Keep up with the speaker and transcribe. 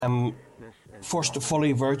First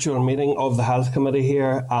fully virtual meeting of the Health Committee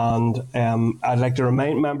here, and I'd like to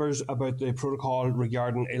remind members about the protocol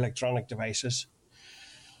regarding electronic devices.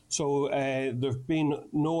 So there have been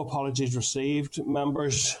no apologies received,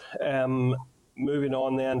 members. Moving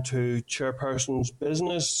on then to Chairperson's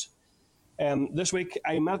business. This week,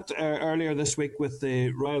 I met earlier this week with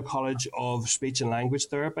the Royal College of Speech and Language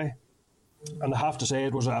Therapy. And I have to say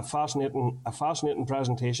it was a fascinating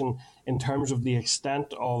presentation in terms of the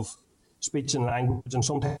extent of speech and language and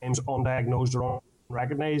sometimes undiagnosed or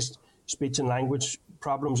unrecognised speech and language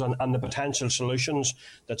problems and the potential solutions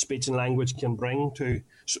that speech and language can bring to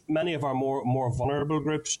many of our more vulnerable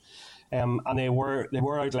groups. And they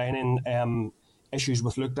were outlining issues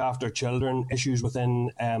with looked after children, issues within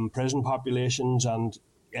prison populations, and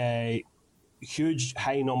huge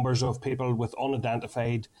high numbers of people with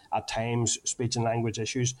unidentified, at times, speech and language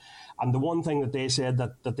issues. And the one thing that they said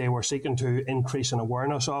that they were seeking to increase an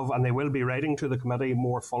awareness of, and they will be writing to the committee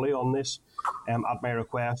more fully on this at my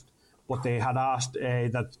request, but they had asked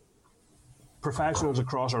that professionals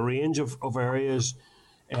across a range of areas,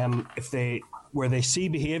 where they see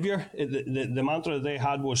behaviour, the mantra they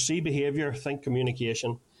had was see behaviour, think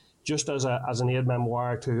communication, just as an aid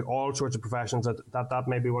memoir to all sorts of professions, that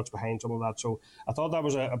may be what's behind some of that. So I thought that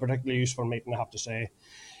was a particularly useful meeting, I have to say.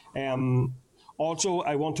 Also,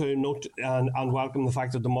 I want to note and welcome the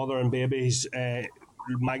fact that the Mother and Babies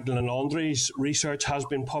Magdalene Laundrie's research has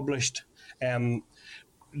been published.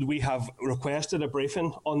 We have requested a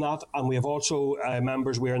briefing on that, and we have also,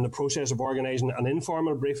 members, we are in the process of organising an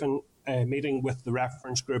informal briefing meeting with the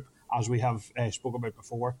reference group, as we have spoke about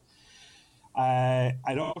before.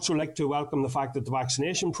 I'd also like to welcome the fact that the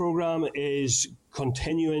vaccination programme is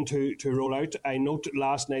continuing to roll out. I noted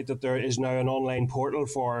last night that there is now an online portal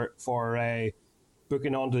for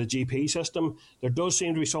booking onto the GP system. There does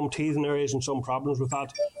seem to be some teething areas and some problems with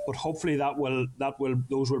that, but hopefully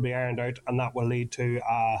those will be ironed out, and that will lead to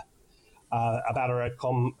a better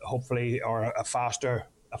outcome, hopefully, or a faster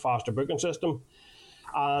booking system.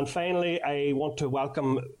 And finally, I want to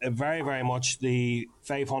welcome very, very much the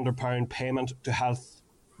 £500 payment to health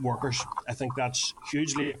workers. I think that's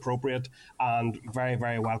hugely appropriate and very,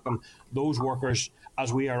 very welcome. Those workers,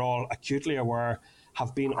 as we are all acutely aware,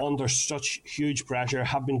 have been under such huge pressure,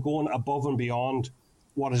 have been going above and beyond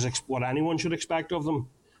what anyone should expect of them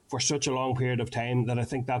for such a long period of time, that I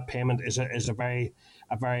think that payment is a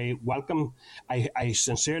very welcome. I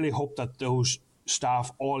sincerely hope that those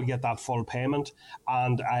staff all get that full payment,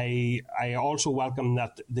 and I also welcome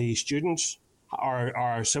that the students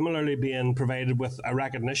are similarly being provided with a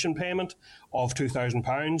recognition payment of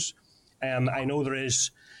 £2,000. I know there is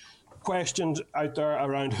questions out there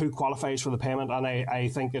around who qualifies for the payment, and I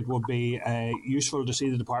think it would be useful to see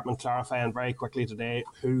the department clarifying very quickly today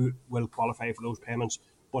who will qualify for those payments.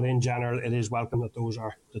 But in general, it is welcome that those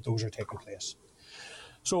are taking place.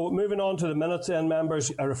 So moving on to the minutes then,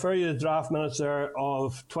 members, I refer you to the draft minutes there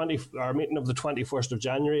of our meeting of the 21st of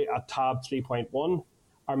January at tab 3.1.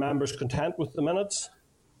 Are members content with the minutes?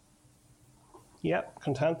 Yep,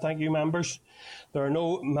 content. Thank you, members. There are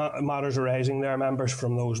no matters arising there, members,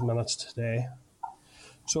 from those minutes today.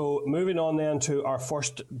 So moving on then to our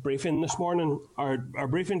first briefing this morning. Our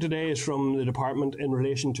briefing today is from the department in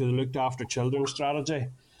relation to the Looked After Children strategy.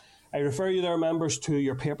 I refer you there, members, to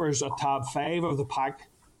your papers at tab 5 of the pack,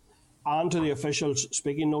 and to the officials'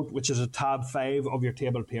 speaking note, which is at tab 5 of your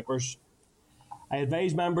table papers. I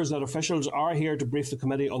advise members that officials are here to brief the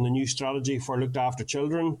committee on the new strategy for looked after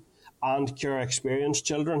children and care experienced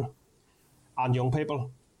children and young people.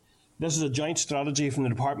 This is a joint strategy from the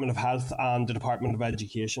Department of Health and the Department of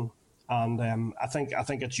Education. And I think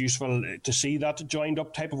it's useful to see that joined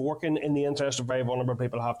up type of work in the interest of very vulnerable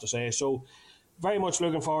people, I have to say. So very much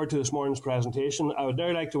looking forward to this morning's presentation. I would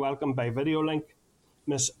now like to welcome by video link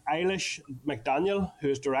Ms. Eilish McDaniel, who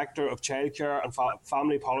is Director of Childcare and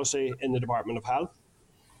Family Policy in the Department of Health,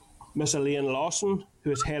 Ms. Elaine Lawson,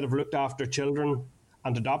 who is Head of Looked After Children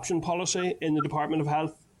and Adoption Policy in the Department of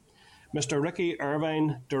Health, Mr. Ricky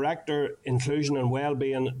Irvine, Director, Inclusion and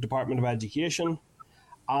Wellbeing, Department of Education,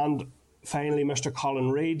 and finally Mr. Colin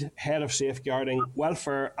Reid, Head of Safeguarding,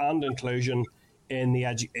 Welfare and Inclusion in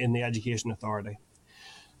the Education Authority.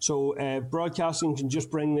 So broadcasting can just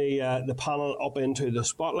bring the panel up into the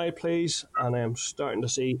spotlight, please. And I'm starting to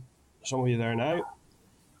see some of you there now.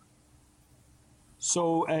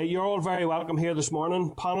 So you're all very welcome here this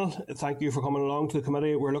morning, panel. Thank you for coming along to the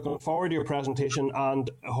committee. We're looking forward to your presentation and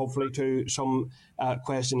hopefully to some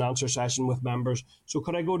question and answer session with members. So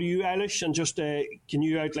could I go to you, Eilish, and just can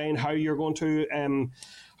you outline how you're going to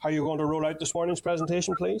roll out this morning's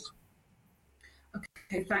presentation, please?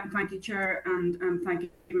 Okay, thank you, Chair, and thank you,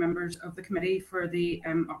 members of the committee, for the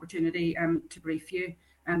opportunity to brief you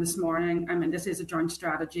this morning. And this is a joint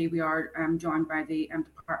strategy. We are joined by the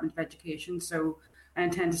Department of Education, so I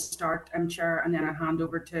intend to start, Chair, and then I hand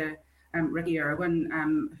over to Ricky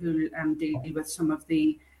Irwin, who will deal with some of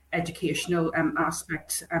the educational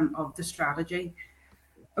aspects of the strategy.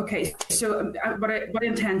 Okay, so what I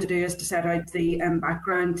intend to do is to set out the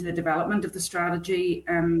background to the development of the strategy,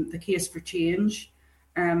 the case for change,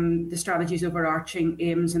 the strategy's overarching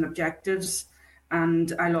aims and objectives,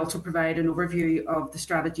 and I'll also provide an overview of the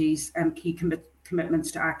strategy's key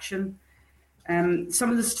commitments to action. Some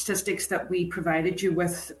of the statistics that we provided you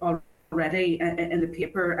with already in the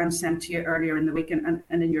paper sent to you earlier in the week and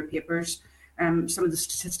in your papers, some of the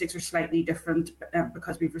statistics are slightly different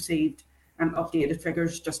because we've received updated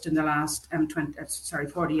figures just in the last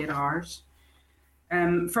 48 hours.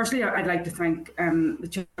 Firstly, I'd like to thank the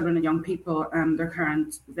children and young people, their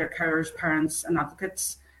carers, parents and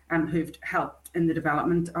advocates who've helped in the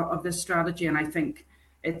development of this strategy, and I think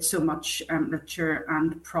it's so much richer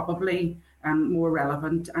and probably more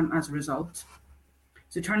relevant as a result.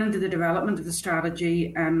 So turning to the development of the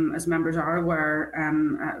strategy, as members are aware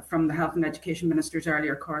from the Health and Education Minister's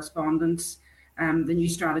earlier correspondence, the new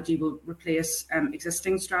strategy will replace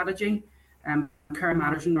existing strategy, Care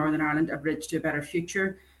Matters in Northern Ireland, A Bridge to a Better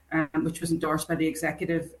Future, which was endorsed by the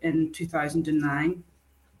Executive in 2009.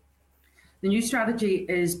 The new strategy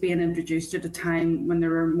is being introduced at a time when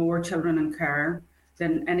there are more children in care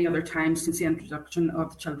than any other time since the introduction of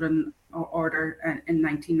the Children Order in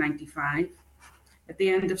 1995. At the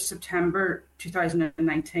end of September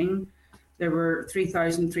 2019, there were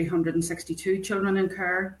 3,362 children in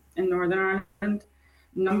care in Northern Ireland.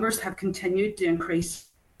 Numbers have continued to increase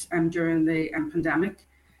during the pandemic,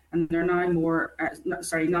 and there are now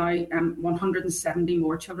 170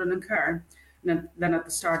 more children in care than at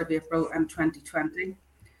the start of April 2020.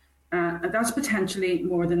 And that's potentially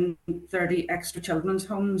more than 30 extra children's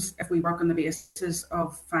homes if we work on the basis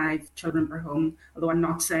of 5 children per home, although I'm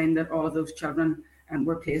not saying that all of those children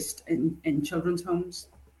were placed in children's homes.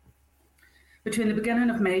 Between the beginning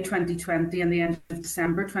of May 2020 and the end of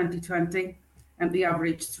December 2020, the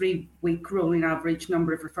average 3-week rolling average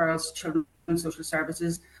number of referrals to children and social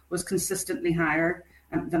services was consistently higher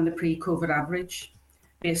than the pre-COVID average,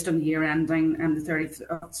 based on the year ending the 30th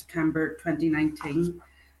of September 2019,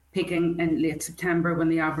 peaking in late September when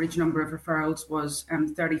the average number of referrals was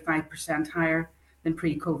 35% higher than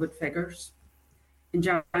pre-COVID figures. In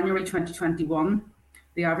January 2021,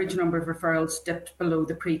 the average number of referrals dipped below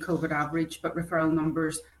the pre-COVID average, but referral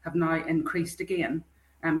numbers have now increased again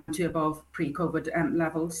to above pre-COVID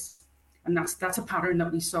levels. And that's a pattern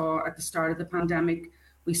that we saw at the start of the pandemic.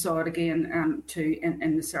 We saw it again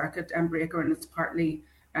in the circuit breaker, and it's partly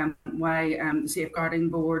why the Safeguarding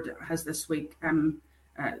Board has this week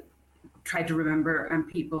tried to remember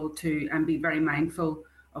people to be very mindful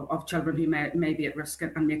of children who may be at risk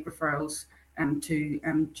and make referrals to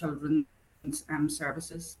children's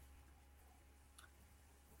services.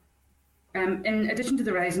 In addition to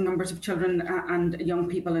the rising numbers of children and young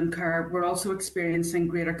people in care, we're also experiencing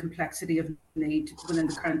greater complexity of need within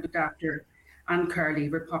the current looked after and care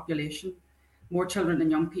leaver population. More children and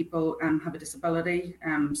young people have a disability,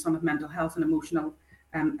 some have mental health and emotional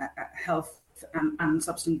health and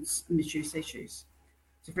substance misuse issues.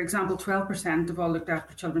 So for example, 12% of all looked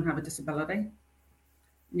after children have a disability.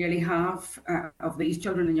 Nearly half of these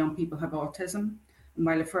children and young people have autism,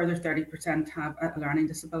 while a further 30% have a learning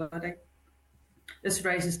disability. This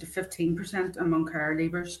rises to 15% among care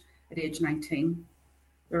leavers at age 19.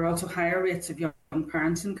 There are also higher rates of young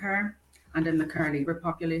parents in care and in the care leaver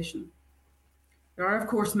population. There are, of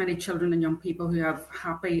course, many children and young people who have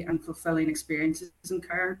happy and fulfilling experiences in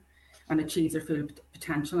care and achieve their full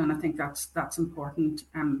potential, and I think that's important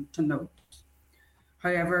to note.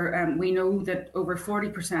 However, we know that over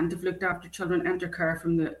 40% of looked after children enter care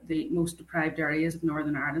from the most deprived areas of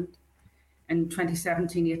Northern Ireland. In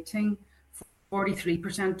 2017-18,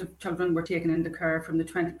 43% of children were taken into care from the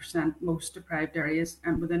 20% most deprived areas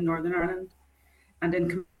within Northern Ireland. And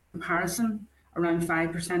in comparison, around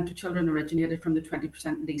 5% of children originated from the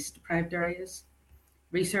 20% least deprived areas.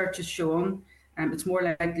 Research has shown it's more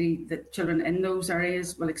likely that children in those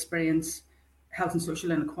areas will experience health and social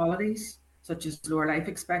inequalities, such as lower life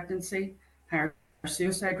expectancy, higher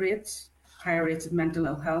suicide rates, higher rates of mental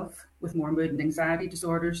ill health, with more mood and anxiety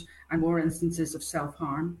disorders and more instances of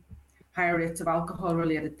self-harm, higher rates of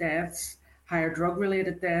alcohol-related deaths, higher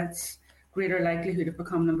drug-related deaths, greater likelihood of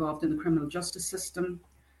becoming involved in the criminal justice system,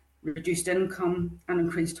 reduced income and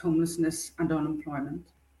increased homelessness and unemployment.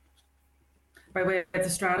 By way of the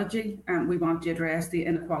strategy, we want to address the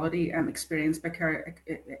inequality experienced by care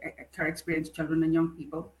experienced children and young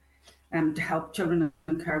people, to help children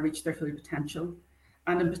in care reach their full potential,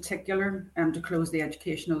 and in particular to close the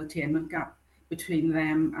educational attainment gap between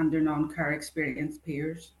them and their non-care experienced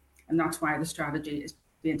peers. And that's why the strategy is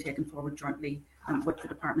being taken forward jointly with the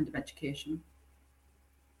Department of Education.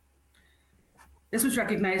 This was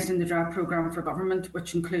recognised in the draft programme for government,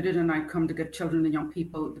 which included an outcome to give children and young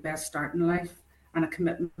people the best start in life, and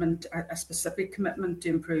a specific commitment to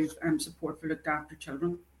improve support for looked after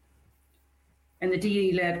children. In the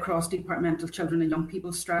DE-led cross-departmental children and young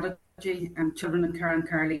people strategy, children in care and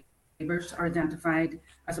care leavers are identified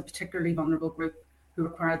as a particularly vulnerable group who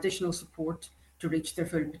require additional support to reach their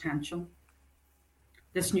full potential.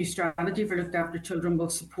 This new strategy for looked after children will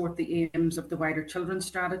support the aims of the wider children's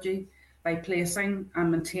strategy by placing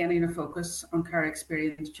and maintaining a focus on care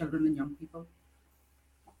experienced children and young people.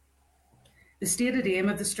 The stated aim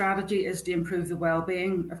of the strategy is to improve the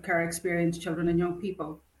well-being of care experienced children and young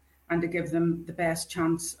people and to give them the best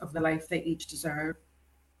chance of the life they each deserve.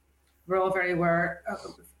 We're all very well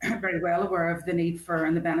aware of the need for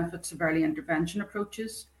and the benefits of early intervention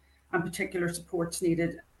approaches and particular supports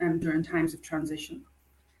needed during times of transition.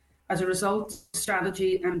 As a result, the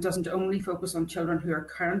strategy doesn't only focus on children who are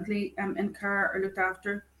currently in care or looked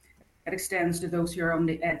after, it extends to those who are on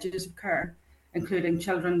the edges of care, including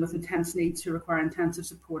children with intense needs who require intensive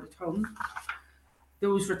support at home,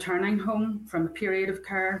 those returning home from a period of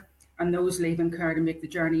care, and those leaving care to make the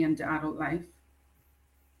journey into adult life.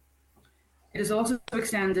 It is also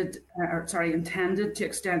intended to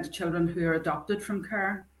extend to children who are adopted from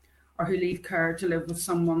care or who leave care to live with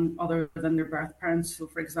someone other than their birth parents, so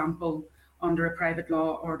for example, under a private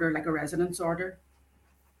law order like a residence order.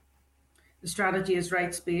 The strategy is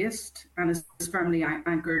rights-based and is firmly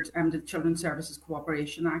anchored in the Children's Services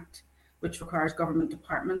Cooperation Act, which requires government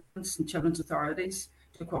departments and children's authorities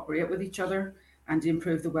to cooperate with each other and to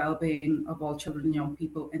improve the well-being of all children and young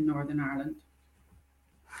people in Northern Ireland.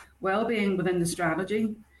 Well-being within the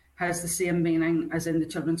strategy has the same meaning as in the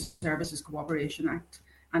Children's Services Cooperation Act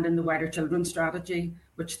and in the wider children's strategy,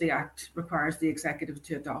 which the Act requires the Executive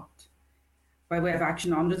to adopt. By way of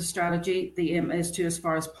action under the strategy, the aim is to, as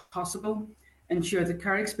far as possible, ensure that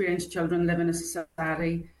care experienced children live in a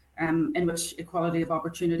society in which equality of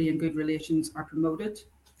opportunity and good relations are promoted,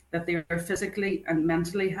 that they are physically and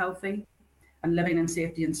mentally healthy and living in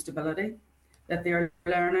safety and stability, that they are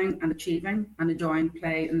learning and achieving and enjoying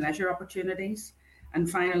play and leisure opportunities, and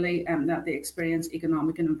finally, that they experience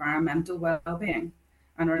economic and environmental well-being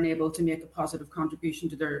and are enabled to make a positive contribution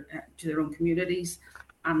to their own communities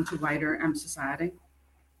and to wider society.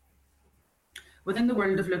 Within the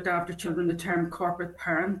world of looked after children, the term corporate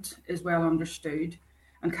parent is well understood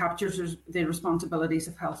and captures the responsibilities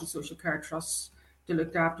of health and social care trusts to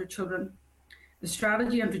look after children. The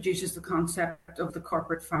strategy introduces the concept of the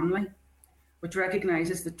corporate family, which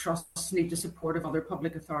recognises that trusts need the support of other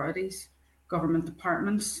public authorities, government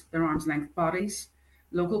departments, their arm's length bodies,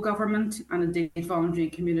 local government, and indeed voluntary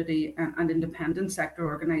community and independent sector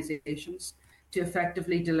organisations to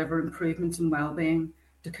effectively deliver improvements in well-being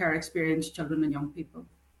to care experienced children and young people.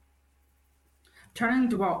 Turning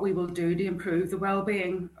to what we will do to improve the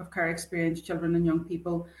well-being of care experienced children and young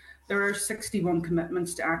people, there are 61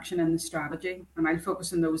 commitments to action in the strategy, and I'll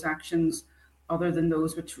focus on those actions other than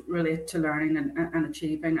those which relate to learning and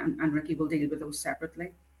achieving, and Ricky will deal with those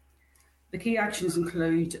separately. The key actions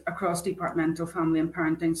include a cross-departmental family and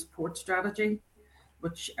parenting support strategy,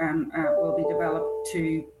 which will be developed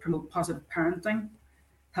to promote positive parenting,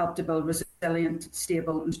 help to build resilient,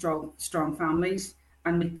 stable and strong families,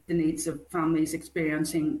 and meet the needs of families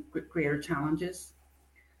experiencing greater challenges.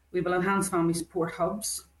 We will enhance family support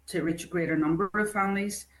hubs to reach a greater number of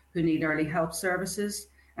families who need early help services,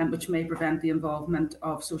 and which may prevent the involvement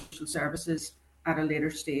of social services at a later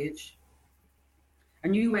stage. A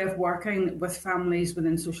new way of working with families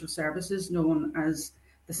within social services, known as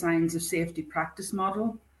the Signs of Safety practice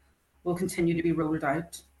model, will continue to be rolled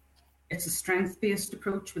out. It's a strength-based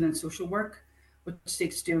approach within social work, which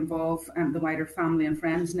seeks to involve the wider family and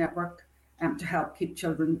friends network to help keep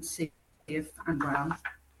children safe and well.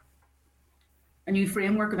 A new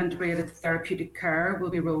framework of integrated therapeutic care will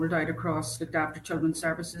be rolled out across looked after children's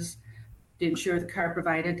services to ensure the care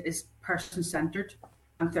provided is person-centred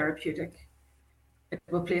and therapeutic. It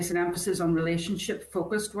will place an emphasis on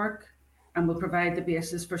relationship-focused work and will provide the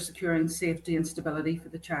basis for securing safety and stability for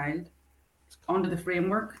the child. Under the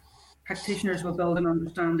framework, practitioners will build an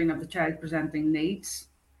understanding of the child presenting needs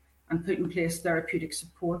and put in place therapeutic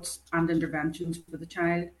supports and interventions for the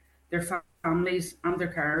child, their families and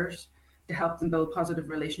their carers to help them build positive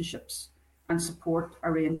relationships and support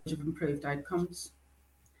a range of improved outcomes.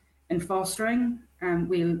 In fostering,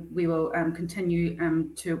 we will continue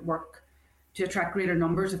to work to attract greater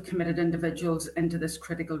numbers of committed individuals into this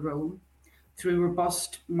critical role through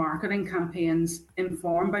robust marketing campaigns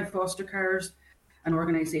informed by foster carers and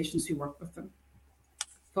organisations who work with them.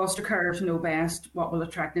 Foster carers know best what will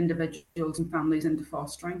attract individuals and families into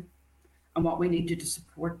fostering and what we need to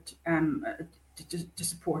support to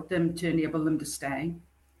support them to enable them to stay.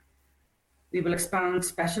 We will expand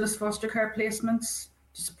specialist foster care placements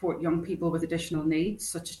to support young people with additional needs,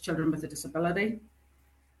 such as children with a disability,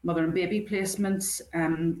 mother and baby placements,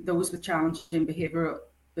 those with challenging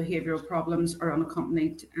behavioural problems or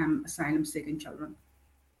unaccompanied asylum-seeking children.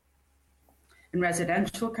 In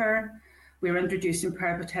residential care, we are introducing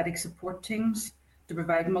peripatetic support teams to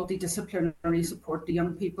provide multidisciplinary support to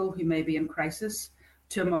young people who may be in crisis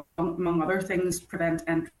to, among other things, prevent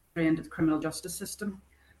entry into the criminal justice system,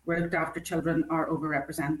 where looked after children are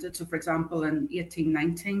overrepresented. So, for example, in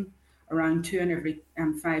 1819, around 2 in every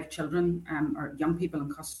 5 children or young people in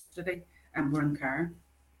custody were in care.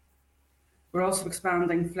 We're also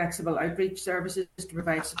expanding flexible outreach services to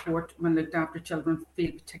provide support when looked after children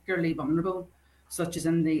feel particularly vulnerable, such as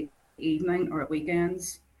in the evening or at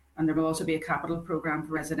weekends. And there will also be a capital programme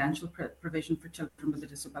for residential provision for children with a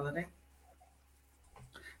disability.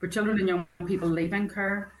 For children and young people leaving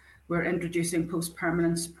care, we're introducing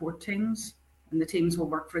post-permanent support teams. And the teams will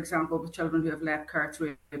work, for example, with children who have left care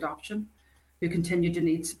through adoption, who continue to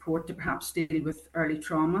need support to perhaps deal with early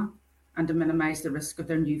trauma and to minimise the risk of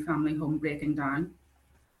their new family home breaking down.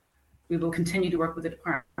 We will continue to work with the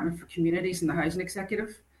Department for Communities and the Housing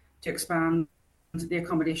Executive to expand the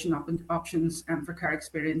accommodation options for care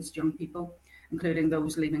experienced young people, including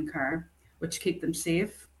those leaving care, which keep them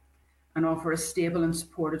safe and offer a stable and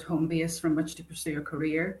supported home base from which to pursue a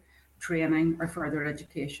career, training or further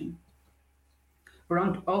education.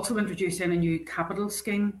 We're also introducing a new capital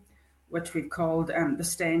scheme, which we've called the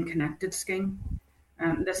Staying Connected scheme.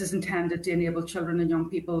 This is intended to enable children and young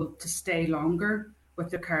people to stay longer with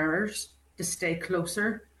their carers, to stay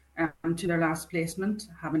closer to their last placement,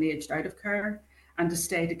 having aged out of care, and to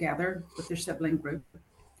stay together with their sibling group.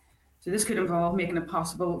 So this could involve making it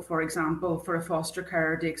possible, for example, for a foster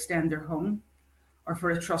carer to extend their home, or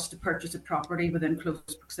for a trust to purchase a property within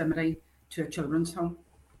close proximity to a children's home.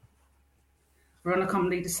 For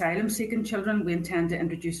unaccompanied asylum-seeking children, we intend to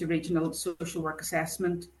introduce a regional social work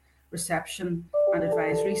assessment, reception and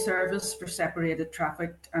advisory service for separated,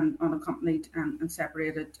 trafficked and unaccompanied and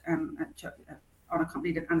separated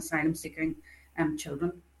unaccompanied and asylum-seeking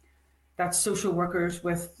children. That's social workers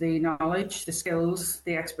with the knowledge, the skills,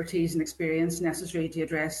 the expertise and experience necessary to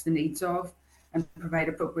address the needs of and provide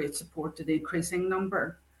appropriate support to the increasing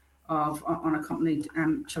number of unaccompanied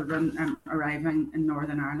children arriving in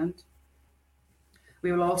Northern Ireland.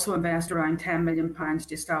 We will also invest around £10 million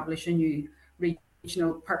to establish a new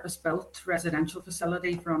regional purpose-built residential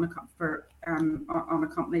facility for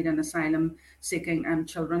unaccompanied and asylum-seeking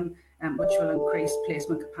children, which will increase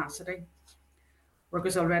placement capacity. Work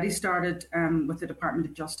has already started with the Department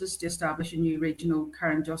of Justice to establish a new regional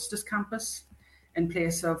care and justice campus in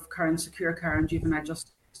place of current secure care and juvenile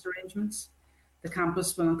justice arrangements. The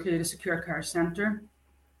campus will include a secure care centre,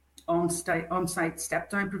 on-site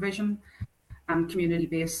step-down provision and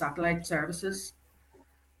community-based satellite services.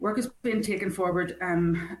 Work is being taken forward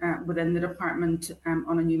within the department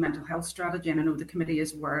on a new mental health strategy, and I know the committee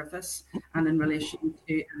is aware of this, and in relation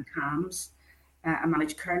to CAMS, a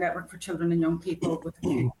managed care network for children and young people with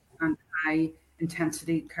acute and high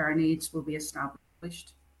intensity care needs will be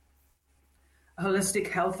established. A holistic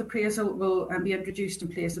health appraisal will be introduced in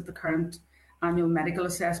place of the current annual medical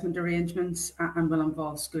assessment arrangements and will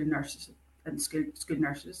involve school nurses and school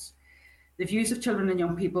nurses. The views of children and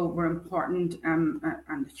young people were important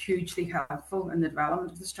and hugely helpful in the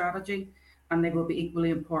development of the strategy, and they will be equally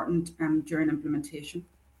important during implementation.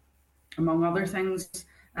 Among other things,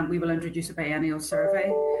 we will introduce a biennial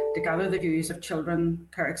survey to gather the views of children,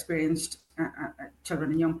 care experienced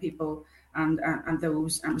children and young people, and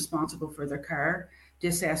those responsible for their care to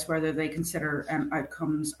assess whether they consider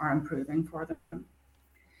outcomes are improving for them.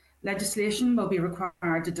 Legislation will be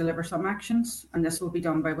required to deliver some actions, and this will be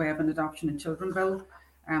done by way of an Adoption and Children Bill,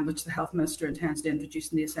 which the Health Minister intends to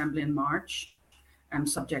introduce in the Assembly in March,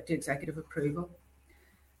 subject to executive approval.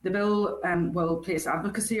 The bill will place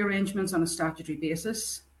advocacy arrangements on a statutory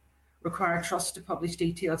basis, require trusts to publish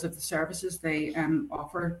details of the services they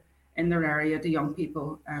offer in their area to young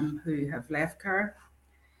people who have left care,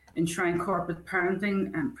 enshrine corporate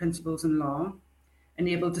parenting principles in law,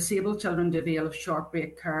 enable disabled children to avail of short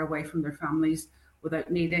break care away from their families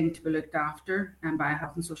without needing to be looked after by a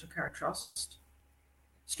health and social care trust.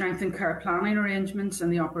 Strengthen care planning arrangements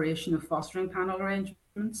and the operation of fostering panel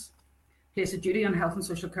arrangements. Place a duty on health and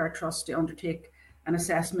social care trusts to undertake an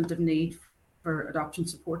assessment of need for adoption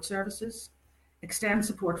support services. Extend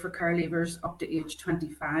support for care leavers up to age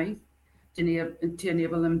 25 to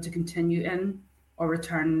enable them to continue in or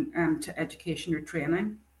return to education or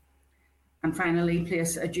training. And finally,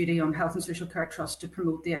 place a duty on health and social care trusts to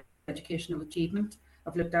promote the educational achievement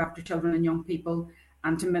of looked after children and young people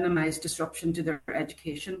and to minimise disruption to their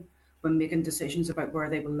education when making decisions about where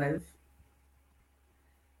they will live.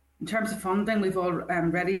 In terms of funding, we've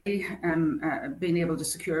already been able to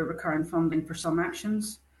secure recurrent funding for some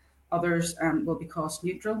actions. Others will be cost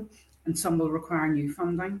neutral and some will require new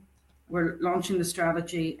funding. We're launching the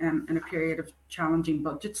strategy in a period of challenging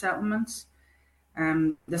budget settlements.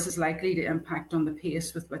 This is likely to impact on the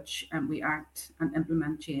pace with which we act and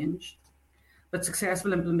implement change. But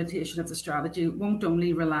successful implementation of the strategy won't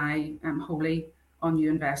only rely wholly on new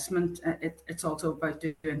investment, it's also about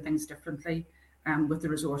doing things differently with the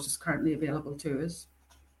resources currently available to us.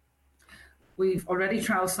 We've already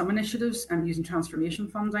trialled some initiatives using transformation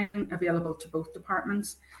funding available to both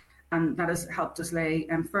departments, and that has helped us lay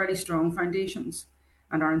fairly strong foundations,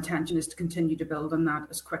 and our intention is to continue to build on that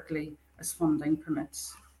as quickly as funding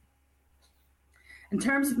permits. In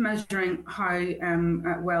terms of measuring how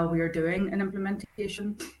well we are doing in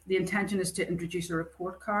implementation, the intention is to introduce a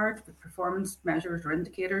report card with performance measures or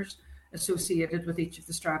indicators associated with each of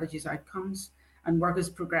the strategy's outcomes, and work is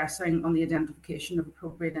progressing on the identification of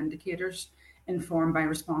appropriate indicators informed by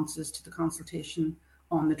responses to the consultation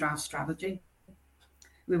on the draft strategy.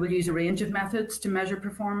 We will use a range of methods to measure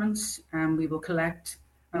performance, and we will collect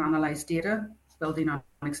and analyse data, building on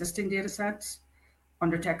existing data sets,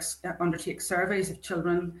 undertake surveys of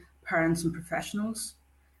children, parents and professionals,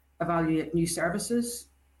 evaluate new services,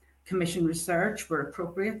 commission research where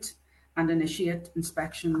appropriate, and initiate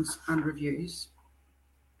inspections and reviews.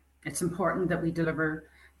 It's important that we deliver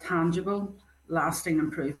tangible, lasting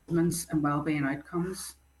improvements and wellbeing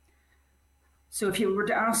outcomes. So if you were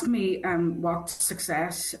to ask me what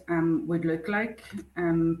success would look like,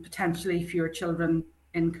 potentially fewer children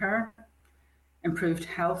in care, improved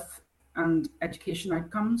health and education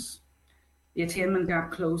outcomes, the attainment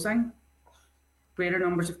gap closing, greater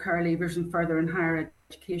numbers of care leavers in further and higher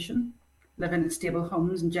education, living in stable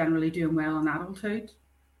homes and generally doing well in adulthood,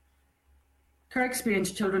 care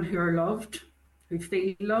experienced children who are loved, who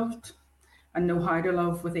feel loved, and know how to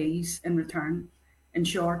love with ease in return. In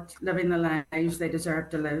short, living the lives they deserve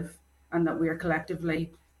to live and that we are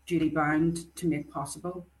collectively duty bound to make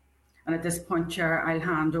possible. And at this point, Chair, I'll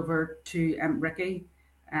hand over to Ricky,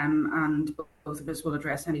 and both of us will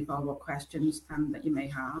address any follow-up questions that you may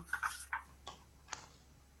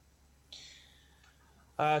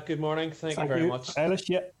have. Good morning. Thank you very much. Eilish,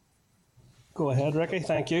 yeah. Go ahead, Ricky.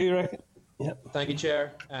 Thank you, Ricky. Yep. Thank you,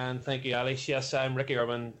 Chair, and thank you, Eilish. Yes, I'm Ricky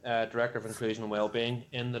Irwin, Director of Inclusion and Wellbeing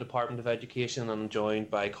in the Department of Education, and I'm joined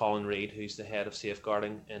by Colin Reid, who's the Head of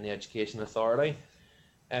Safeguarding in the Education Authority.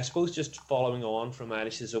 I suppose just following on from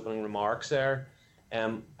Eilish's opening remarks there,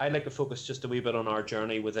 I'd like to focus just a wee bit on our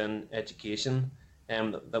journey within education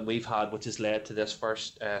that we've had, which has led to this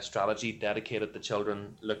first strategy dedicated to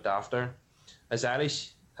children looked after. As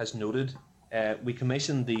Eilish has noted, we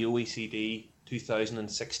commissioned the OECD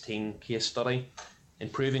 2016 case study,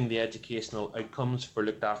 Improving the Educational Outcomes for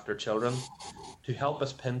Looked After Children, to help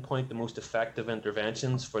us pinpoint the most effective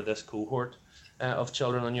interventions for this cohort of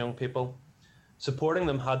children and young people. Supporting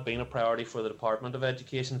them had been a priority for the Department of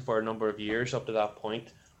Education for a number of years up to that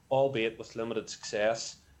point, albeit with limited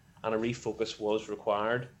success, and a refocus was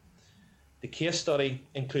required. The case study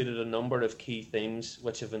included a number of key themes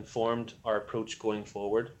which have informed our approach going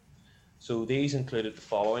forward. So these included the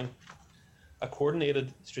following: a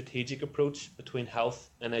coordinated strategic approach between health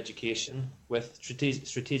and education with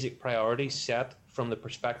strategic priorities set from the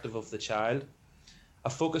perspective of the child, a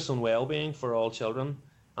focus on well-being for all children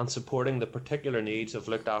and supporting the particular needs of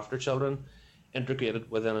looked after children integrated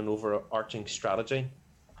within an overarching strategy,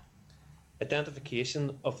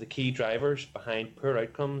 identification of the key drivers behind poor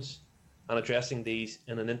outcomes and addressing these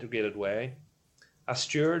in an integrated way, a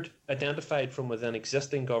steward identified from within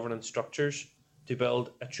existing governance structures to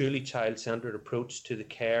build a truly child-centred approach to the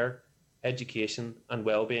care, education and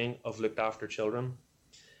well-being of looked after children,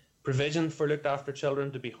 provision for looked after children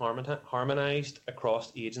to be harmonised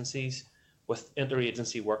across agencies with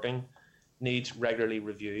interagency working needs regularly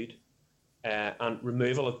reviewed, and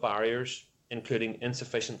removal of barriers including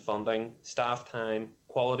insufficient funding, staff time,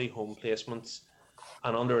 quality home placements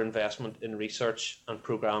and underinvestment in research and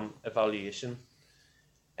programme evaluation.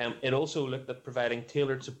 It also looked at providing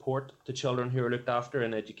tailored support to children who are looked after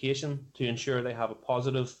in education to ensure they have a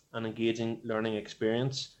positive and engaging learning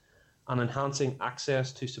experience, and enhancing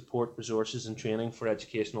access to support resources and training for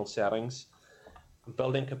educational settings, and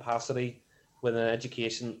building capacity within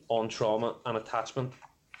education on trauma and attachment,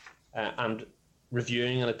 and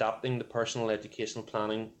reviewing and adapting the personal educational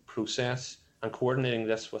planning process and coordinating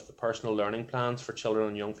this with the personal learning plans for children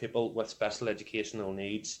and young people with special educational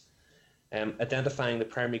needs, identifying the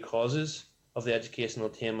primary causes of the educational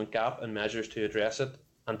attainment gap and measures to address it,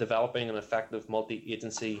 and developing an effective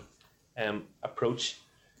multi-agency approach.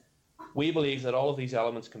 We believe that all of these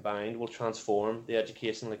elements combined will transform the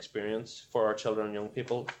educational experience for our children and young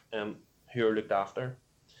people who are looked after.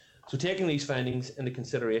 So taking these findings into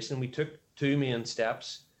consideration, we took two main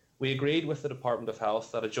steps. We agreed with the Department of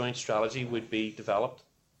Health that a joint strategy would be developed,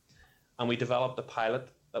 and we developed a pilot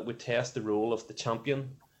that would test the role of the champion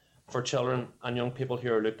for children and young people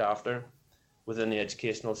who are looked after within the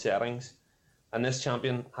educational settings. And this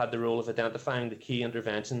champion had the role of identifying the key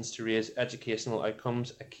interventions to raise educational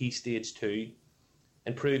outcomes at key stage 2,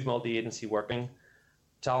 improve multi-agency working,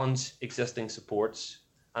 challenge existing supports,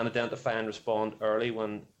 and identify and respond early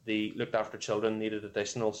when the looked after children needed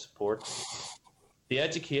additional support. The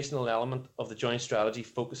educational element of the joint strategy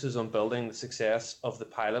focuses on building the success of the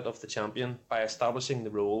pilot of the champion by establishing the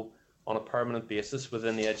role on a permanent basis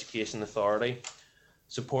within the Education Authority,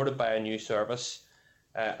 supported by a new service,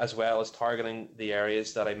 as well as targeting the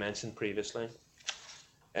areas that I mentioned previously.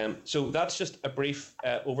 So that's just a brief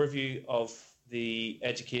overview of the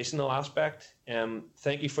educational aspect.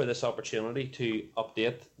 Thank you for this opportunity to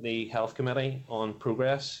update the Health Committee on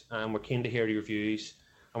progress. We're keen to hear your views,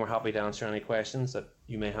 and we're happy to answer any questions that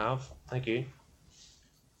you may have. Thank you.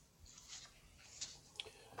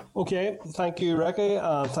 Okay, thank you, Ricky.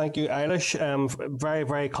 Thank you, Eilish. Very,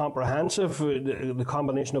 very comprehensive. The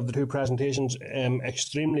combination of the two presentations,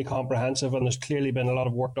 extremely comprehensive, and there's clearly been a lot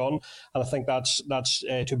of work done, and I think that's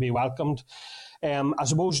to be welcomed. I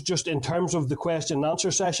suppose just in terms of the question and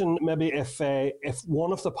answer session, maybe if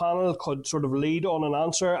one of the panel could sort of lead on an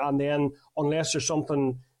answer, and then unless there's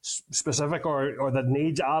something specific or that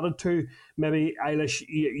needs added to, maybe Eilish,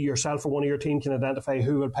 yourself or one of your team can identify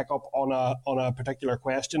who will pick up on a particular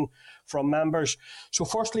question from members. So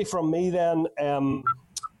firstly from me then,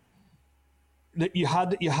 that you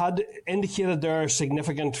had indicated there are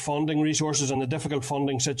significant funding resources in a difficult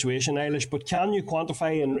funding situation, Eilish, but can you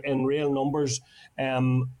quantify in real numbers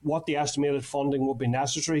what the estimated funding would be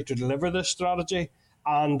necessary to deliver this strategy,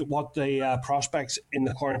 and what the prospects in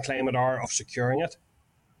the current climate are of securing it?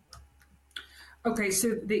 Okay,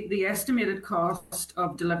 so the estimated cost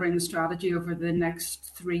of delivering the strategy over the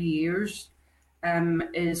next 3 years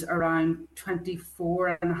is around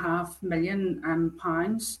 £24.5 million.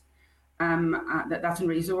 That's in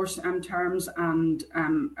resource terms, and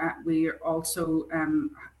we also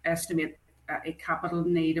estimate a capital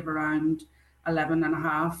need of around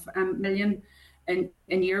 £11.5 million. In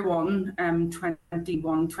year one,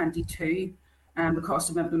 21-22, the cost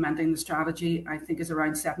of implementing the strategy, I think, is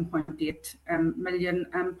around £7.8 million.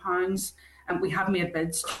 And we have made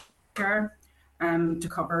bids to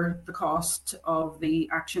cover the cost of the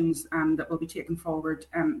actions that will be taken forward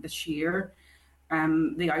this year.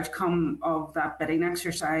 The outcome of that bidding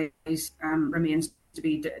exercise remains to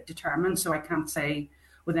be determined, so I can't say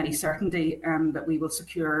with any certainty that we will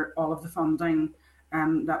secure all of the funding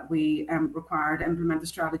that we require to implement the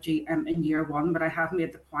strategy in year one, but I have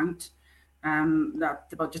made the point that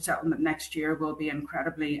the budget settlement next year will be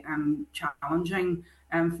incredibly challenging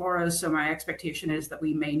for us. So my expectation is that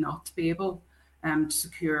we may not be able to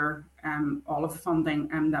secure all of the funding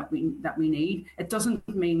that we need. It doesn't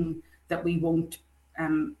mean that we won't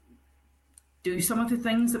do some of the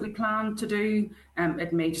things that we plan to do.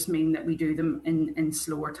 It may just mean that we do them in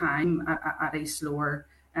slower time, at a slower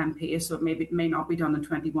pace. So it may not be done in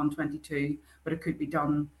 21-22, but it could be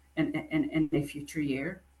done in a future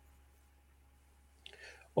year.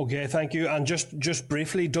 Okay, thank you. And just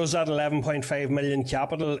briefly, does that 11.5 million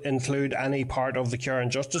capital include any part of the Care and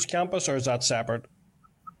Justice campus, or is that separate?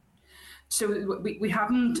 So we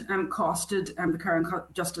haven't costed the Care and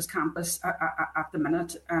Justice campus at the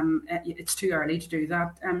minute. It's too early to do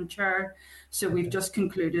that, Chair. So we've just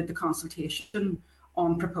concluded the consultation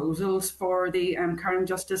on proposals for the Care and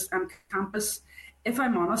Justice campus. If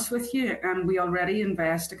I'm honest with you, we already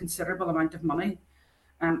invest a considerable amount of money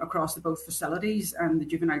across both facilities, the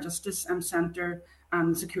Juvenile Justice Centre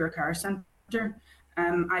and the Secure Care Centre.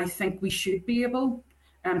 I think we should be able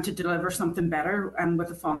to deliver something better with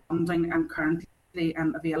the funding currently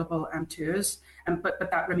available to us, but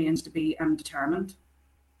that remains to be determined.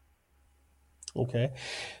 Okay,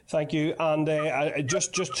 thank you. And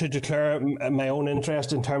just to declare my own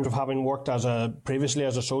interest in terms of having worked previously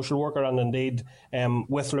as a social worker and indeed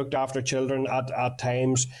with looked after children at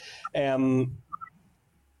times.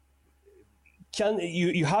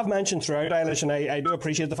 You have mentioned throughout, Eilish, and I do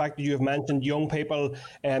appreciate the fact that you have mentioned young people,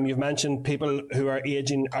 you've mentioned people who are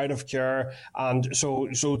ageing out of care, and so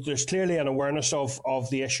there's clearly an awareness of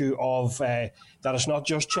the issue of that it's not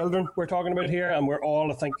just children we're talking about here, and we're all,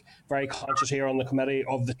 I think, very conscious here on the committee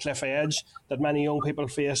of the cliff edge that many young people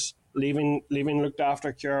face leaving looked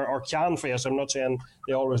after care, or can face. I'm not saying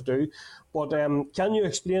they always do, but can you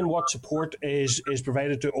explain what support is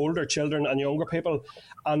provided to older children and younger people,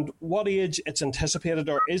 and what age it's anticipated,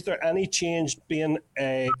 or is there any change being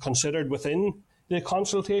considered within the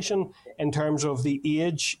consultation in terms of the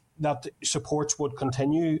age that supports would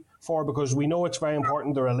continue for? Because we know it's very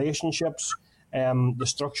important, the relationships, the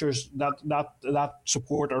structures that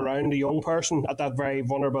support around a young person at that very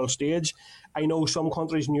vulnerable stage. I know some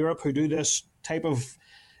countries in Europe who do this type of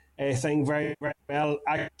thing very, very well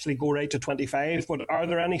actually go right to 25. But are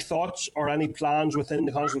there any thoughts or any plans within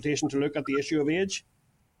the consultation to look at the issue of age?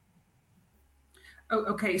 Oh,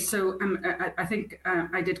 okay. So I think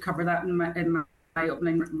I did cover that in my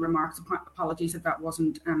opening remarks. Apologies if that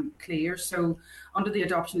wasn't clear. So under the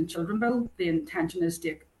Adoption of Children Bill, the intention is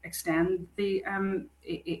to extend the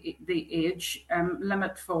age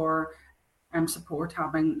limit for support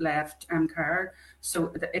having left care.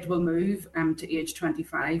 So it will move to age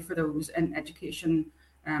 25 for those in education,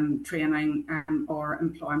 training or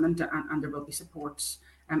employment, and there will be supports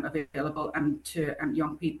available to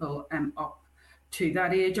young people up to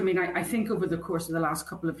that age. I mean, I think over the course of the last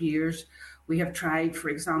couple of years, we have tried, for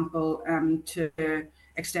example, to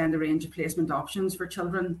extend the range of placement options for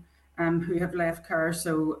children who have left care.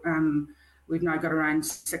 So we've now got around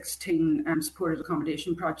 16 supported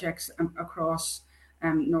accommodation projects across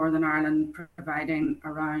Northern Ireland, providing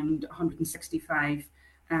around 165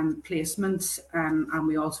 placements. And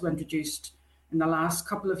we also introduced in the last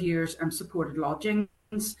couple of years supported lodgings,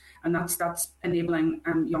 and that's enabling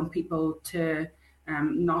young people to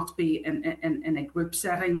not be in a group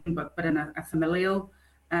setting, but in a familial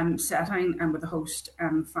setting and with a host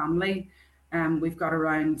family. We've got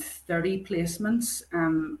around 30 placements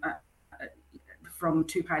from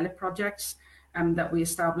 2 pilot projects that we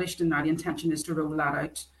established, and now the intention is to roll that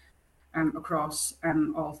out across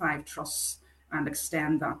all 5 trusts and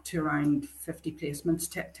extend that to around 50 placements,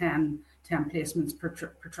 10 placements per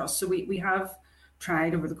trust. So we have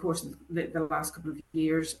tried over the course of the last couple of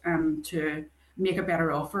years to make a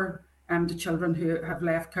better offer to children who have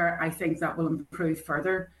left care. I think that will improve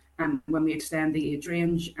further when we extend the age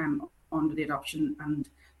range under the Adoption and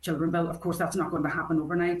Children Bill. Of course, that's not going to happen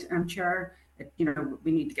overnight, Chair.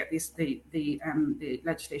 We need to get the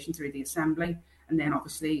legislation through the Assembly, and then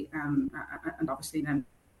obviously then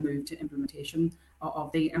move to implementation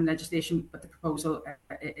of the legislation. But the proposal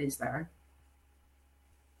is there.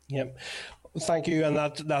 Yep. Thank you, and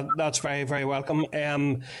that's very, very welcome.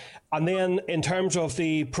 And then in terms of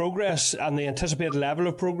the progress and the anticipated level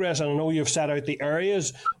of progress, and I know you've set out the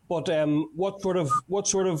areas, but what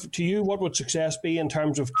would success be in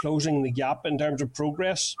terms of closing the gap in terms of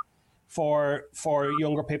progress for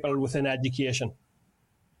younger people within education?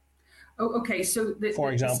 Oh, okay. So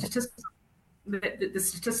for example, the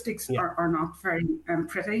statistics are not very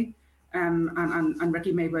pretty. And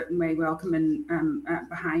Ricky may well come in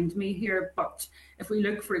behind me here. But if we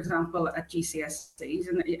look, for example, at GCSEs,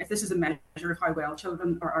 and if this is a measure of how well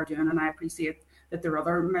children are doing, and I appreciate that there are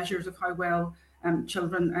other measures of how well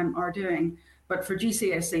children are doing, but for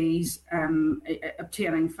GCSEs,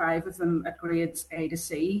 obtaining 5 of them at grades A to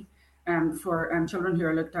C, for children who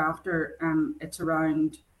are looked after, it's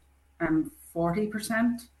around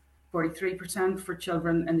 40%, 43% for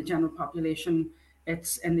children in the general population.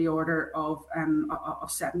 It's in the order of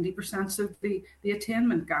 70%. So the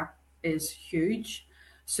attainment gap is huge.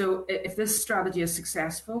 So if this strategy is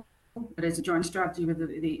successful, it is a joint strategy with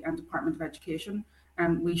the Department of Education,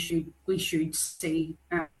 we should see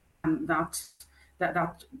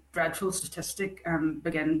that dreadful statistic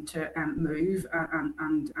begin to move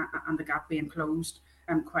and the gap being closed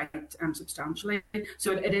quite substantially.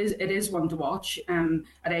 So it is one to watch.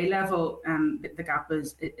 At A level, the gap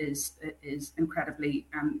is incredibly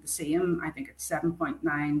the same. I think it's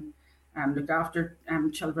 7.9 looked after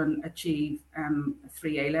children achieve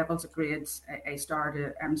 3 A levels at grades A star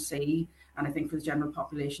to MC, and I think for the general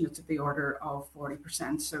population it's at the order of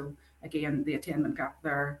 40%. So again, the attainment gap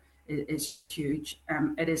there is huge.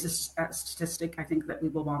 It is a statistic I think that we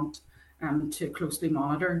will want to closely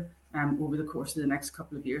monitor over the course of the next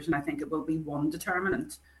couple of years, and I think it will be one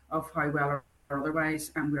determinant of how well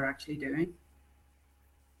otherwise we're actually doing.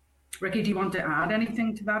 Ricky, do you want to add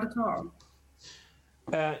anything to that at all?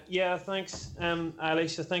 Yeah, thanks,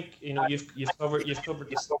 Alice. I think you've covered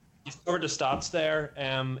the stats there.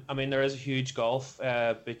 I mean, there is a huge gulf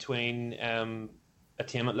between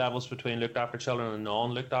attainment levels between looked after children and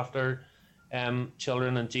non-looked after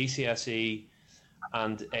children, and GCSE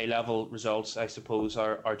and A-level results, I suppose,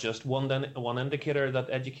 are just one indicator that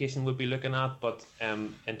education would be looking at. But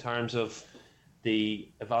in terms of the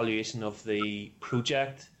evaluation of the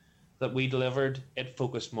project that we delivered, it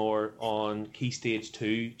focused more on Key Stage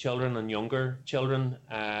 2 children and younger children,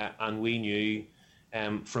 and we knew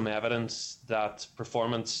from evidence that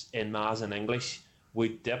performance in maths and English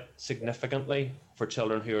would dip significantly for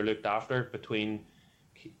children who are looked after between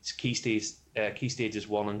key stages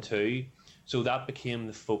 1 and 2. So that became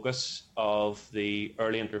the focus of the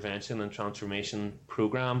early intervention and transformation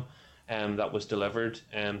programme that was delivered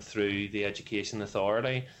through the Education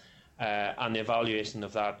Authority. And the evaluation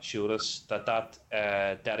of that showed us that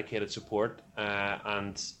dedicated support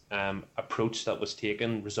and approach that was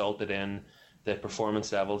taken resulted in the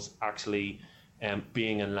performance levels actually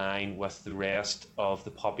being in line with the rest of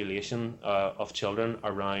the population of children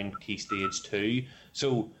around Key Stage 2.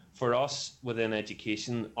 So for us within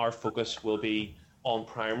education, our focus will be on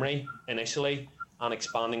primary initially and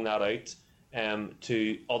expanding that out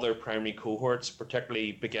to other primary cohorts,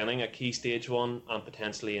 particularly beginning at Key Stage 1 and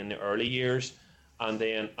potentially in the early years. And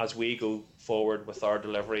then as we go forward with our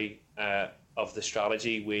delivery of the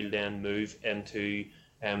strategy, we'll then move into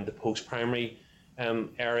the post-primary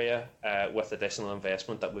area with additional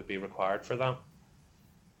investment that would be required for that.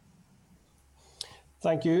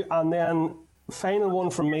 Thank you. And then final one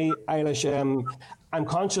from me, Eilish. I'm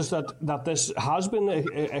conscious that this has been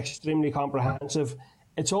extremely comprehensive.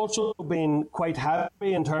 It's also been quite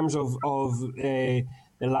heavy in terms of the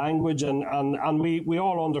language, and we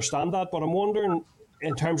all understand that. But I'm wondering,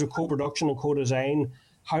 in terms of co-production and co-design,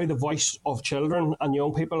 how the voice of children and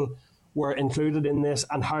young people were included in this,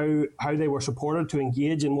 and how they were supported to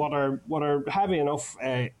engage in what are heavy enough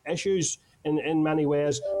issues in many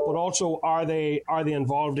ways, but also are they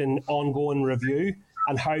involved in ongoing review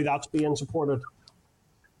and how that's being supported?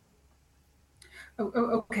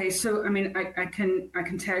 Okay, so I mean, I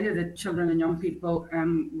can tell you that children and young people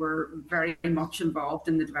were very much involved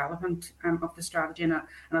in the development of the strategy, and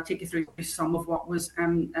I'll take you through some of what was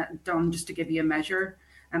done just to give you a measure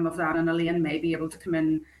of that, and Elaine may be able to come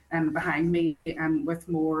in behind me with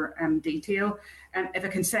more detail. If I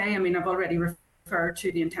can say, I mean, I've already referred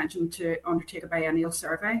to the intention to undertake a biennial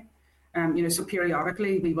survey. So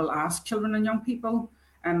periodically we will ask children and young people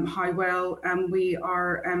how well we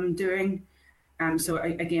are doing. So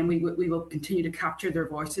again, we will continue to capture their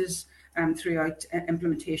voices throughout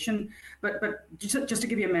implementation. But just to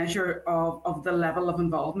give you a measure of the level of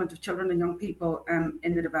involvement of children and young people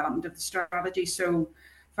in the development of the strategy. So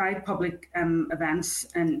 5 public events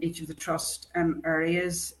in each of the trust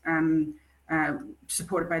areas,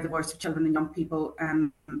 supported by the voice of children and young people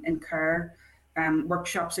in care.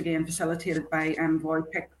 Workshops again facilitated by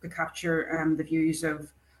VoiPic to capture the views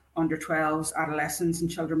of under 12s, adolescents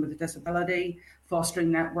and children with a disability.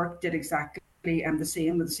 Fostering Network did exactly the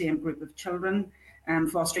same with the same group of children.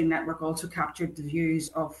 Fostering Network also captured the views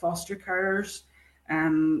of foster carers,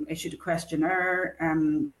 issued a questionnaire,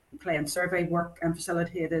 play and survey work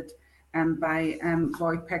facilitated by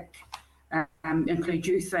VoiPic. Include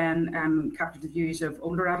Youth then captured the views of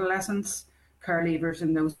older adolescents, care leavers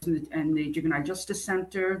and those in the Juvenile Justice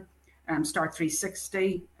Centre. Start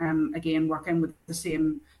 360, again working with the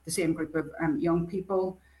same group of young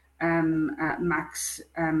people. Max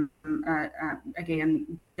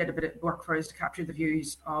again did a bit of work for us to capture the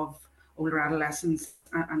views of older adolescents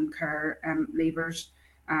and care leavers,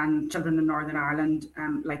 and Children in Northern Ireland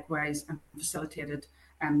likewise facilitated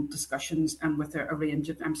discussions with a range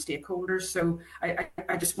of stakeholders. So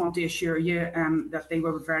I just want to assure you that they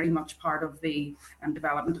were very much part of the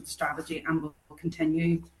development of the strategy and will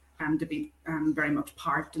continue to be very much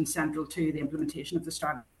part and central to the implementation of the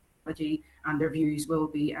strategy, and their views will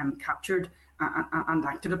be captured and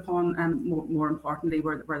acted upon, more importantly,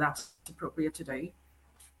 where that's appropriate to do.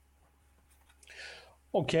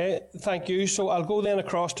 Okay, thank you. So I'll go then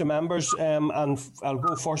across to members, and I'll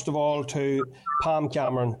go first of all to Pam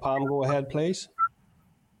Cameron. Pam, go ahead, please.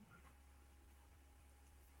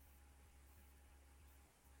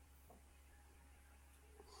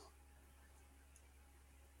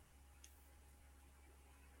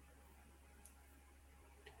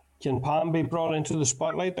 Can Pam be brought into the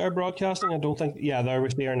spotlight there, broadcasting? I don't think, yeah, there we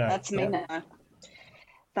see her now. That's me now.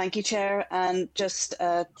 Thank you, Chair, and just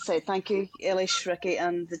say thank you, Eilish, Ricky,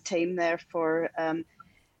 and the team there for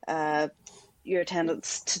your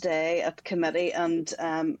attendance today at the committee, and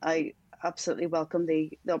I absolutely welcome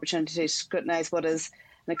the opportunity to scrutinise what is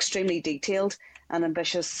an extremely detailed and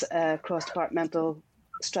ambitious cross-departmental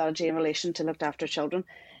strategy in relation to looked after children.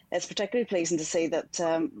 It's particularly pleasing to see that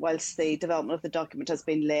whilst the development of the document has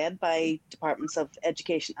been led by Departments of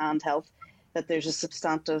Education and Health, that there's a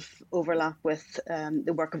substantive overlap with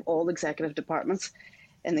the work of all executive departments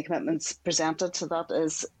in the commitments presented. So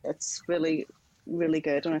it's really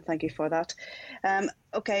good, and I thank you for that.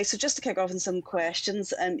 Okay, so just to kick off on some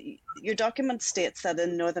questions, your document states that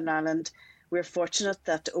in Northern Ireland we're fortunate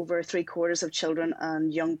that over 3/4 of children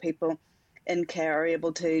and young people in care are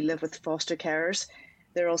able to live with foster carers.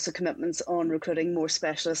 There are also commitments on recruiting more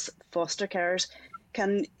specialist foster carers.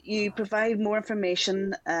 Can you provide more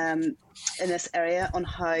information in this area on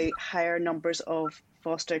how higher numbers of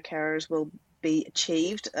foster carers will be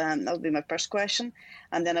achieved? That would be my first question.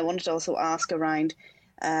 And then I wanted to also ask around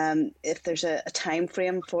if there's a time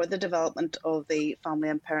frame for the development of the family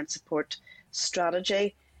and parent support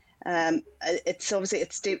strategy. It's obviously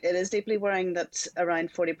it is deeply worrying that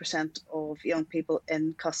around 40% of young people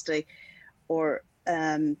in custody, or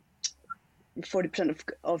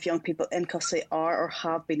 40% of young people in custody are or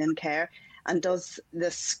have been in care. And does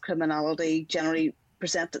this criminality generally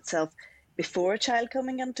present itself before a child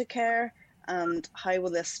coming into care? And how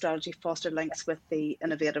will this strategy foster links with the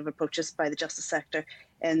innovative approaches by the justice sector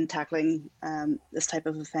in tackling this type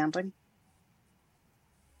of offending?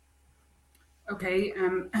 Okay,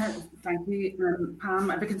 thank you,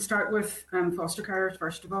 Pam. If we can start with foster carers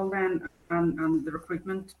first of all, then, and the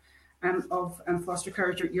recruitment of foster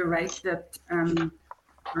carers. You're right that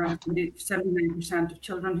around 79% of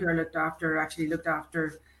children who are looked after are actually looked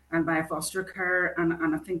after by a foster care,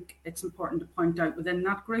 and I think it's important to point out within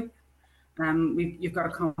that group, you've got a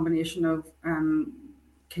combination of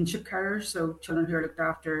kinship carers, so children who are looked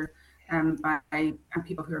after by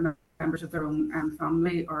people who are members of their own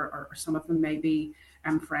family, or some of them may be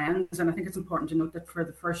friends. And I think it's important to note that for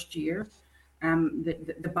the first year,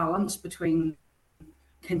 the balance between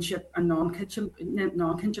kinship and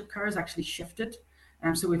non-kinship care has actually shifted.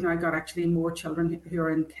 So we've now got actually more children who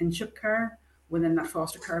are in kinship care within that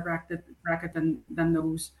foster care bracket than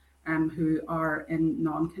those who are in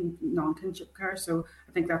non-kinship care. So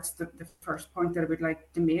I think that's the first point that I would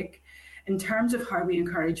like to make. In terms of how we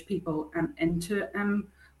encourage people into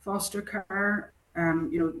foster care,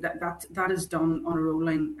 that is done on a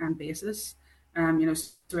rolling basis.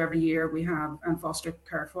 So every year we have foster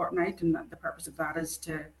care fortnight, and the purpose of that is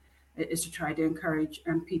to try to encourage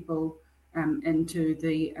people into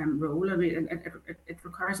the role. I mean, it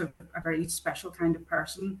requires a very special kind of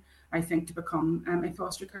person, I think, to become a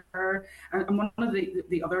foster carer. And one of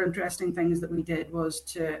the other interesting things that we did was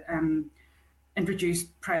to introduce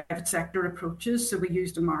private sector approaches. So we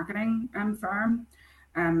used a marketing firm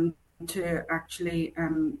to actually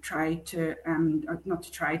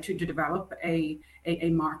to develop a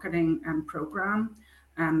marketing program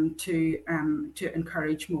to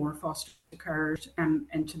encourage more foster carers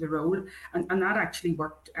into the role, and that actually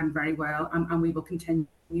worked very well, and we will continue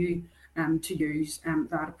to use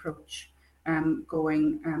that approach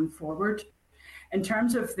going forward. In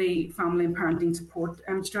terms of the family and parenting support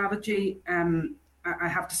strategy, I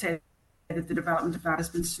have to say that the development of that has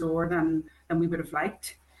been slower than we would have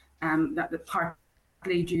liked. That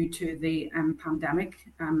partly due to the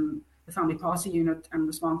pandemic. The Family Policy Unit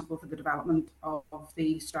responsible for the development of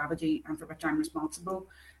the strategy, and for which I'm responsible,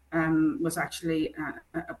 was actually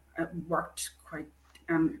worked quite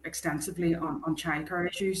extensively on childcare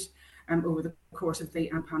issues over the course of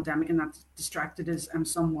the pandemic, and that distracted us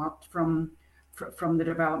somewhat from the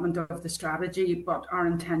development of the strategy. But our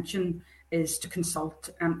intention is to consult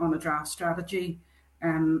on a draft strategy,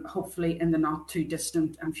 hopefully in the not too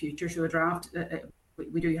distant future. So a draft,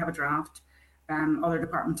 we do have a draft. Other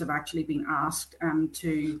departments have actually been asked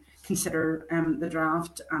to consider the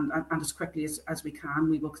draft, and as quickly as we can,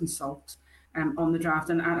 we will consult on the draft.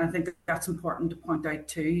 And I think that's important to point out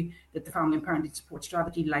too, that the Family and Parenting Support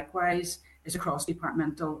Strategy likewise is a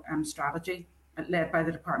cross-departmental strategy led by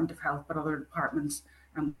the Department of Health, but other departments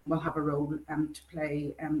will have a role to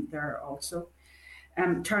play there also.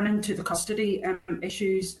 Turning to the custody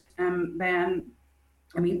issues, then,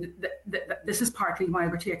 I mean, this is partly why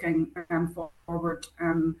we're taking forward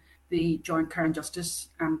the Joint Care and Justice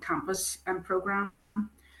Campus programme.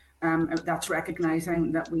 That's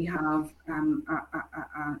recognising that we have an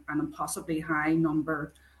impossibly high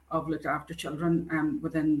number of looked after children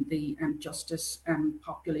within the justice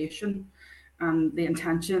population. and the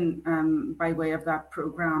intention by way of that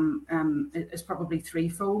programme is probably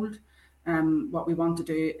threefold. What we want to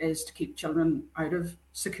do is to keep children out of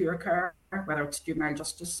secure care, whether it's juvenile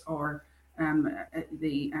justice or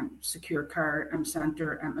the secure care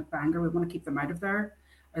centre at Bangor. We want to keep them out of there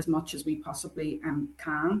as much as we possibly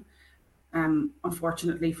can.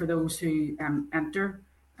 Unfortunately, for those who enter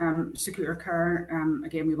secure care,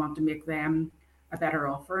 again, we want to make them a better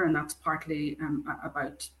offer, and that's partly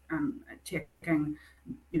about taking,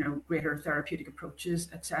 greater therapeutic approaches,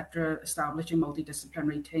 etc., establishing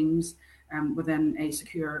multidisciplinary teams within a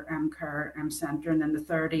secure care centre, and then the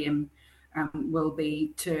third aim will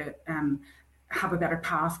be to have a better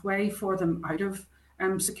pathway for them out of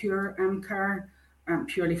secure care,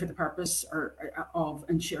 purely for the purpose of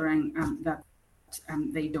ensuring that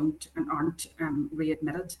they don't and aren't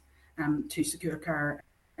readmitted to secure care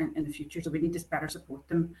in the future. So we need to better support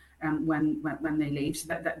them when they leave. So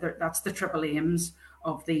that's the triple aims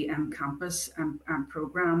of the campus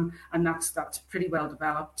programme, and that's pretty well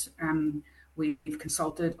developed. We've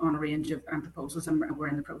consulted on a range of proposals, and we're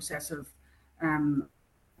in the process of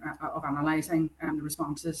analysing the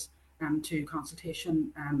responses to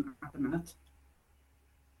consultation at the minute.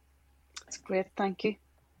 That's great, thank you.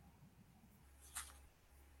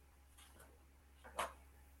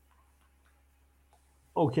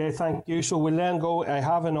 Okay, thank you. So we'll then go, I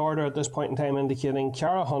have an order at this point in time indicating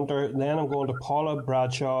Cara Hunter, then I'm going to Paula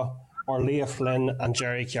Bradshaw, or Leah Flynn and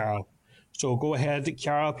Jerry Carroll. So go ahead,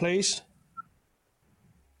 Cara, please.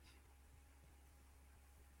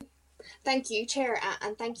 Thank you, Chair,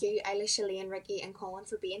 and thank you, Eilish, Elaine, Ricky and Colin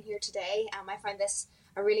for being here today. I find this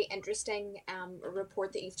a really interesting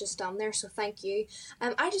report that you've just done there, so thank you.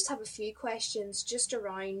 I just have a few questions just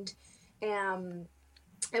around,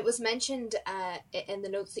 it was mentioned in the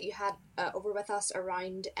notes that you had over with us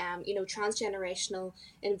around, transgenerational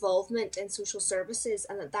involvement in social services,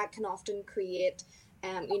 and that can often create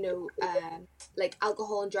like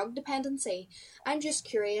alcohol and drug dependency. I'm just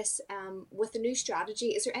curious, with the new strategy,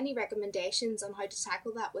 is there any recommendations on how to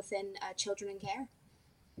tackle that within children in care?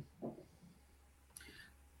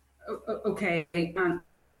 Okay,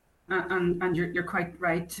 and you're quite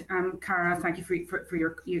right, Cara. Thank you for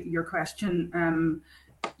your question.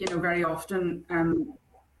 Very often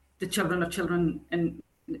the children of children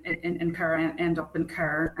in care end up in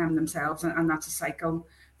care themselves, and that's a cycle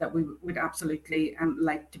that we would absolutely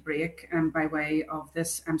like to break by way of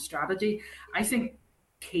this strategy. I think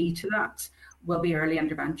key to that will be early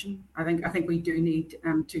intervention. I think we do need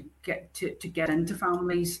to get into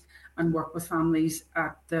families and work with families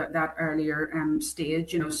at that earlier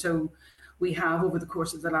stage. So we have, over the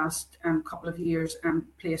course of the last couple of years,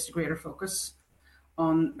 placed a greater focus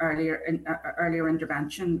on earlier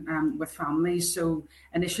intervention with families. So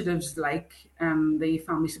initiatives like the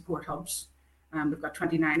family support hubs. We've got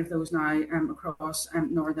 29 of those now across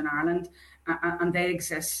Northern Ireland, and they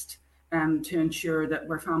exist to ensure that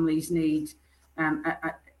where families need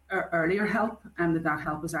earlier help, and that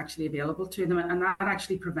help is actually available to them, and that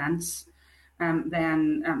actually prevents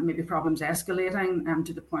then maybe problems escalating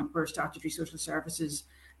to the point where statutory social services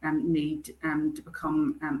need to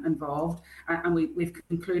become involved. And we've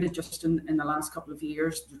concluded just in the last couple of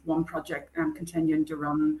years, one project continuing to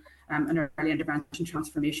run an early intervention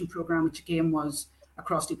transformation programme, which again was a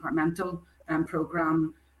cross-departmental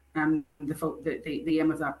programme. The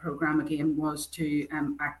aim of that programme again was to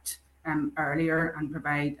act earlier and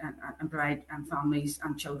provide families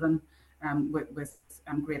and children with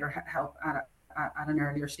greater help at an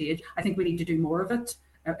earlier stage. I think we need to do more of it,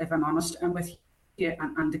 if I'm honest with you.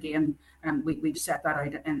 And again, we've set that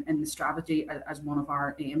out in the strategy as one of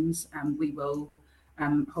our aims, and we will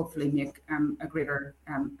hopefully make a greater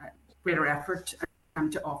effort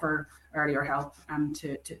to offer earlier help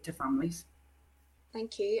to families.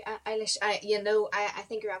 Thank you, Eilish. I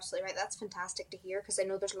think you're absolutely right. That's fantastic to hear, because I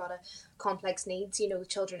know there's a lot of complex needs, with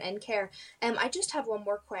children in care. I just have one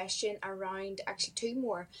more question around, actually two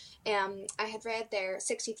more. I had read there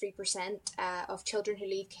 63% of children who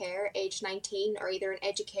leave care aged 19 are either in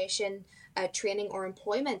education, training or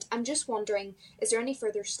employment. I'm just wondering, is there any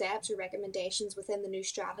further steps or recommendations within the new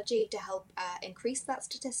strategy to help increase that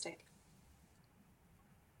statistic?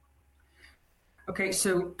 Okay,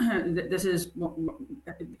 so this is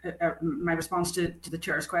my response to the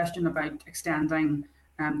Chair's question about extending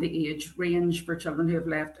the age range for children who have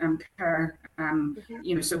left care.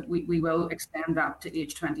 So we will extend that to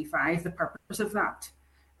age 25. The purpose of that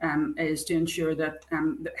is to ensure that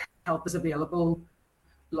help is available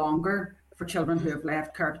longer for children who have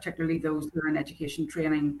left care, particularly those who are in education,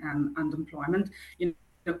 training and employment.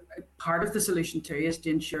 Part of the solution too is to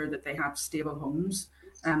ensure that they have stable homes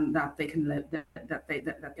that they can live, that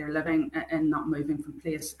they're living and not moving from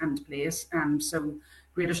place to place. So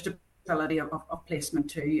greater stability of placement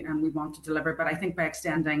too, and we want to deliver. But I think by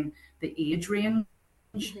extending the age range,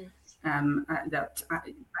 that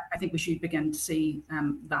I think we should begin to see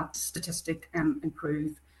that statistic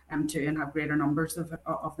improve too, and have greater numbers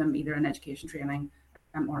of them either in education, training,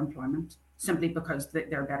 or employment, simply because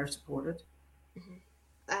they're better supported.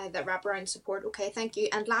 That wraparound support. Okay, thank you.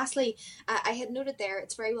 And lastly, I had noted there,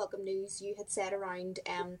 it's very welcome news. You had said around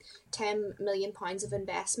 £10 million of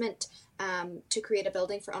investment to create a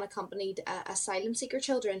building for unaccompanied asylum seeker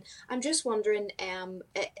children. I'm just wondering,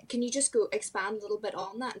 can you just expand a little bit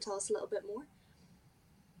on that and tell us a little bit more?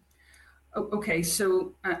 Okay,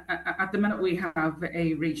 so at the minute we have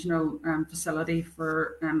a regional facility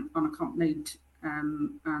for unaccompanied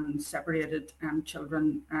and separated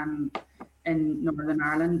children in Northern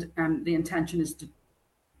Ireland. The intention is to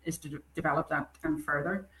develop that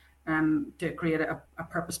further, to create a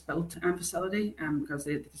purpose-built facility, because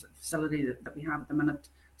the facility that we have at the minute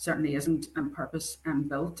certainly isn't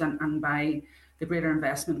purpose-built, and by the greater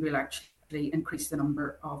investment we'll actually increase the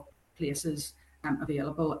number of places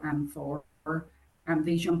available for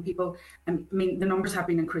these young people. I mean, the numbers have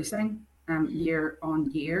been increasing year on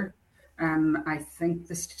year. I think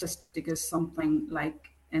the statistic is something like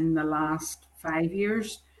in the last 5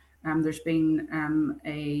 years, there's been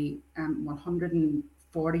a 140%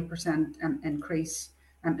 increase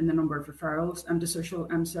in the number of referrals to social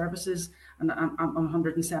services, and a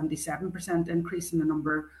 177% increase in the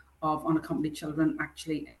number of unaccompanied children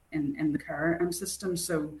actually in the care system.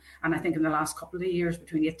 So, and I think in the last couple of years,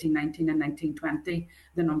 between 1819 and 1920,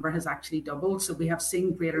 the number has actually doubled. So we have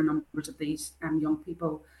seen greater numbers of these young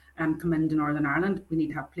people come into Northern Ireland. We need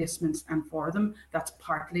to have placements for them. That's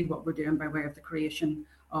partly what we're doing by way of the creation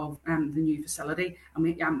of the new facility, and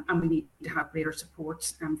we need to have greater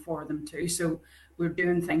supports for them too. So we're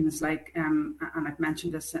doing things like, and I've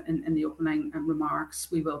mentioned this in the opening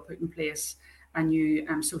remarks, we will put in place a new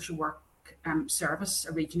social work service,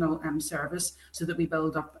 a regional service, so that we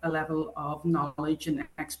build up a level of knowledge and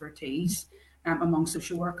expertise among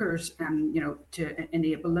social workers, to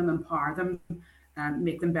enable them, empower them,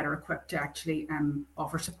 make them better equipped to actually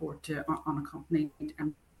offer support to unaccompanied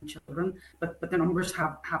children. But the numbers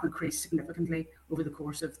have increased significantly over the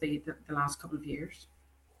course of the last couple of years.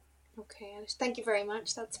 Okay, thank you very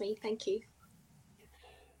much. That's me. Thank you.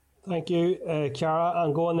 Thank you, Chiara.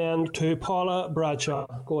 I'm going then to Paula Bradshaw.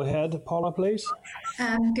 Go ahead, Paula, please.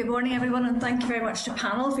 Good morning, everyone, and thank you very much to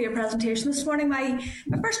panel for your presentation this morning. My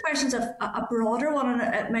first question is a broader one,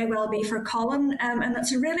 and it may well be for Colin, and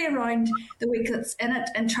it's really around the week that's in it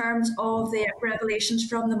in terms of the revelations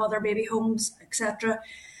from the mother baby homes, etc.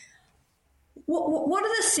 What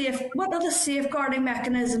are the safeguarding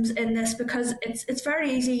mechanisms in this? Because it's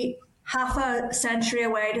very easy half a century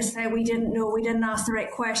away to say we didn't know, we didn't ask the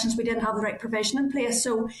right questions, we didn't have the right provision in place.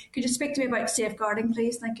 So could you speak to me about safeguarding,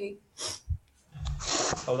 please? Thank you.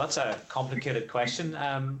 Oh, that's a complicated question,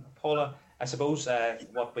 Paula. I suppose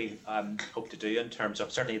what we hope to do in terms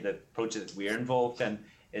of certainly the project that we're involved in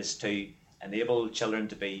is to enable children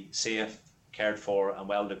to be safe, cared for and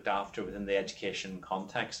well looked after within the education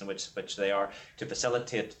context in which they are, to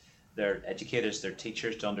facilitate their educators, their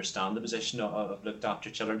teachers to understand the position of looked after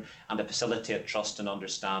children, and to facilitate trust and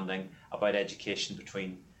understanding about education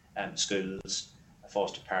between schools,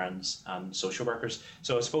 foster parents and social workers.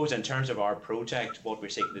 So I suppose in terms of our project, what we're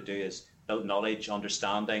seeking to do is build knowledge,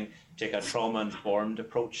 understanding, take a trauma-informed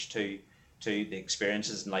approach to the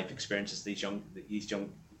experiences and life experiences these young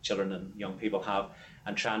children and young people have,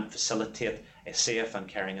 and try and facilitate a safe and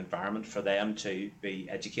caring environment for them to be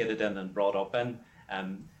educated in and brought up in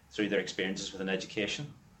through their experiences within education.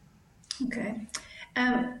 Okay.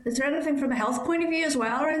 Is there anything from a health point of view as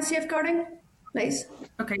well around safeguarding, please?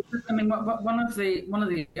 Okay. I mean, one of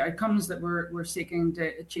the outcomes that we're seeking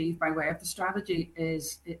to achieve by way of the strategy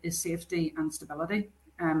is safety and stability.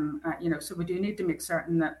 So we do need to make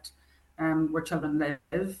certain that where children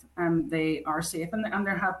live, they are safe, and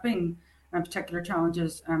there have been particular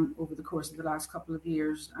challenges over the course of the last couple of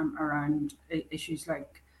years around issues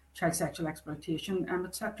like child sexual exploitation,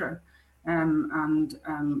 etc.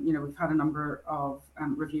 We've had a number of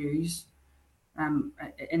reviews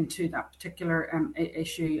into that particular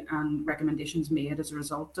issue and recommendations made as a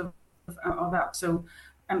result of that. So,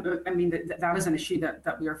 that is an issue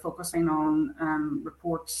that we are focusing on.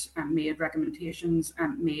 Reports made, recommendations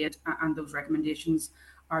made, and those recommendations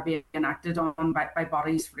are being enacted on by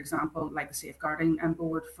bodies, for example, like the Safeguarding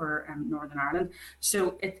Board for Northern Ireland.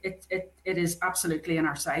 So it is absolutely in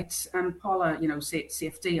our sights. Paula,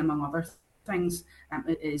 safety among other things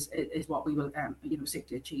is what we will seek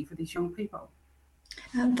to achieve for these young people.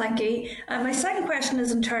 Thank you. My second question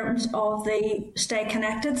is in terms of the Stay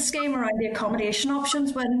Connected scheme around the accommodation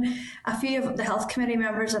options. When a few of the health committee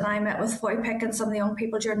members and I met with FOIPIC and some of the young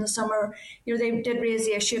people during the summer, they did raise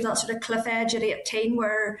the issue of that sort of cliff edge at 18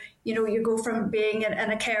 where, you go from being in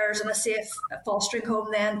a carers and a safe fostering home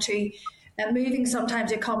then to moving sometimes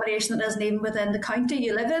the accommodation that isn't even within the county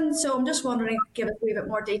you live in. So I'm just wondering, give us a wee bit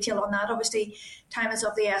more detail on that. Obviously, time is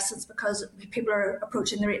of the essence because people are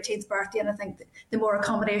approaching their 18th birthday, and I think the more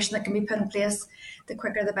accommodation that can be put in place, the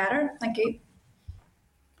quicker the better. Thank you.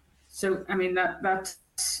 So, I mean,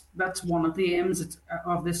 that's one of the aims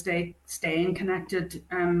of the Staying Connected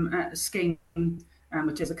scheme,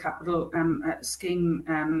 which is a capital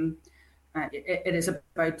scheme. It is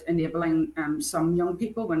about enabling some young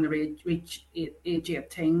people when they reach age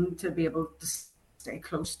 18 to be able to stay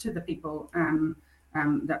close to the people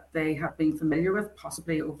that they have been familiar with,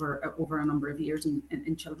 possibly over a number of years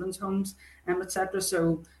in children's homes, etc.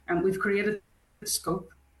 So we've created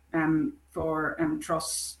scope for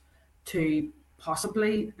trusts to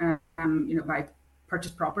possibly, buy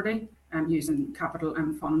purchase property using capital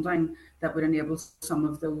and funding that would enable some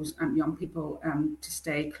of those young people to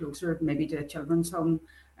stay closer, maybe to a children's home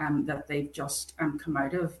that they've just come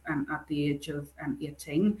out of at the age of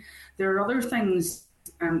 18. There are other things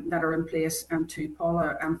that are in place too,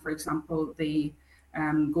 Paula. For example, the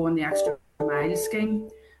Going the Extra Mile scheme,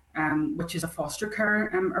 which is a foster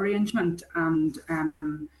care arrangement, and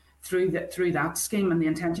through that scheme, and the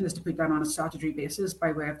intention is to put that on a statutory basis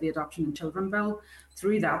by way of the Adoption and Children Bill.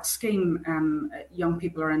 Through that scheme, young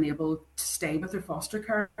people are enabled to stay with their foster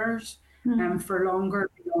carers for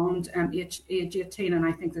longer beyond age 18, and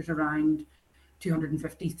I think there's around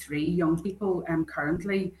 253 young people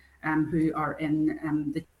currently who are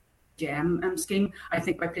in the GEM scheme. I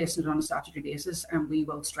think by placing it on a statutory basis, we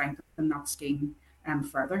will strengthen that scheme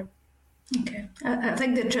further. Okay. I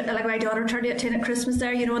think that, like my daughter turned 18 at Christmas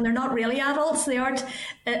there, and they're not really adults. They aren't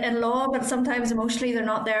in law, but sometimes emotionally they're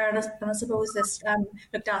not there. And I suppose this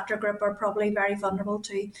looked after group are probably very vulnerable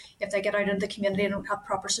to if they get out into the community and don't have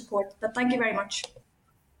proper support. But thank you very much.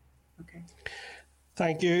 Okay.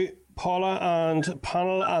 Thank you, Paula and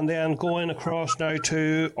panel. And then going across now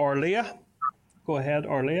to Orlia. Go ahead,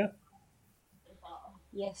 Orlia.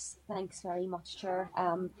 Yes, thanks very much, Chair.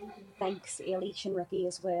 Thanks, Eilish and Ricky,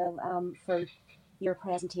 as well, for your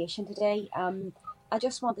presentation today. I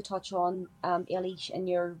just want to touch on, Eilish,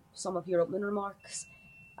 in some of your opening remarks.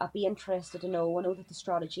 I'd be interested to know, I know that the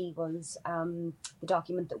strategy was, the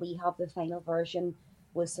document that we have, the final version,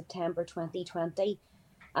 was September 2020,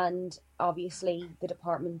 and obviously the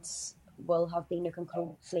departments will have been looking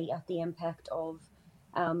closely at the impact of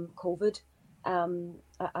COVID. And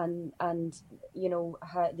how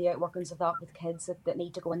the outworkings of that with kids that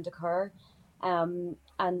need to go into care, and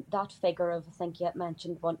that figure of, I think you had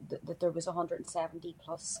mentioned that there was 170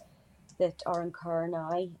 plus that are in care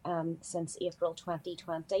now since April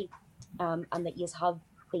 2020, and that you have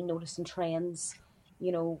been noticing trends,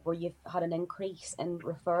 where you've had an increase in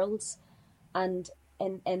referrals, and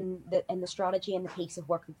in the strategy and the piece of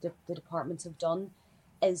work that the departments have done.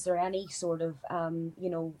 Is there any sort of,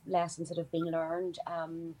 lessons that have been learned,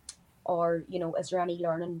 or, is there any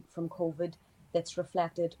learning from COVID that's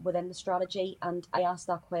reflected within the strategy? And I ask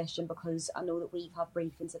that question because I know that we've had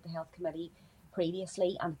briefings at the Health Committee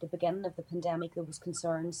previously, and at the beginning of the pandemic there was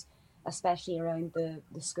concerns, especially around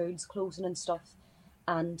the schools closing and stuff,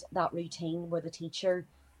 and that routine where the teacher,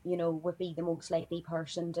 would be the most likely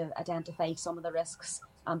person to identify some of the risks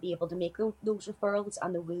and be able to make those referrals,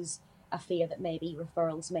 and there was a fear that maybe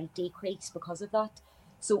referrals might decrease because of that.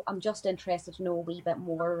 So I'm just interested to know a wee bit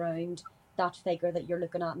more around that figure that you're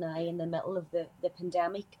looking at now in the middle of the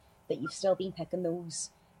pandemic, that you've still been picking those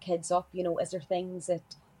kids up. Is there things that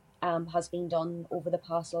has been done over the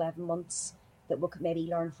past 11 months that we could maybe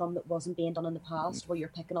learn from that wasn't being done in the past, where you're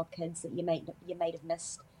picking up kids that you might have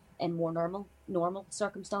missed in more normal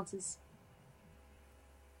circumstances?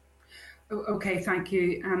 Okay, thank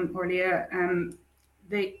you, Orlia.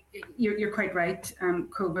 You're quite right.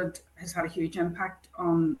 COVID has had a huge impact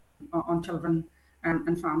on children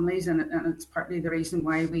and families, and it's partly the reason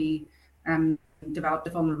why we developed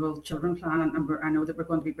the Vulnerable Children Plan. And I know that we're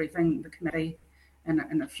going to be briefing the committee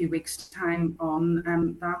in a few weeks' time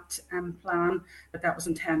on that plan. But that was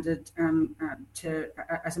intended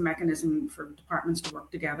as a mechanism for departments to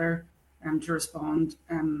work together to respond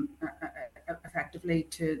effectively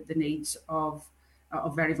to the needs of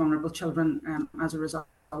very vulnerable children as a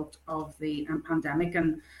result of the pandemic.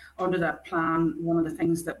 And under that plan, one of the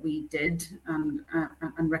things that we did,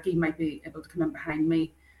 and Ricky might be able to come in behind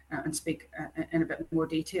me, and speak in a bit more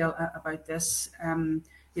detail about this.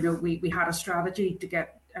 We had a strategy to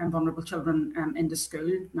get vulnerable children into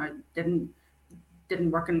school. Now, it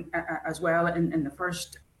didn't work as well in the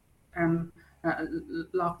first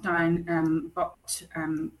lockdown, but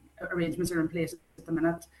arrangements are in place at the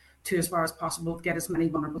minute to, as far as possible, get as many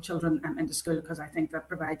vulnerable children into school, because I think that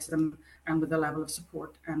provides them with a level of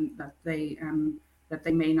support that they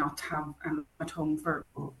may not have at home for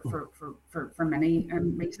many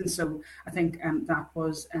reasons. So I think that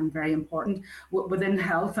was very important. Within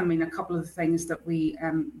health, I mean, a couple of the things that we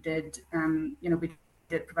did, we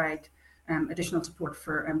did provide additional support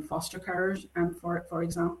for foster carers, for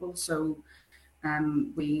example. So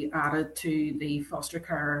we added to the foster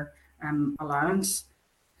care allowance,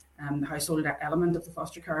 the household element of the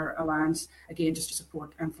foster care allowance, again, just to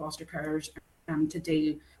support foster carers to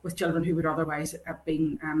deal with children who would otherwise have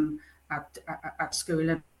been at school.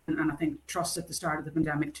 And I think Trust at the start of the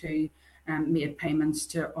pandemic too made payments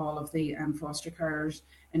to all of the foster carers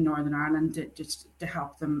in Northern Ireland to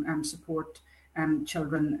help them support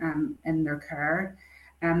children in their care.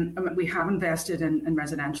 We have invested in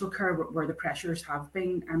residential care where the pressures have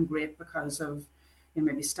been great because of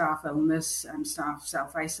maybe staff illness and staff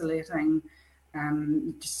self-isolating,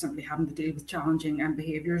 just simply having to deal with challenging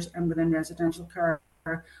behaviours within residential care.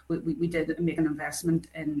 We did make an investment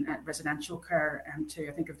in residential care to,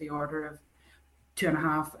 I think, of the order of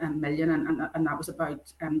 2.5 million, and that was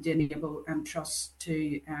about to enable trusts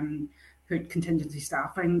to put contingency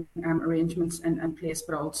staffing arrangements in place,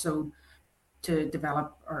 but also to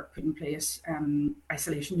develop or put in place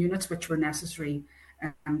isolation units, which were necessary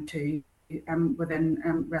to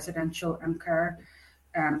within residential care.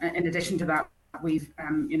 In addition to that, we've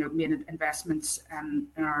made investments in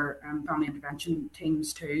our family intervention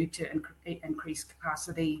teams too, to increase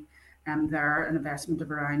capacity there, an investment of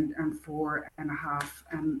around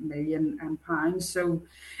 £4.5 million. So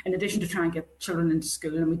in addition to trying to get children into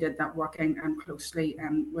school, and we did that working closely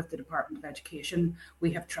with the Department of Education,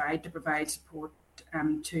 we have tried to provide support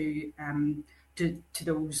to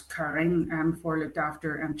those caring for looked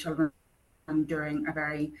after children during a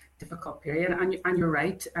very difficult period. And you're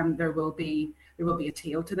right, there will be a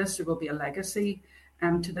tail to this, there will be a legacy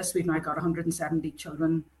to this. We've now got 170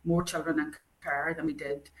 more children in care than we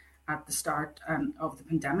did at the start of the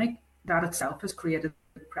pandemic. That itself has created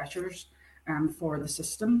pressures for the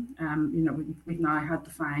system. We've now had to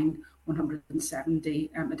find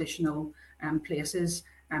 170 additional places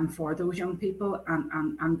for those young people,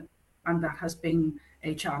 and that has been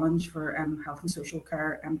a challenge for health and social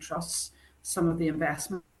care trusts. Some of the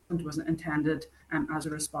investment wasn't intended as a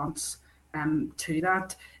response to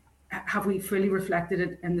that. Have we fully reflected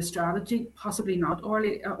it in the strategy? Possibly not,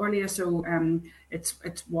 Orlia. So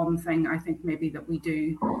it's one thing I think maybe that we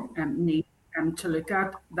do need to look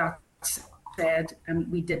at. That said,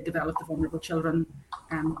 we did develop the Vulnerable Children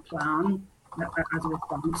plan as a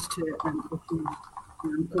response to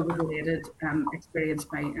COVID-related experience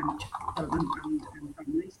by children and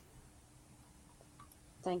families.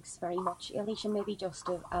 Thanks very much, Alicia. Maybe just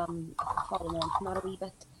to follow on from that a wee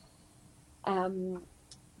bit.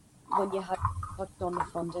 When you had touched on the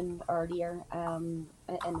funding earlier in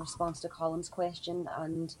response to Colin's question,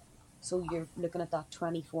 and so you're looking at that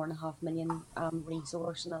 24.5 million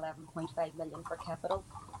resource and 11.5 million for capital.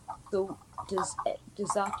 So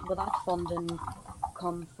will that funding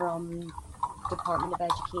come from Department of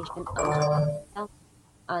Education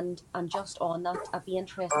and just on that, I'd be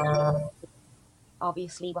interested.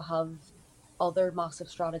 Obviously, we have other massive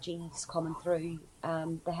strategies coming through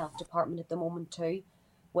the health department at the moment too,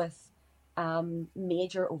 with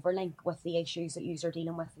major overlink with the issues that you're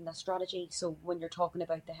dealing with in this strategy. So when you're talking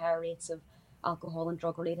about the higher rates of alcohol and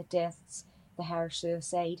drug related deaths, the higher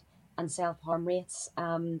suicide and self-harm rates,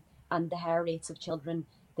 and the higher rates of children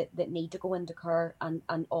that need to go into care,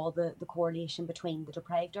 and all the correlation between the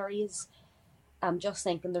deprived areas, I'm just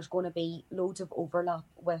thinking there's going to be loads of overlap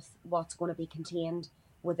with what's going to be contained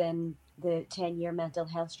within the 10-year mental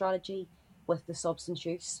health strategy, with the substance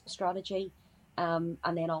use strategy, and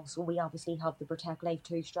then also we obviously have the Protect Life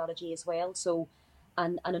 2 strategy as well. So,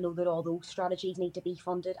 and I know that all those strategies need to be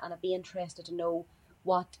funded, and I'd be interested to know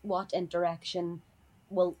what interaction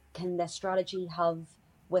can this strategy have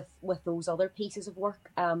with those other pieces of work.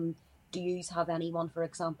 Do you have anyone, for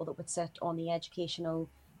example, that would sit on the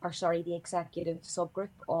the executive subgroup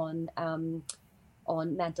on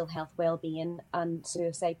mental health wellbeing and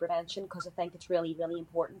suicide prevention? Because I think it's really, really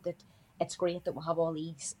important. That it's great that we have all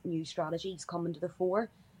these new strategies coming to the fore,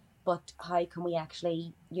 but how can we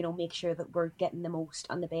actually, make sure that we're getting the most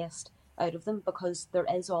and the best out of them? Because there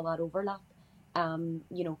is all that overlap,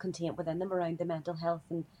 contained within them around the mental health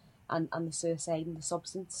and the suicide and the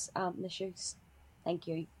substance misuse. Thank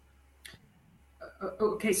you.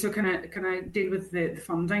 Okay, so can I deal with the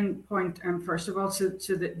funding point first of all? So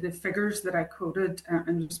the figures that I quoted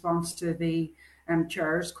in response to the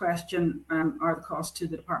chair's question are the cost to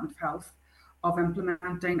the Department of Health of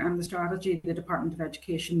implementing the strategy. The Department of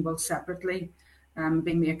Education will separately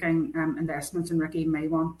be making investments, and Ricky may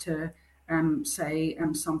want to say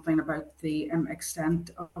something about the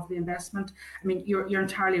extent of the investment. I mean, you're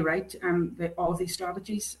entirely right. All of these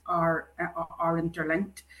strategies are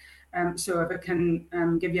interlinked. So if I can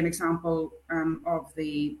give you an example of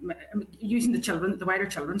using the wider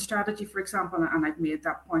children strategy, for example, and I've made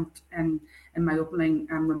that point in my opening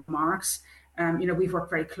remarks. We've worked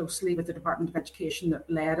very closely with the Department of Education that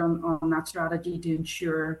led on that strategy to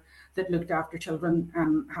ensure that looked after children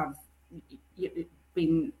have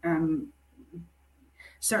been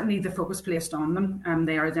certainly the focus placed on them.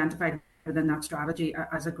 They are identified within that strategy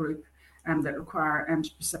as a group that require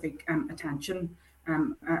specific attention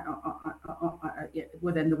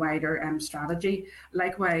within the wider strategy.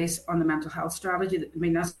 Likewise, on the mental health strategy, I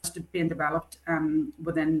mean, that's being developed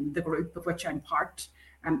within the group of which I'm part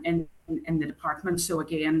in the department. So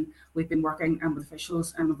again, we've been working with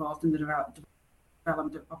officials involved in the development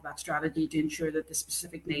of that strategy to ensure that the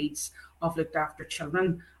specific needs of looked after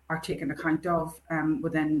children are taken account of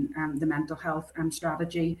within the mental health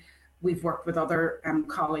strategy. We've worked with other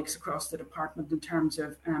colleagues across the department in terms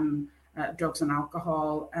of drugs and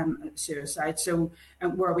alcohol, suicide. So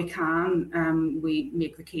where we can, we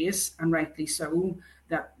make the case, and rightly so,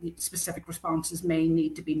 that specific responses may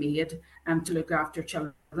need to be made to look after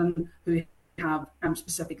children who have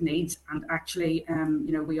specific needs. And actually,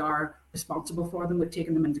 we are responsible for them. We've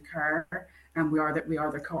taken them into care, and we are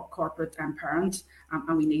their corporate parents,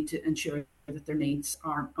 and we need to ensure that their needs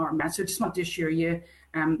are met. So I just want to assure you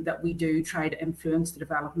that we do try to influence the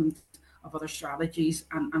development of other strategies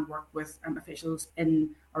and work with officials in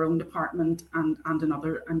our own department and in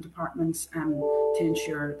other departments to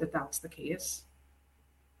ensure that that's the case.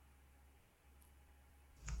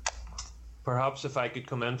 Perhaps if I could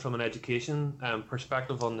come in from an education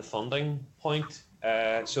perspective on the funding point.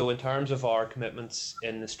 So in terms of our commitments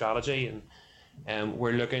in the strategy, and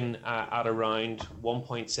we're looking at around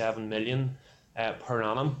 1.7 million per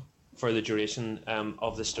annum for the duration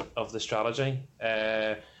of the strategy.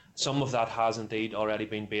 Some of that has indeed already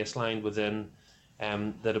been baselined within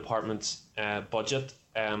the department's budget,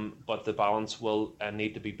 but the balance will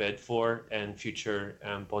need to be bid for in future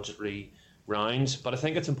budgetary rounds. But I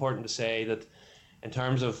think it's important to say that in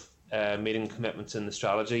terms of meeting commitments in the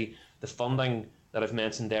strategy, the funding that I've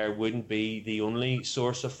mentioned there wouldn't be the only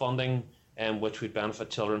source of funding which would benefit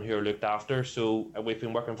children who are looked after. So we've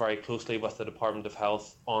been working very closely with the Department of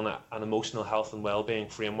Health on an emotional health and wellbeing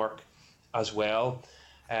framework as well.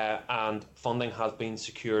 And funding has been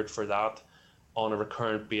secured for that on a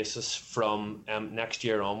recurrent basis from next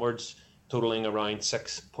year onwards, totaling around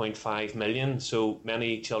 6.5 million. So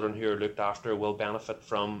many children who are looked after will benefit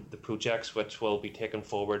from the projects which will be taken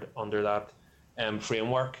forward under that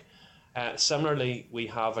framework. Similarly, we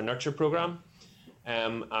have a nurture programme,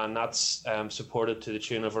 and that's supported to the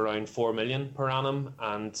tune of around 4 million per annum,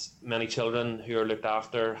 and many children who are looked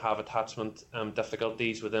after have attachment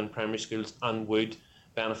difficulties within primary schools and would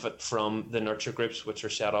benefit from the nurture groups which are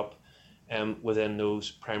set up within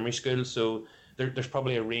those primary schools. So there's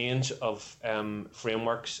probably a range of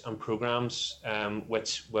frameworks and programmes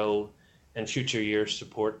which will in future years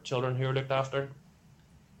support children who are looked after.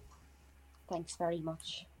 Thanks very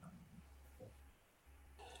much.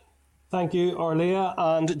 Thank you, Orlia.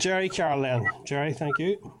 And Jerry Carolan. Jerry, thank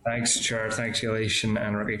you. Thanks, Chair. Thanks, Eilish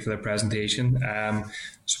and Ricky, for the presentation. I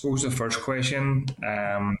suppose the first question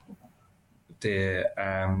to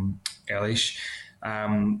Eilish,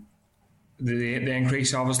 the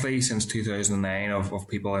increase obviously since 2009 of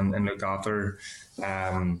people in looked after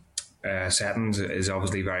settings is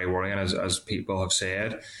obviously very worrying, as people have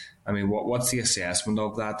said. I mean, what's the assessment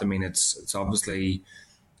of that? I mean, it's obviously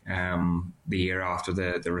the year after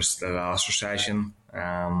the last recession,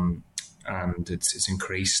 and it's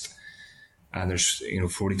increased. And there's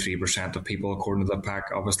 43% of people, according to the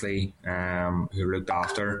PAC, obviously, who are looked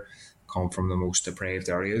after, come from the most depraved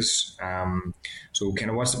areas. So,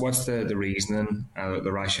 kind of, what's the reasoning,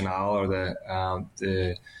 the rationale, or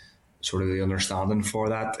the sort of the understanding for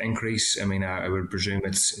that increase? I mean, I would presume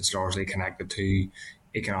it's largely connected to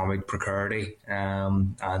economic precarity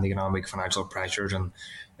and economic financial pressures. And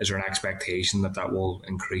is there an expectation that will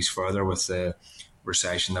increase further with the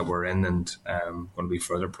recession that we're in and going to be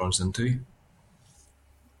further plunged into?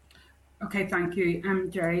 Okay, thank you,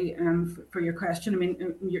 Jerry, for your question. I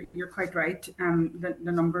mean, you're quite right.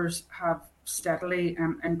 The numbers have steadily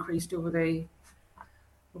increased over the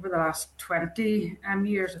last 20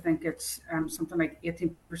 years. I think it's something like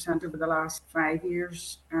 18% over the last 5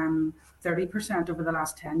 years, 30% over the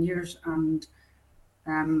last 10 years, and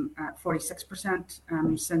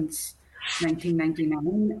 46% since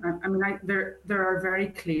 1999. I mean, there are very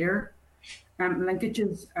clear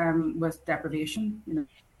linkages with deprivation.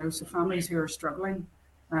 So families who are struggling,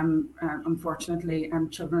 unfortunately,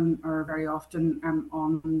 children are very often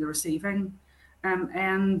on the receiving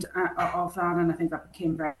end of that, and I think that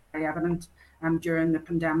became very, very evident during the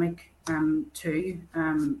pandemic too.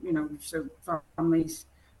 So families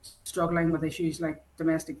struggling with issues like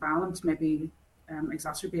domestic violence may be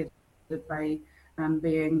exacerbated by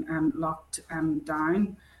being locked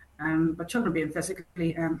down, but children being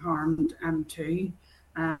physically harmed too.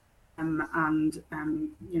 And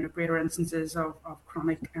greater instances of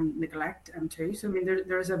chronic neglect too. So I mean,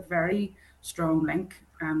 there's a very strong link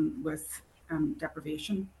with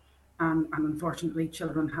deprivation, and unfortunately,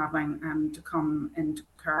 children having to come into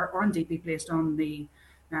care or indeed be placed on the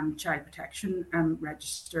child protection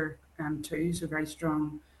register too. So very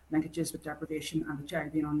strong linkages with deprivation and the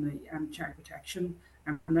child being on the child protection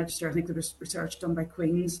register. I think there was research done by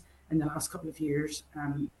Queen's in the last couple of years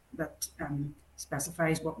that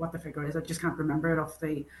specifies what the figure is. I just can't remember it off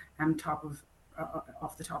the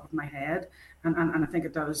top of my head, and I think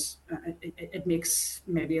it does. It makes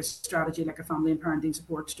maybe a strategy like a family and parenting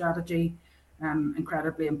support strategy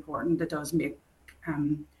incredibly important. It does make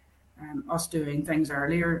us doing things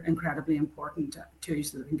earlier incredibly important too,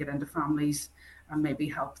 so that we can get into families and maybe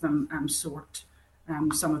help them sort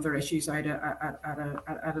some of their issues out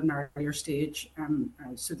at an earlier stage,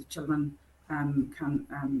 so the children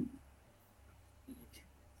can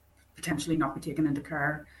potentially not be taken into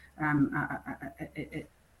care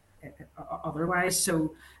otherwise.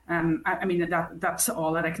 So, I mean, that's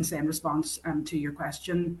all that I can say in response to your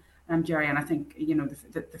question, Jerry, and I think,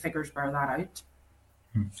 the figures bear that out.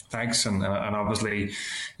 Thanks, and obviously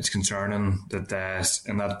it's concerning that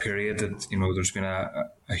in that period that there's been a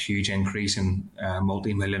huge increase in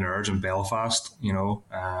multi-millionaires in Belfast.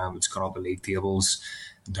 It's gone up the league tables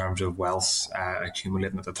in terms of wealth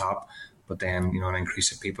accumulating at the top, but then an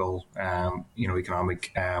increase of people,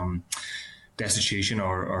 economic destitution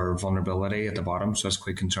or vulnerability at the bottom. So that's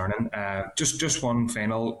quite concerning. Just one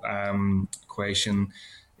final question.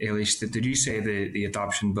 Eilish, did you say the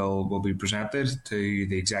adoption bill will be presented to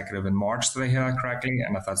the executive in March? Did I hear that correctly?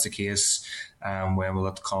 And if that's the case, when will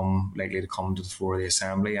it likely to come to the floor of the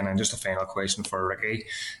Assembly? And then just a final question for Ricky.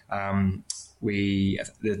 The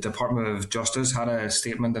Department of Justice had a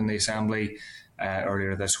statement in the Assembly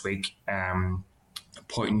earlier this week,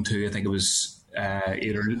 pointing to, I think it was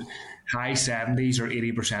either high 70s or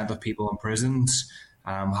 80% of people in prisons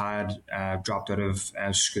had dropped out of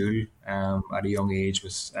school at a young age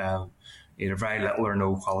with either very little or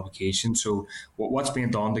no qualification. So what's being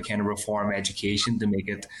done to kind of reform education to make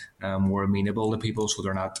it more amenable to people so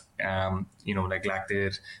they're not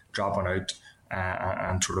neglected, dropping out,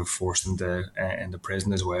 and sort of forced into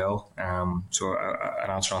prison as well. So an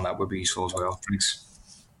answer on that would be useful as well. Thanks.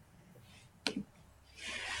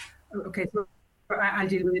 Okay, so I'll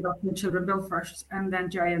deal with the Adopting the Children Bill first, and then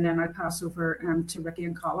Jerry, and then I'll pass over to Ricky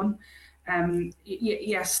and Colin.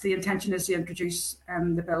 Yes, the intention is to introduce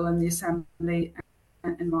the bill in the Assembly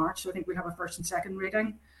in March. So I think we'll have a first and second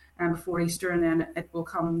reading before Easter, and then it will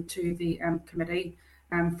come to the committee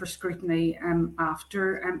for scrutiny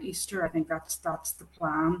after Easter. I think that's the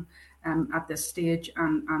plan at this stage,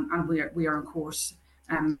 and we are on course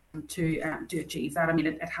to achieve that. I mean,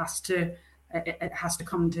 it has to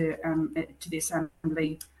come to the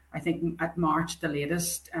Assembly, I think, at March the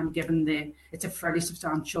latest, given it's a fairly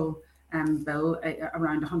substantial bill,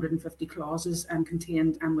 around 150 clauses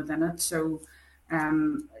contained within it. So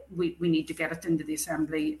we need to get it into the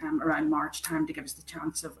Assembly around March time to give us the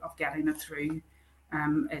chance of getting it through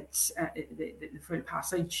the full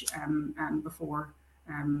passage before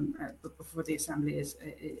the Assembly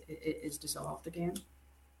is dissolved again.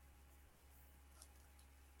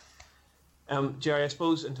 Jerry, I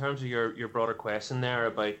suppose in terms of your broader question there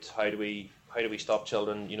about how do we stop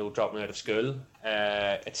children, dropping out of school,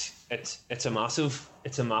 it's a massive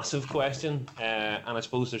question, and I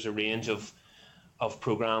suppose there's a range of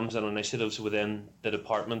programs and initiatives within the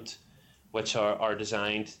department which are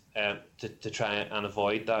designed to try and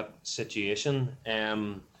avoid that situation.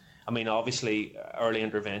 I mean, obviously, early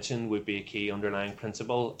intervention would be a key underlying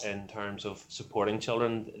principle in terms of supporting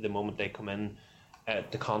children the moment they come in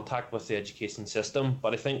to contact with the education system.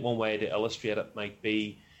 But I think one way to illustrate it might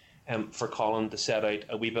be for Colin to set out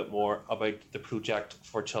a wee bit more about the project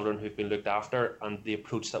for children who've been looked after and the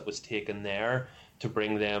approach that was taken there to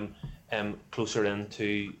bring them closer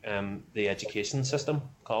into the education system.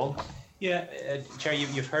 Colin? Yeah, Jerry,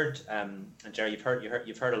 you've heard, and Jerry,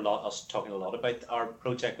 you've heard a lot us talking a lot about our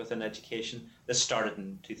project within education. This started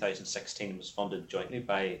in 2016 and was funded jointly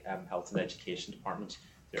by Health and Education Departments,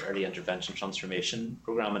 the Early Intervention Transformation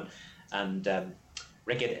Programme, and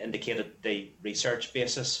Rick had indicated the research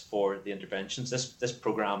basis for the interventions. This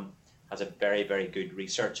programme has a very, very good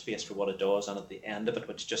research base for what it does, and at the end of it,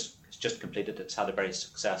 which it's just completed, it's had a very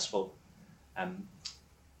successful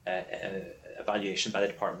evaluation by the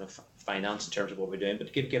Department of Finance in terms of what we're doing.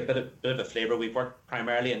 But to give a bit of a flavour, we've worked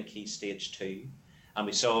primarily in Key Stage 2, and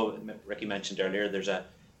we saw, Ricky mentioned earlier,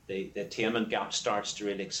 the attainment gap starts to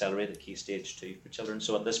really accelerate at Key Stage 2 for children.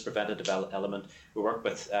 So in this preventative element, we work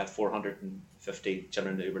with 450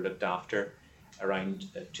 children who were looked after around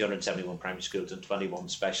 271 primary schools and 21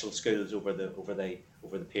 special schools over the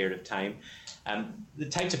period of time. The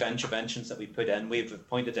types of interventions that we put in, we've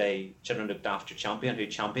appointed a children looked after champion who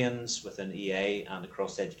champions within EA and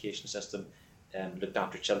across the education system looked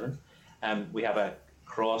after children. We have a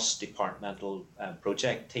cross-departmental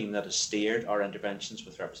project team that has steered our interventions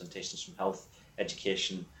with representations from health,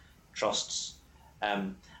 education, trusts.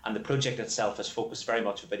 And the project itself is focused very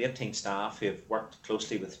much with 18 staff who have worked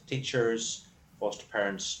closely with teachers, foster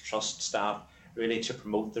parents, trust staff, really to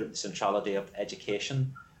promote the centrality of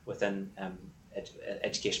education within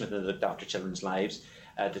education within the looked after children's lives,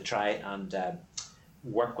 to try and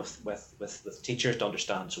work with teachers to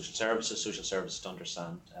understand social services to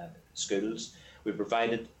understand schools. We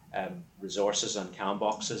provided resources and CAN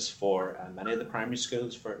boxes for many of the primary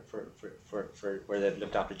schools for where they've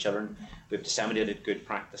looked after children. We've disseminated good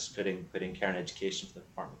practice, including care and education from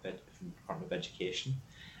the Department of Education.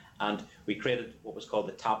 And we created what was called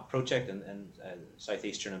the TAP project in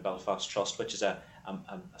Southeastern and Belfast Trust, which is a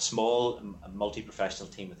small multi-professional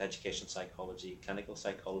team with education psychology, clinical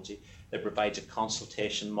psychology, that provides a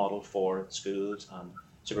consultation model for schools and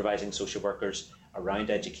supervising social workers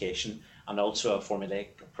around education, and also a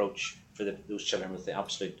formulaic approach for those children with the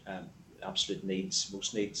absolute needs,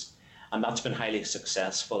 most needs. And that's been highly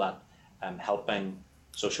successful at helping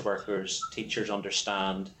social workers, teachers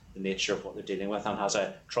understand the nature of what they're dealing with, and has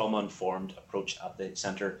a trauma-informed approach at the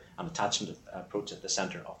centre and attachment approach at the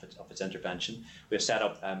centre of its intervention. We have set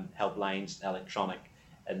up helplines, electronic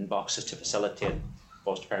inboxes to facilitate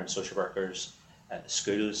foster parents, social workers,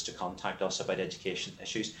 schools to contact us about education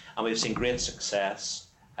issues, and we've seen great success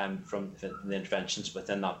from the interventions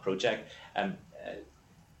within that project.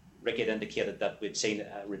 Rick had indicated that we'd seen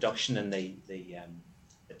a reduction in the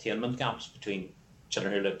attainment gaps between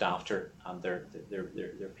children who are looked after and their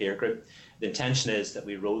peer group. The intention is that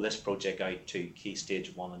we roll this project out to Key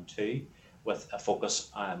Stage 1 and 2 with a focus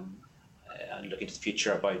and looking to the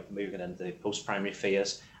future about moving into the post-primary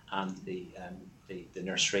phase and the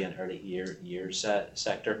nursery and early years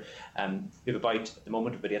sector. We have at the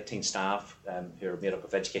moment about 18 staff who are made up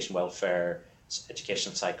of education welfare,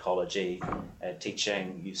 education psychology,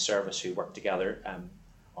 teaching, youth service, who work together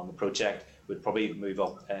on the project. We'd probably move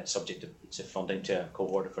up, subject to funding, to a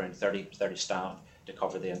cohort of around 30 staff to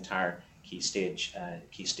cover the entire key stage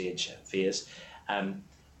phase.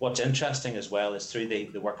 What's interesting as well is through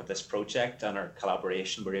the work of this project and our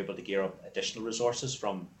collaboration, we're able to gear up additional resources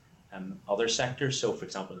from other sectors. So, for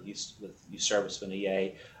example, youth service and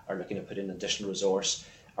EA are looking to put in additional resource.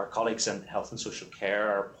 Our colleagues in health and social care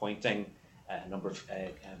are appointing a number of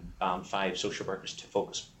Band 5 social workers to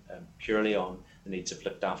focus purely on the needs of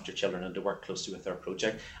looked after children and to work closely with our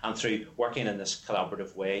project. And through working in this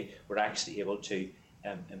collaborative way, we're actually able to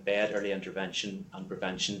embed early intervention and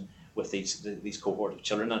prevention with these cohort of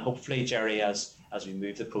children. And hopefully, Jerry, as we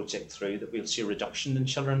move the project through, that we'll see a reduction in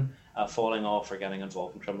children falling off or getting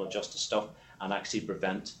involved in criminal justice stuff, and actually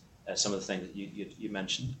prevent some of the things that you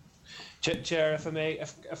mentioned. Chair, if I may,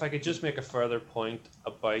 if I could just make a further point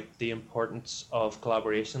about the importance of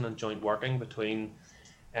collaboration and joint working between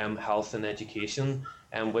health and education,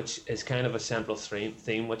 which is kind of a central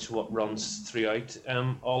theme which runs throughout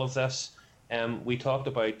all of this. We talked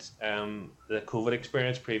about the COVID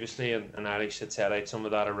experience previously, and Eilish had set out some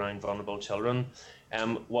of that around vulnerable children.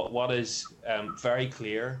 What is very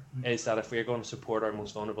clear is that if we're going to support our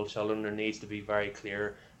most vulnerable children, there needs to be very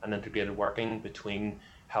clear and integrated working between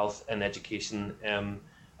health and education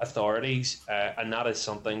authorities, and that is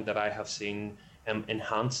something that I have seen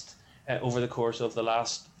enhanced over the course of the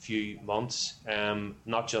last few months,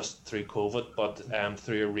 not just through COVID, but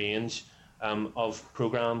through a range of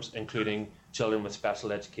programmes, including children with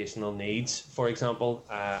special educational needs, for example,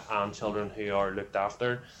 and children who are looked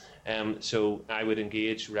after. So I would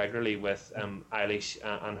engage regularly with Eilish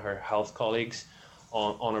and her health colleagues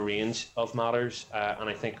on a range of matters, and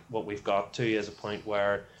I think what we've got to is a point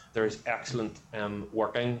where there is excellent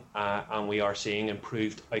working, and we are seeing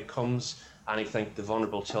improved outcomes. And I think the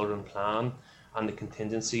Vulnerable Children Plan and the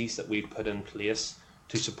contingencies that we've put in place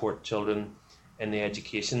to support children in the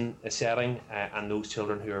education setting, and those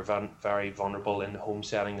children who are very vulnerable in the home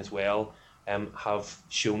setting as well, have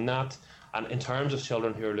shown that. And in terms of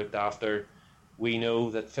children who are looked after, we know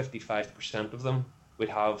that 55% of them would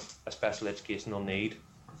have a special educational need.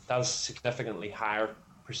 That's a significantly higher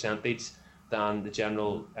percentage than the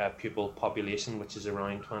general pupil population, which is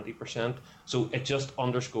around 20%. So it just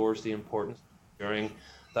underscores the importance of ensuring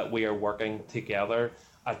that we are working together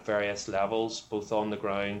at various levels, both on the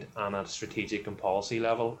ground and at a strategic and policy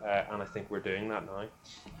level, and I think we're doing that now.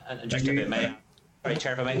 And just a bit,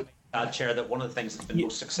 Chair, if I may add, Chair, that one of the things that's been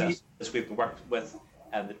most successful is we've worked with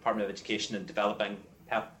the Department of Education in developing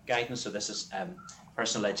PEP guidance. So this is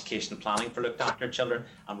personal education planning for looked after children,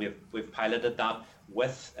 and we've piloted that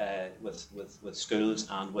with schools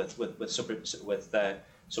and with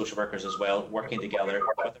social workers as well, working together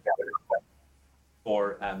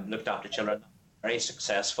for looked after children. Very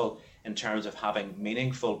successful in terms of having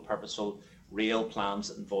meaningful, purposeful, real plans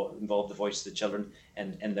that involve the voice of the children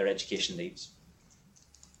in their education needs.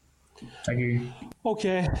 Thank you.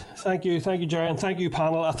 Okay, thank you, Jerry, and thank you,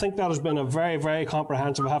 panel. I think that has been a very, very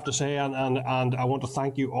comprehensive, I have to say, and I want to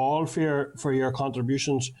thank you all for your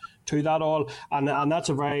contributions to that all, and that's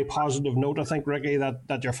a very positive note, I think, Ricky,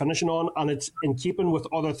 that you're finishing on, and it's in keeping with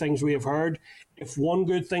other things we have heard. If one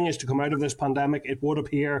good thing is to come out of this pandemic, it would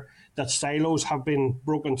appear that silos have been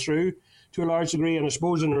broken through to a large degree, and I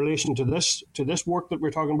suppose in relation to this work that we're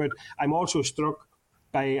talking about, I'm also struck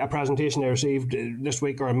by a presentation I received this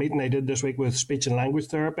week, or a meeting I did this week with speech and language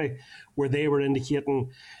therapy, where they were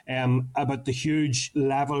indicating about the huge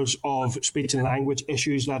levels of speech and language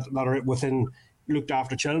issues that are within looked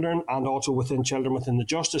after children, and also within children within the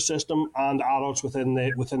justice system and adults within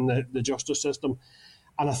the justice system.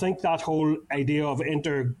 And I think that whole idea of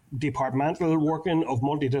interdepartmental working, of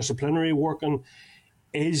multidisciplinary working,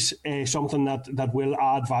 is something that will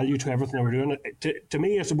add value to everything that we're doing. To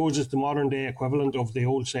me, I suppose it's the modern day equivalent of the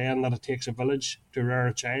old saying that it takes a village to rear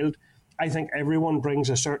a child. I think everyone brings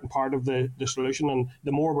a certain part of the solution, and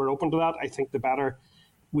the more we're open to that, I think the better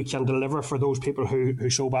we can deliver for those people who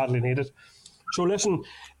so badly need it. So listen,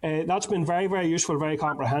 that's been very, very useful, very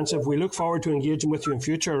comprehensive. We look forward to engaging with you in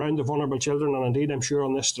future around the vulnerable children, and indeed I'm sure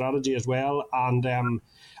on this strategy as well. And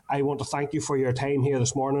I want to thank you for your time here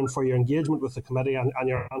this morning, for your engagement with the committee and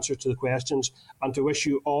your answers to the questions, and to wish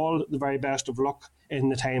you all the very best of luck in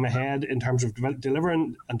the time ahead in terms of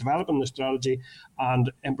delivering and developing the strategy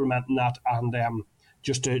and implementing that, and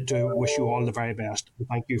just to wish you all the very best. And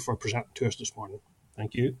thank you for presenting to us this morning.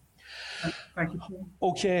 Thank you. Thank you.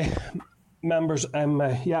 Okay, members,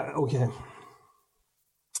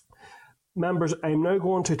 Members, I'm now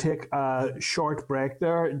going to take a short break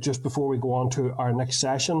there just before we go on to our next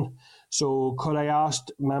session. So could I ask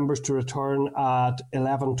members to return at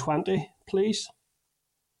 11:20, please?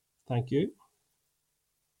 Thank you.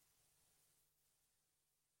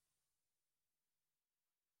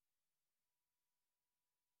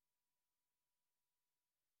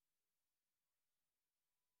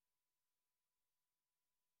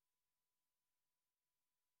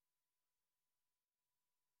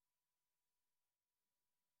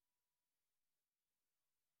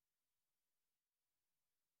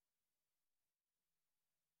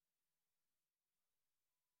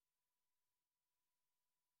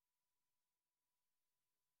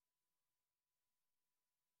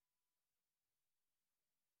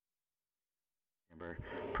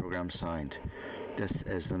 Programme signed. This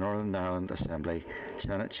is the Northern Ireland Assembly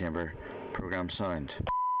Senate Chamber. Programme signed.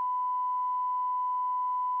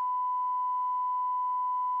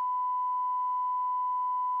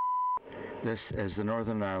 This is the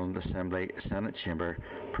Northern Ireland Assembly Senate Chamber.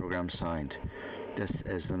 Programme signed. This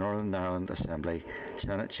is the Northern Ireland Assembly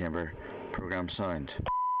Senate Chamber. Programme signed.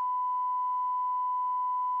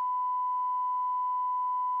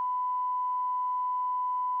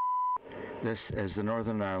 This is the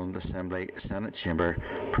Northern Ireland Assembly Senate Chamber.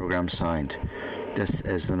 Programme signed. This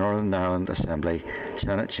is the Northern Ireland Assembly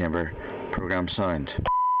Senate Chamber. Programme signed.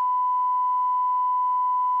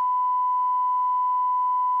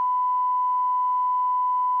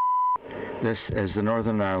 This is the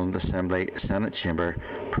Northern Ireland Assembly Senate Chamber.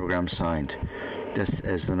 Programme signed. This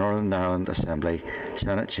is the Northern Ireland Assembly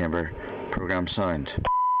Senate Chamber. Programme signed.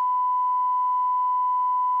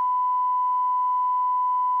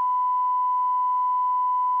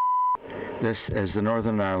 This is the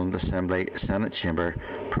Northern Ireland Assembly Senate Chamber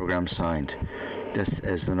programme sound. This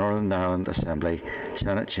is the Northern Ireland Assembly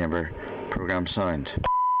Senate Chamber programme sound.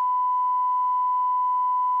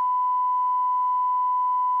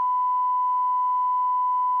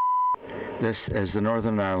 This is the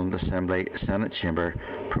Northern Ireland Assembly Senate Chamber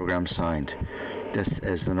programme sound. This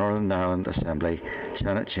is the Northern Ireland Assembly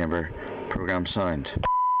Senate Chamber programme sound.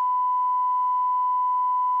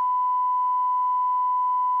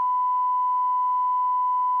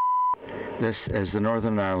 This is the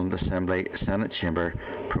Northern Ireland Assembly Senate Chamber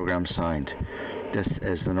programme sound. This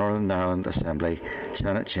is the Northern Ireland Assembly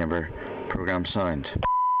Senate Chamber programme sound.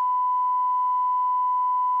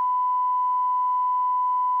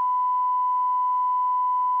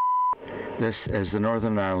 This is the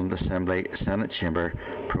Northern Ireland Assembly Senate Chamber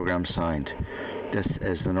programme sound. This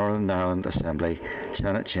is the Northern Ireland Assembly Senate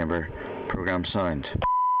Chamber programme sound.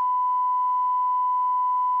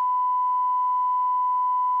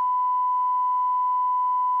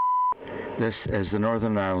 This is the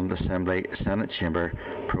Northern Ireland Assembly Senate Chamber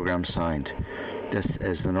programme sound. This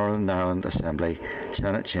is the Northern Ireland Assembly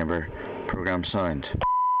Senate Chamber programme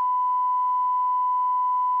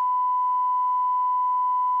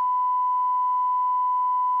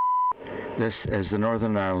sound. This is the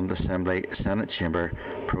Northern Ireland Assembly Senate Chamber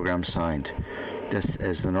programme sound. This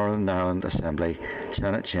is the Northern Ireland Assembly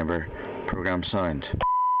Senate Chamber programme sound.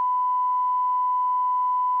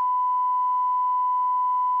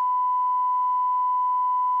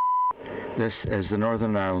 This is the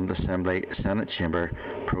Northern Ireland Assembly Senate Chamber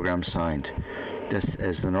programme sound. This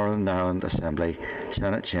is the Northern Ireland Assembly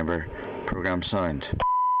Senate Chamber programme sound.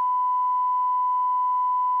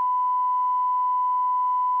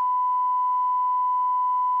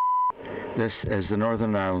 This is the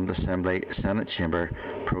Northern Ireland Assembly Senate Chamber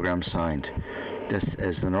programme sound. This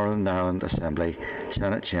is the Northern Ireland Assembly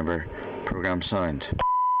Senate Chamber programme sound.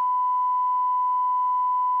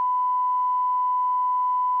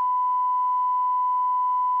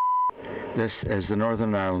 This is the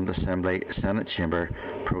Northern Ireland Assembly Senate Chamber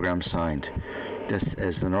programme sound. This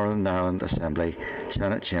is the Northern Ireland Assembly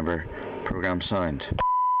Senate Chamber programme sound.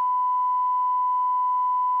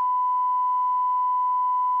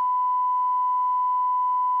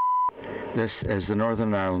 This is the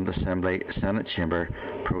Northern Ireland Assembly Senate Chamber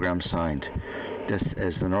programme sound. This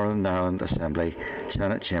is the Northern Ireland Assembly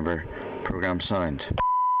Senate Chamber programme sound.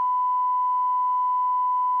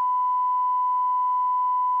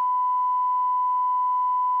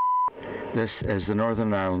 This is the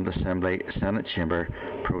Northern Ireland Assembly Senate Chamber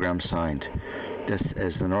programme sound. This is the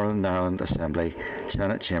Northern Ireland Assembly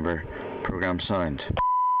Senate Chamber programme sound.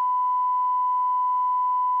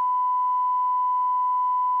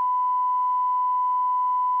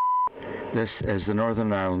 This is the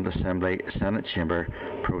Northern Ireland Assembly Senate Chamber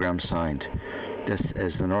programme sound. This is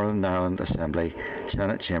the Northern Ireland Assembly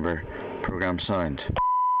Senate Chamber programme sound.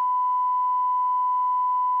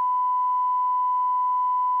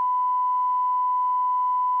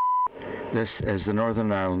 This is the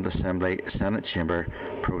Northern Ireland Assembly Senate Chamber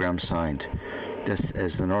programme sound. This is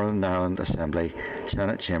the Northern Ireland Assembly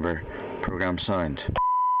Senate Chamber programme sound.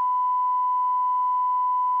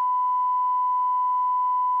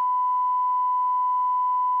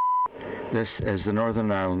 This is the Northern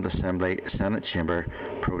Ireland Assembly Senate Chamber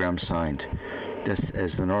programme sound. This is the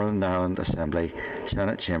Northern Ireland Assembly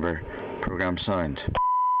Senate Chamber programme sound.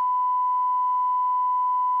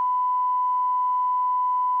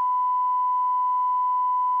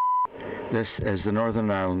 This is the Northern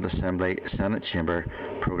Ireland Assembly Senate Chamber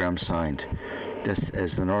programme sound. This is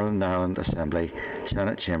the Northern Ireland Assembly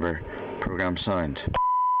Senate Chamber programme sound.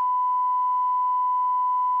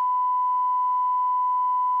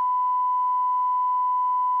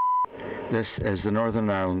 This is the Northern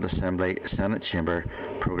Ireland Assembly Senate Chamber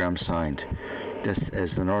programme sound. This is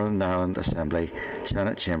the Northern Ireland Assembly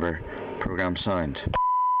Senate Chamber programme sound.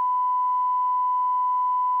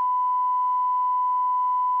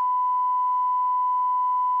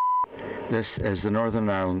 This is the Northern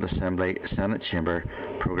Ireland Assembly Senate Chamber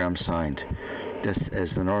programme sound. This is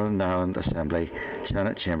the Northern Ireland Assembly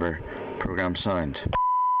Senate Chamber programme sound.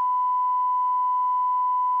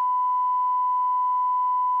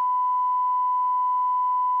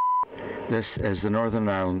 This is the Northern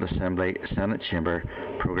Ireland Assembly Senate Chamber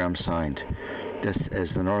programme sound. This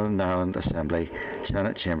is the Northern Ireland Assembly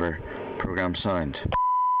Senate Chamber programme sound.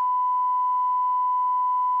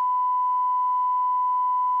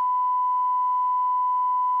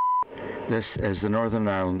 This is the Northern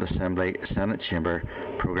Ireland Assembly Senate Chamber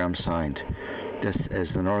programme sound. This is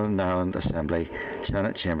the Northern Ireland Assembly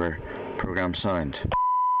Senate Chamber programme sound.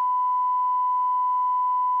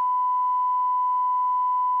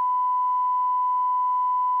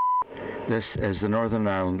 This is the Northern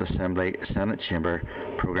Ireland Assembly Senate Chamber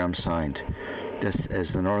Programme Sound. This is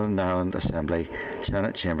the Northern Ireland Assembly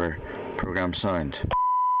Senate Chamber Programme Sound.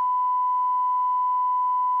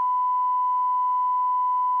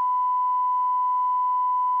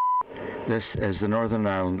 This is the Northern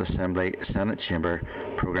Ireland Assembly Senate Chamber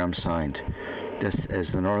Programme Sound. This is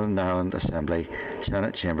the Northern Ireland Assembly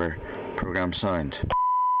Senate Chamber Programme Sound.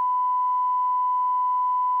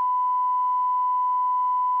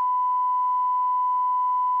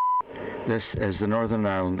 This is the Northern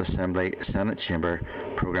Ireland Assembly Senate Chamber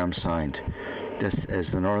Programme Sound. This is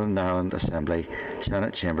the Northern Ireland Assembly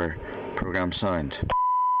Senate Chamber Programme Sound.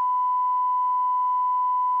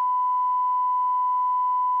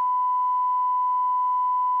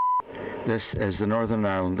 This is the Northern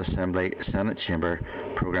Ireland Assembly Senate Chamber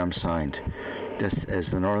Programme Sound. This is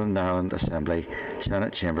the Northern Ireland Assembly Senate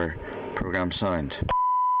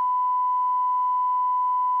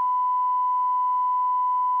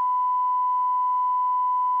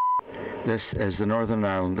Chamber Programme Sound. This is the Northern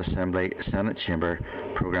Ireland Assembly Senate Chamber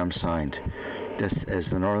Programme Sound. This is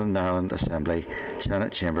the Northern Ireland Assembly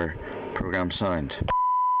Senate Chamber Programme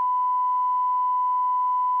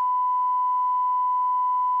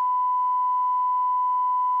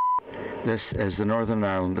Sound. This is the Northern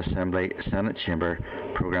Ireland Assembly Senate Chamber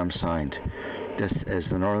Programme Sound. This is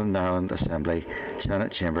the Northern Ireland Assembly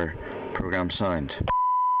Senate Chamber Programme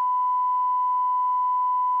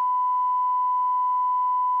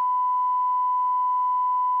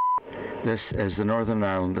Sound. This is the Northern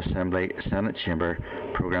Ireland Assembly Senate Chamber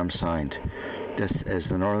Programme Sound. This is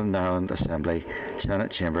the Northern Ireland Assembly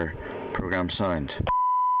Senate Chamber Programme Sound.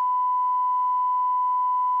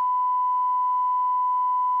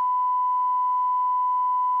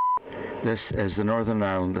 This is the Northern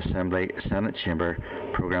Ireland Assembly Senate Chamber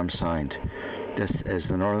Programme Sound. This is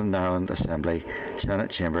the Northern Ireland Assembly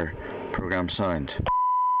Senate Chamber Programme Sound.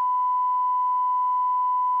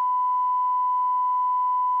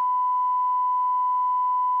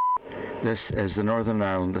 This is the Northern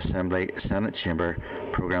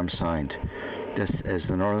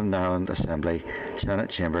Ireland Assembly Senate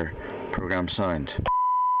Chamber Programme Sound.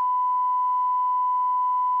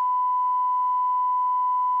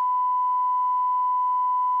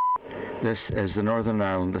 This is the Northern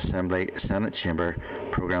Ireland Assembly Senate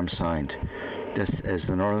Chamber Programme Sound. This is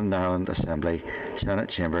the Northern Ireland Assembly Senate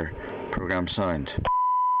Chamber Programme Sound.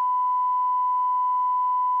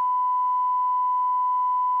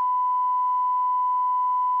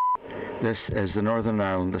 This is the Northern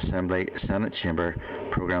Ireland Assembly Senate Chamber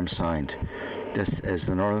Programme Sound. This is the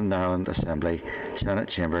Northern Ireland Assembly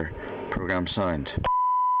Senate Chamber Programme Sound.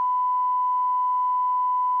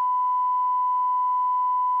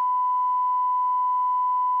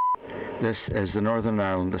 This is the Northern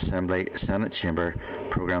Ireland Assembly Senate Chamber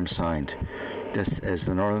Programme Sound. This is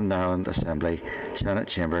the Northern Ireland Assembly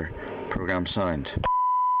Senate Chamber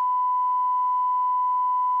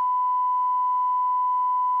Programme Sound. This is the Northern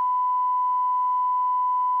Ireland Assembly Senate Chamber Programme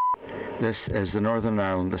Sound. This is the Northern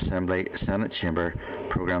Ireland Assembly Senate Chamber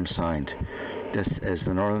Programme Sound.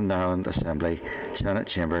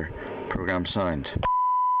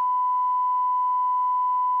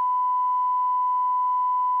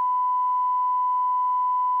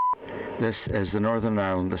 This is the Northern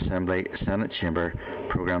Ireland Assembly Senate Chamber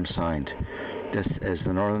Programme Sound. This is the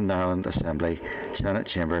Northern Ireland Assembly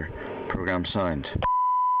Senate Chamber Programme Sound.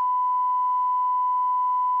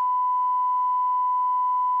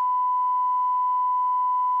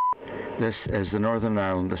 This is the Northern Ireland Assembly Senate Chamber Programme Sound. This is the Northern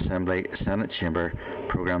Ireland Assembly Senate Chamber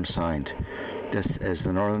Programme Sound. This is the Northern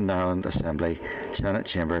Ireland Assembly Senate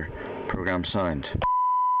Chamber Programme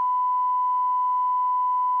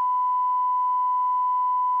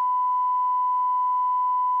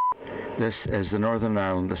Sound. This is the Northern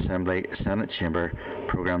Ireland Assembly Senate Chamber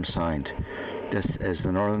Programme Sound. This is the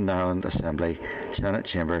Northern Ireland Assembly Senate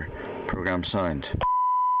Chamber Programme Sound.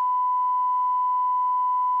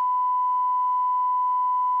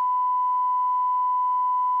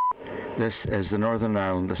 This is the Northern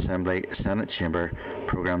Ireland Assembly Senate Chamber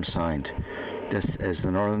Programme Sound. This is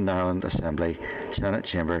the Northern Ireland Assembly Senate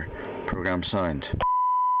Chamber Programme Sound.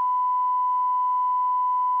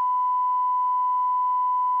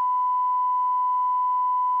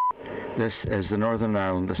 This is the Northern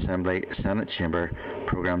Ireland Assembly Senate Chamber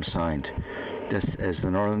Programme Sound. This is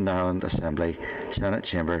the Northern Ireland Assembly Senate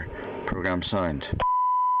Chamber Programme Sound.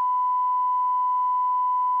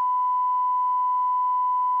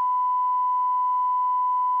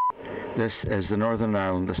 This is the Northern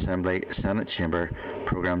Ireland Assembly Senate Chamber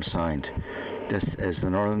Programme Sound. This is the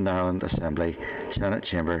Northern Ireland Assembly Senate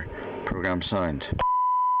Chamber Programme Sound.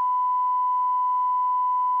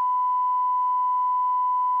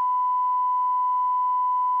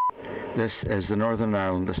 This is the Northern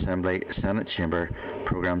Ireland Assembly Senate Chamber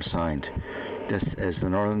Programme Sound. This is the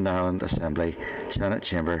Northern Ireland Assembly Senate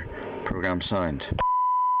Chamber Programme Sound.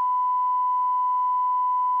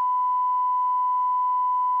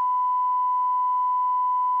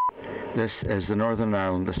 This is the Northern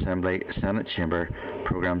Ireland Assembly Senate Chamber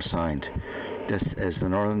Programme Sound. This is the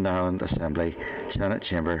Northern Ireland Assembly Senate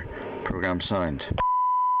Chamber Programme Sound.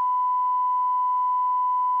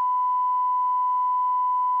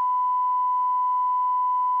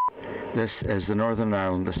 This is the Northern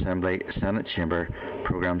Ireland Assembly Senate Chamber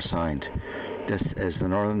Programme Sound. This is the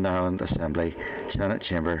Northern Ireland Assembly Senate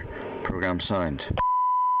Chamber Programme Sound.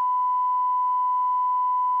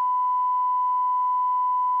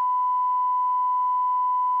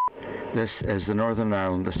 This is the Northern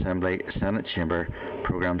Ireland Assembly Senate Chamber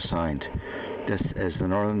Programme Sound. This is the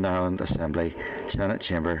Northern Ireland Assembly Senate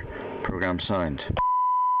Chamber Programme Sound.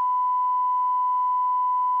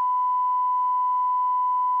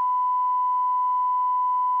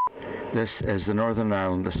 This is the Northern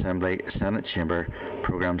Ireland Assembly Senate Chamber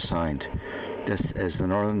Programme Sound. This is the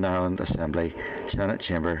Northern Ireland Assembly Senate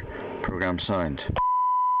Chamber Programme Sound.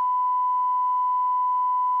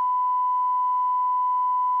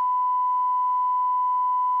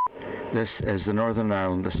 This is the Northern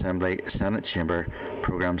Ireland Assembly Senate Chamber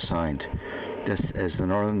Programme Sound. This is the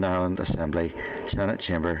Northern Ireland Assembly Senate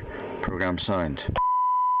Chamber Programme Sound.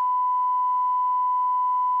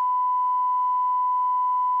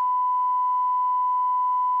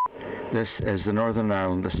 This is the Northern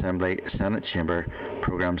Ireland Assembly Senate Chamber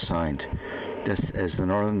Programme Sound. This is the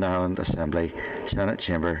Northern Ireland Assembly Senate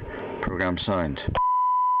Chamber Programme Sound.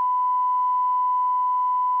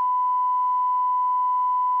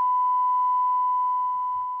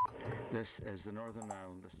 This is the Northern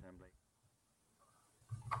Ireland Assembly.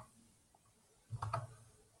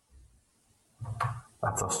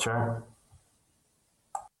 That's us, Chair.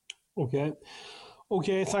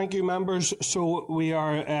 Okay, thank you, members. So we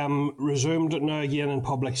are resumed now again in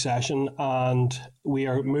public session, and we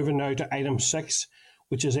are moving now to item 6,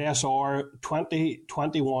 which is SR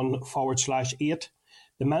 2021/8,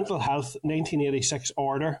 the Mental Health 1986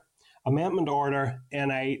 Order, Amendment Order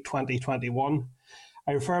NI 2021.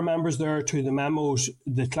 I refer members there to the memos,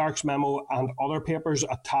 the clerk's memo and other papers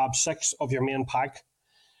at tab 6 of your main pack.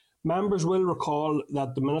 Members will recall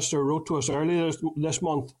that the Minister wrote to us earlier this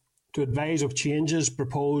month to advise of changes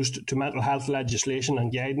proposed to mental health legislation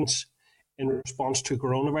and guidance in response to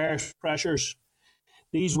coronavirus pressures.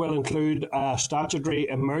 These will include a statutory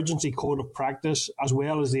emergency code of practice as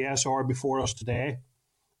well as the SR before us today.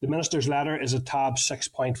 The Minister's letter is at tab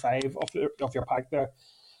 6.5 of your pack there.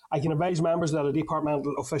 I can advise members that a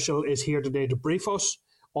departmental official is here today to brief us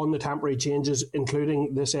on the temporary changes,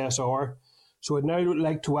 including this SR. So I'd now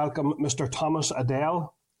like to welcome Mr. Thomas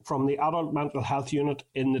Adele from the Adult Mental Health Unit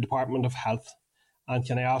in the Department of Health. And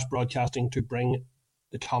can I ask Broadcasting to bring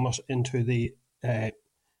the Thomas into the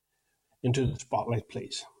spotlight,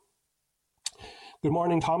 please? Good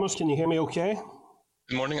morning, Thomas. Can you hear me okay?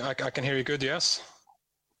 Good morning. I can hear you good, yes.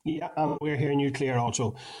 Yeah, and we're hearing you clear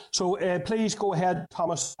also. So please go ahead,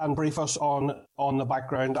 Thomas, and brief us on the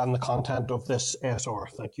background and the content of this SR.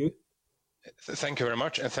 Thank you. Thank you very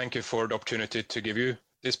much, and thank you for the opportunity to give you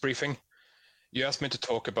this briefing. You asked me to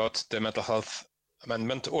talk about the Mental Health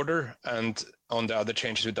Amendment Order and on the other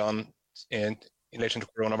changes we've done in relation to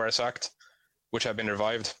Coronavirus Act, which have been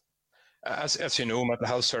revived. As you know, mental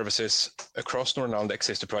health services across Northern Ireland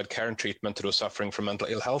exist to provide care and treatment to those suffering from mental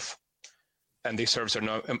ill health. And these services are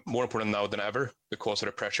now more important now than ever because of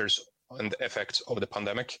the pressures and the effects of the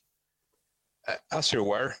pandemic. As you're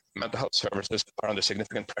aware, mental health services are under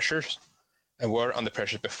significant pressures and were under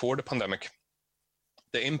pressure before the pandemic.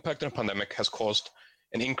 The impact of the pandemic has caused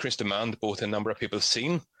an increased demand both in number of people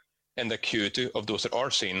seen and the acuity of those that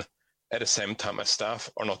are seen at the same time as staff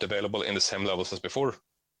are not available in the same levels as before.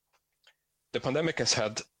 The pandemic has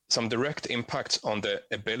had some direct impacts on the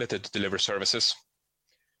ability to deliver services.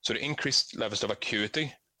 So the increased levels of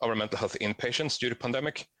acuity of our mental health inpatients due to the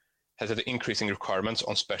pandemic has had increasing requirements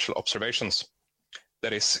on special observations.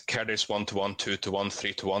 That is, care days 1-to-1, 2-to-1,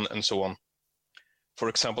 3-to-1, and so on. For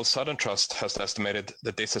example, Southern Trust has estimated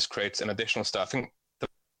that this has created an additional staffing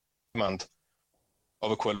demand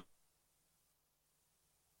of equivalent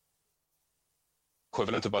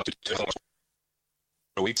to about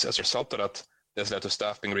 2 weeks. As a result of that, this led to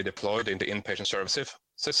staff being redeployed into inpatient services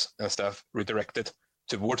and staff redirected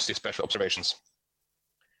towards these special observations.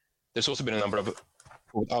 There's also been a number of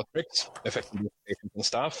COVID outbreaks affecting patients and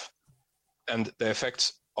staff, and the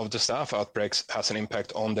effects of the staff outbreaks has an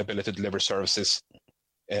impact on the ability to deliver services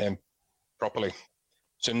properly.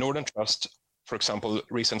 So Northern Trust For example,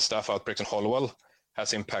 recent staff outbreaks in Hollowell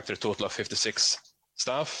has impacted a total of 56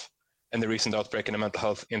 staff, and the recent outbreak in a mental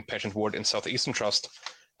health inpatient ward in South Eastern Trust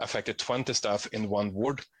affected 20 staff in one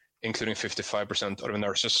ward, including 55% of the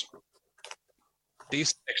nurses.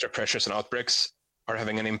 These extra pressures and outbreaks are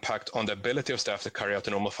having an impact on the ability of staff to carry out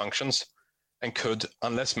the normal functions and could,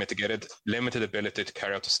 unless mitigated, limit the ability to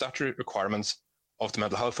carry out the statutory requirements of the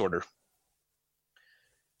mental health order.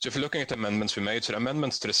 So if you're looking at the amendments we made, so the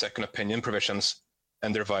amendments to the second opinion provisions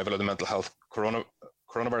and the revival of the mental health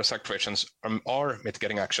coronavirus act provisions are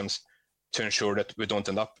mitigating actions to ensure that we don't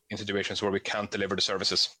end up in situations where we can't deliver the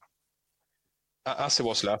services. As it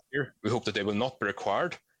was last year, we hope that they will not be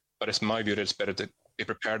required, but it's my view that it's better to be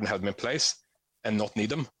prepared and have them in place and not need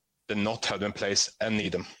them than not have them in place and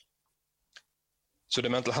need them. So the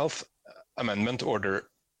mental health amendment order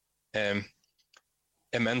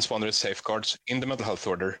amends one of the safeguards in the mental health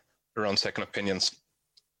order around second opinions.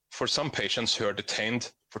 For some patients who are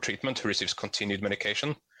detained for treatment who receives continued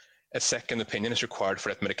medication, a second opinion is required for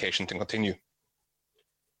that medication to continue.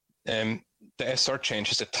 The SR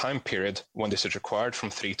changes the time period when this is required from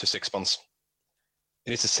 3 to 6 months.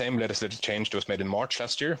 It is the same legislative change that was made in March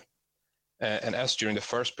last year, and as during the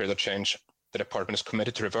first period of change, the department is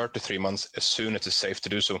committed to revert to 3 months as soon as it's safe to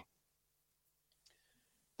do so.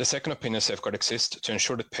 The second opinion safeguard exists to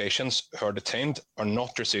ensure that patients who are detained are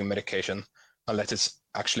not receiving medication unless it's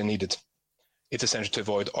actually needed. It's essential to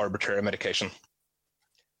avoid arbitrary medication.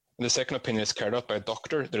 And the second opinion is carried out by a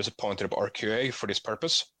doctor that is appointed by RQA for this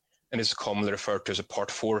purpose and is commonly referred to as a Part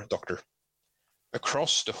 4 doctor.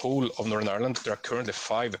 Across the whole of Northern Ireland, there are currently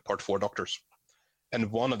 5 Part 4 doctors,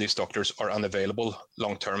 and one of these doctors are unavailable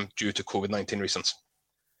long-term due to COVID-19 reasons.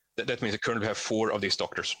 That means we currently have 4 of these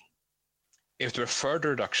doctors. If there are further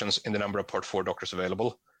reductions in the number of Part 4 doctors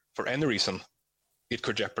available, for any reason, it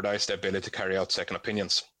could jeopardize the ability to carry out second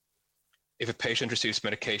opinions. If a patient receives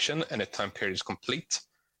medication and a time period is complete,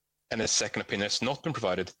 and a second opinion has not been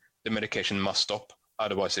provided, the medication must stop,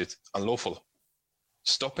 otherwise it's unlawful.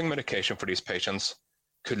 Stopping medication for these patients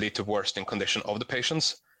could lead to worsening condition of the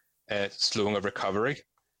patients, slowing of recovery,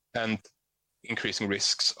 and increasing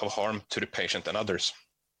risks of harm to the patient and others.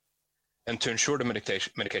 And to ensure the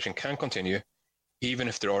medication can continue, even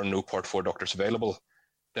if there are no Part 4 doctors available,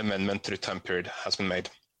 the amendment to the time period has been made.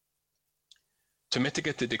 To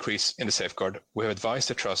mitigate the decrease in the safeguard, we have advised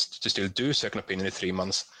the Trust to still do second opinion in 3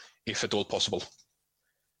 months, if at all possible.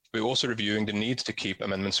 We're also reviewing the need to keep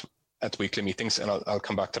amendments at weekly meetings, and I'll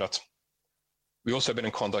come back to that. We also have been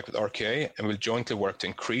in contact with RKA and will jointly work to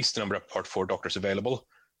increase the number of Part 4 doctors available,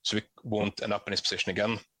 so we won't end up in this position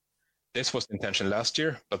again. This was the intention last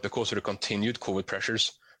year, but because of the continued COVID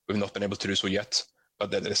pressures, we've not been able to do so yet,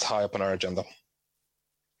 but that is high up on our agenda.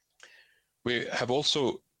 We have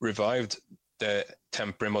also revived the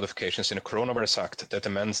temporary modifications in the Coronavirus Act that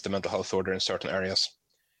amends the mental health order in certain areas.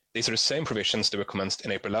 These are the same provisions that were commenced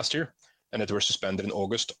in April last year and that were suspended in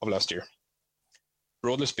August of last year.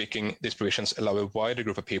 Broadly speaking, these provisions allow a wider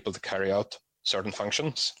group of people to carry out certain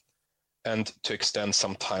functions and to extend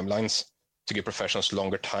some timelines to give professionals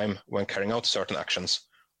longer time when carrying out certain actions,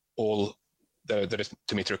 all that is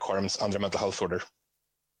to meet the requirements under the mental health order.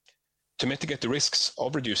 To mitigate the risks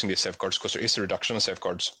of reducing these safeguards, because there is a reduction in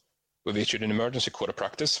safeguards, we've issued an emergency code of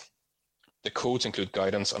practice. The codes include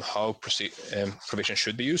guidance on how provisions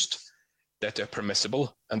should be used, that they're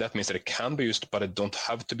permissible, and that means that it can be used, but it don't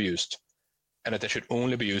have to be used, and that they should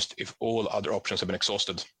only be used if all other options have been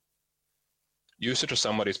exhausted. Usage of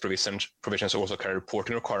some of these provisions also carry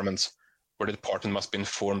reporting requirements where the department must be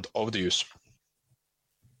informed of the use.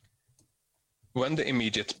 When the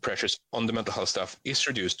immediate pressures on the mental health staff is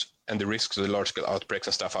reduced and the risks of the large-scale outbreaks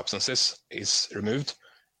and staff absences is removed,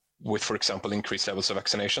 with, for example, increased levels of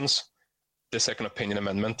vaccinations, the second opinion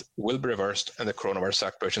amendment will be reversed and the Coronavirus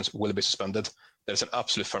Act provisions will be suspended. That is an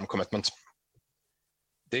absolute firm commitment.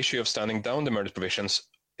 The issue of standing down the emergency provisions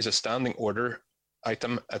is a standing order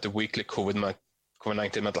item at the weekly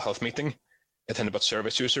COVID-19 mental health meeting attended by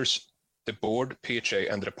service users, the board,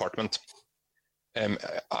 PHA, and the department.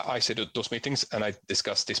 I sit at those meetings and I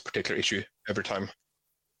discuss this particular issue every time.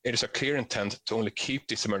 It is a clear intent to only keep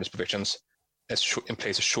these emergency provisions in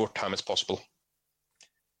place as short time as possible.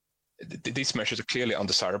 These measures are clearly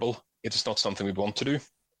undesirable. It is not something we want to do.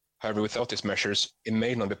 However, without these measures, it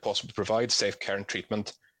may not be possible to provide safe care and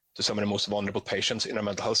treatment to some of the most vulnerable patients in our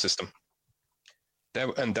mental health system.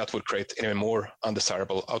 And that would create an even more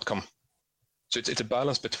undesirable outcome. So it's a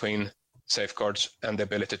balance between safeguards and the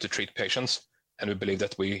ability to treat patients, and we believe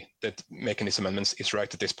that making these amendments is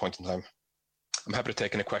right at this point in time. I'm happy to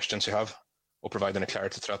take any questions you have or provide any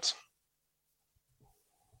clarity to that.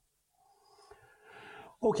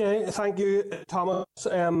 Okay, thank you, Thomas,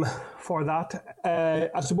 for that.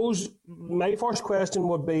 I suppose my first question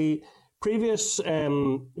would be, previous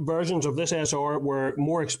versions of this SR were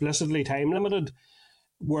more explicitly time limited,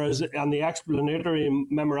 whereas and the explanatory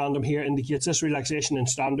memorandum here indicates this relaxation in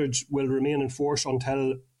standards will remain in force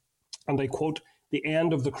until, and I quote, the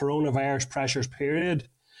end of the coronavirus pressures period.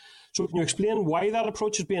 So can you explain why that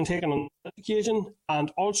approach is being taken on this occasion?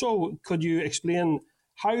 And also, could you explain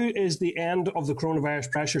how is the end of the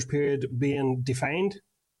coronavirus pressures period being defined?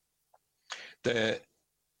 The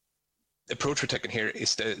approach we're taking here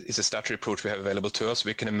is a statutory approach we have available to us.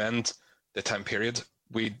 We can amend the time period.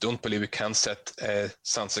 We don't believe we can set a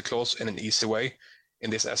sunset clause in an easy way in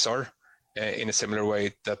this SR in a similar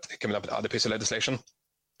way that came up with other pieces of legislation.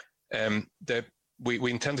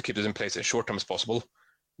 We intend to keep this in place as short term as possible.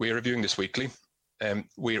 We are reviewing this weekly.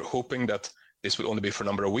 We're hoping that this will only be for a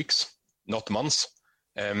number of weeks, not months.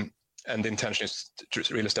 And the intention is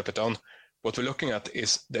to really step it down. What we're looking at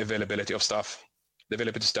is the availability of staff,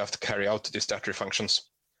 to carry out these statutory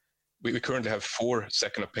functions. We currently have 4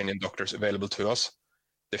 second opinion doctors available to us.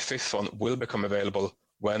 The 5th one will become available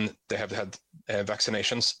when they have had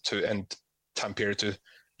vaccinations to end time period to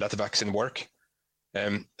let the vaccine work.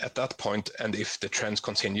 At that point, and if the trends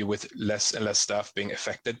continue with less and less staff being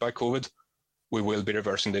affected by COVID, we will be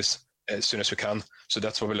reversing this as soon as we can. So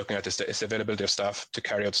that's what we're looking at is the availability of staff to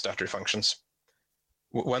carry out statutory functions.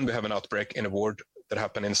 When we have an outbreak in a ward that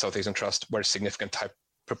happened in South Eastern Trust where a significant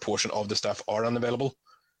proportion of the staff are unavailable,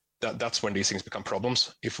 that's when these things become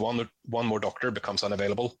problems. If one more doctor becomes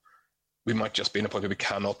unavailable, we might just be in a point where we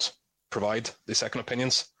cannot provide the second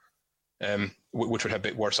opinions, which would have a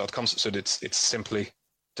bit worse outcomes. So it's simply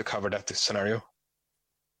to cover that scenario.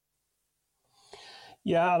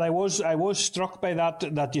 Yeah, and I was struck by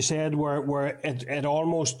that you said where it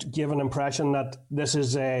almost gave an impression that this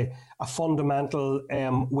is a fundamental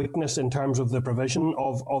weakness in terms of the provision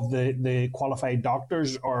of the qualified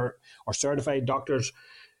doctors or certified doctors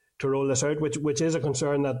to roll this out, which is a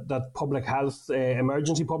concern that public health,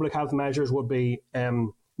 emergency public health measures would be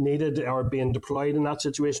needed or being deployed in that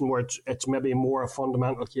situation where it's maybe more a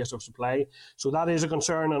fundamental case of supply. So that is a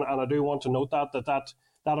concern, and I do want to note that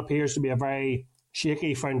appears to be a very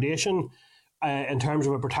shaky foundation in terms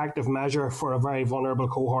of a protective measure for a very vulnerable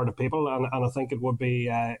cohort of people, and I think it would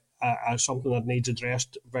be something that needs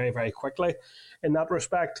addressed very, very quickly in that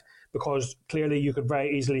respect, because clearly you could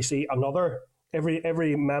very easily see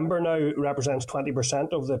every member now represents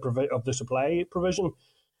 20% of the supply provision.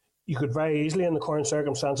 You could very easily, in the current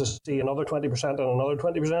circumstances, see another 20% and another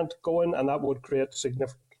 20% going, and that would create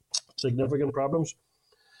significant problems.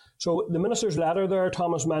 So the Minister's letter there,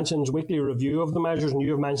 Thomas, mentions weekly review of the measures, and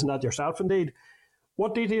you have mentioned that yourself indeed.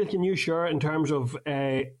 What detail can you share in terms of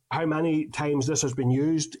how many times this has been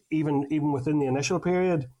used, even within the initial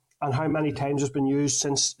period, and how many times it's been used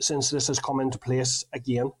since this has come into place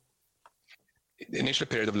again? The initial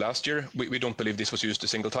period of last year, we don't believe this was used a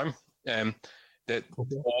single time.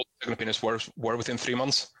 All second opinions were within 3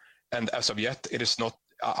 months, and as of yet, it is not.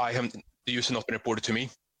 The use has not been reported to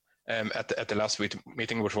me. At the last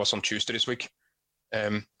meeting, which was on Tuesday this week.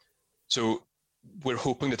 So we're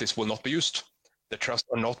hoping that this will not be used. The Trust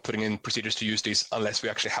are not putting in procedures to use these unless we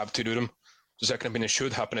actually have to do them. So second opinion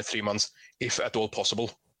should happen at 3 months, if at all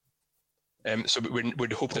possible. So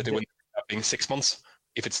we'd hope that it will end up being 6 months.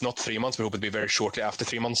 If it's not 3 months, we hope it'll be very shortly after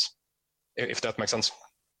 3 months, if that makes sense.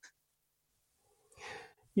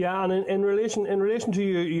 Yeah, and in relation to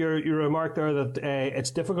your remark there that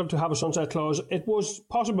it's difficult to have a sunset clause, it was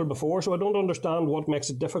possible before, so I don't understand what makes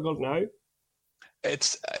it difficult now.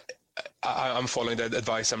 I'm following the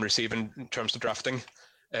advice I'm receiving in terms of drafting.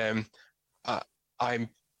 I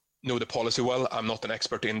know the policy well. I'm not an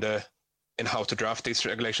expert in how to draft these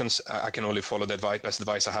regulations. I can only follow the best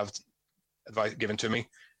advice I have given to me,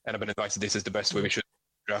 and I've been advised that this is the best way we should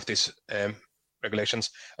draft these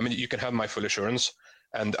regulations. I mean, you can have my full assurance.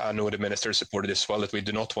 And I know the Minister supported this as well, that we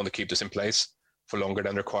do not want to keep this in place for longer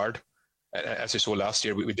than required. As you saw last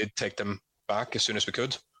year, we did take them back as soon as we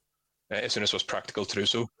could, as soon as it was practical to do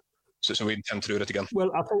so. So we intend to do that again.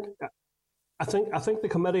 Well, I think the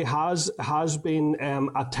committee has been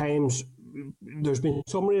at times. There's been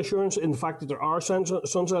some reassurance in the fact that there are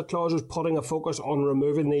sunset clauses putting a focus on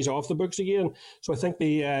removing these off the books again. So I think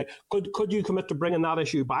could you commit to bringing that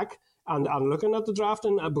issue back? And looking at the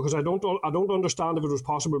drafting, because I don't understand if it was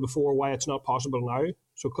possible before, why it's not possible now.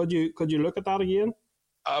 So could you look at that again?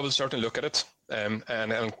 I will certainly look at it and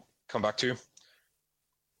come back to you.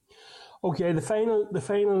 Okay, the final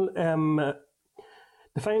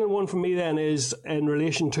one from me then is in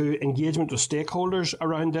relation to engagement with stakeholders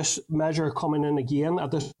around this measure coming in again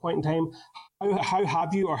at this point in time. how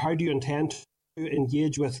have you, or how do you intend to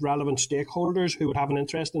engage with relevant stakeholders who would have an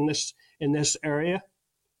interest in this area,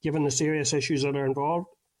 given the serious issues that are involved?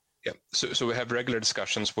 Yeah, so we have regular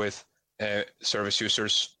discussions with service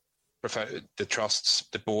users, the trusts,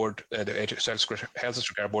 the board, the Health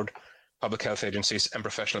and Care Board, public health agencies, and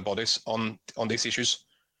professional bodies on these issues.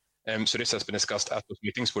 So this has been discussed at those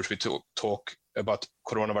meetings, which we talk about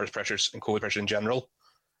coronavirus pressures and COVID pressure in general,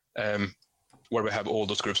 where we have all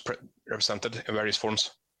those groups represented in various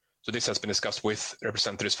forms. So this has been discussed with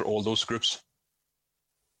representatives for all those groups.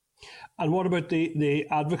 And what about the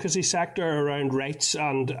advocacy sector around rights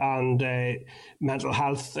and mental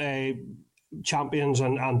health champions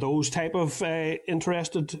and those type of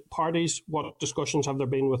interested parties? What discussions have there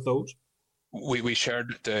been with those? We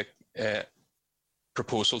shared the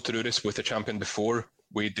proposal to do this with the champion before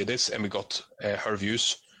we did this, and we got her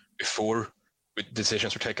views before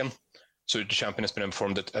decisions were taken. So the champion has been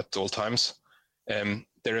informed at all times.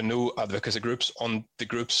 There are no advocacy groups on the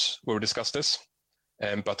groups where we discussed this,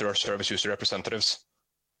 but there are service user representatives.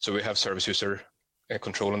 So we have service user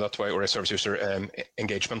control in that way, or a service user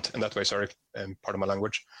engagement in that way, part of my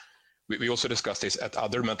language. We also discussed this at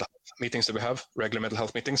other mental health meetings that we have, regular mental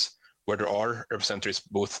health meetings, where there are representatives,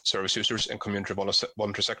 both service users and community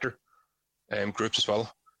voluntary sector groups as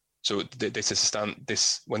well. So this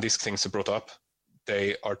is when these things are brought up,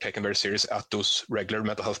 they are taken very serious at those regular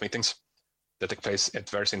mental health meetings that take place at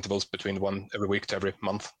various intervals between one every week to every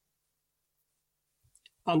month.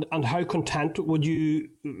 And how content would you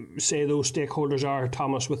say those stakeholders are,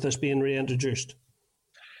 Thomas, with this being reintroduced?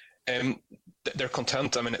 They're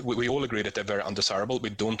content. I mean, we all agree that they're very undesirable.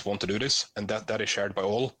 We don't want to do this, and that is shared by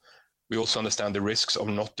all. We also understand the risks of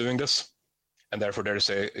not doing this, and therefore there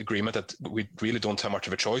is an agreement that we really don't have much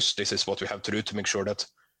of a choice. This is what we have to do to make sure that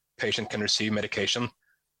patient can receive medication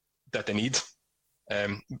that they need.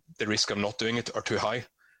 The risk of not doing it are too high.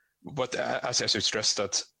 But as you stressed,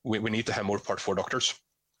 that we need to have more Part 4 doctors,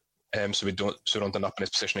 so we don't end up in this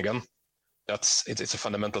position again. It's a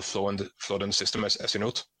fundamental flaw in the system, as you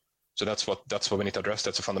note. So that's what we need to address.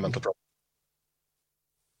 That's a fundamental problem.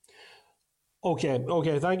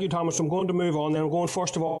 Okay. Thank you, Thomas. I'm going to move on. Then I'm going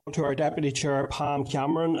first of all to our Deputy Chair, Pam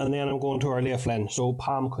Cameron, and then I'm going to our Leah Flynn. So,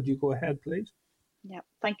 Pam, could you go ahead, please? Yeah,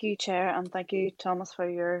 thank you, Chair, and thank you, Thomas, for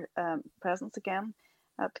your presence again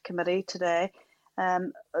at the committee today.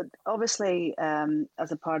 Obviously,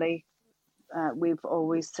 as a party, we've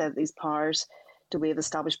always said these powers to waive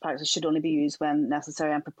established practice should only be used when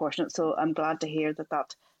necessary and proportionate. So I'm glad to hear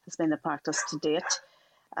that has been the practice to date.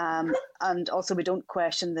 And also, we don't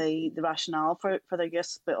question the rationale for their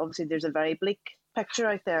use, but obviously there's a very bleak picture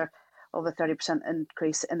out there of a 30%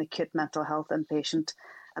 increase in acute mental health inpatient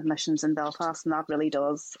admissions in Belfast, and that really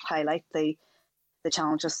does highlight the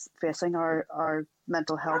challenges facing our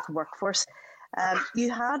mental health workforce.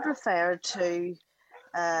 You had referred to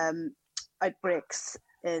outbreaks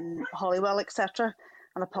in Holywell, etc.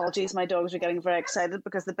 And apologies, my dogs are getting very excited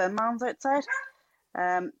because the bin man's outside.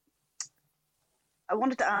 I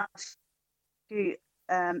wanted to ask you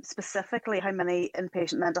specifically how many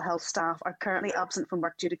inpatient mental health staff are currently absent from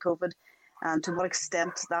work due to COVID, and to what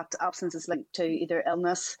extent that absence is linked to either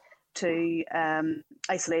illness, to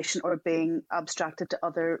isolation, or being abstracted to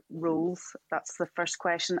other roles. That's the first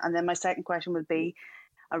question. And then my second question would be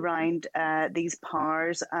around these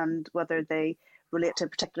powers and whether they relate to a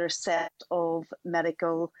particular set of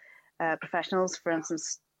medical professionals, for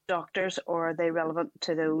instance, doctors, or are they relevant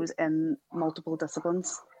to those in multiple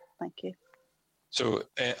disciplines? Thank you. So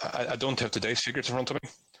I don't have today's figures in front of me.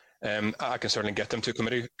 I can certainly get them to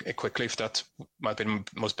committee quickly if that might be the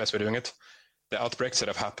most best way of doing it. The outbreaks that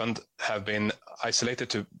have happened have been isolated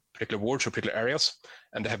to particular wards or particular areas,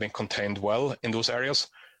 and they have been contained well in those areas,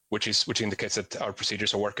 which indicates that our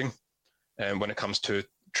procedures are working when it comes to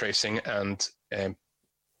tracing and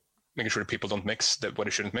making sure that people don't mix what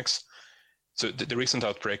they shouldn't mix. So the recent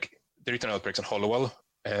outbreaks in Hollowell,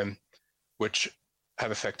 which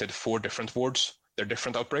have affected 4 different wards. They're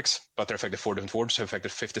different outbreaks, but they're affected 4 different wards, have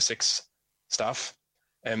affected 56 staff.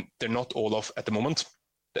 They're not all off at the moment.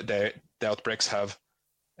 The outbreaks have,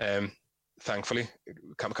 thankfully,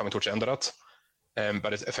 coming towards the end of that.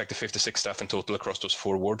 But it affected 56 staff in total across those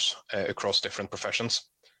 4 wards, across different professions.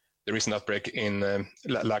 The recent outbreak in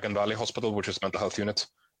Lagan Valley Hospital, which is a mental health unit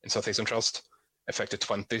in South Eastern Trust, affected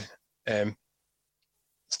 20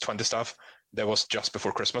 staff. That was just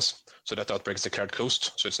before Christmas, so that outbreak is declared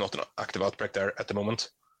closed, so it's not an active outbreak there at the moment.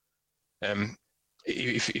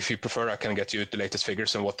 If you prefer, I can get you the latest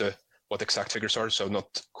figures and what the exact figures are, so I'm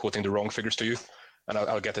not quoting the wrong figures to you, and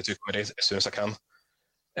I'll get it to committee as soon as I can.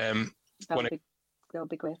 That'll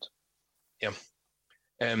be great. Yeah.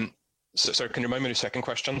 Sir, can you remind me of the second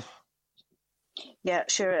question? Yeah,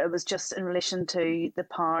 sure. It was just in relation to the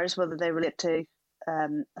powers, whether they relate to a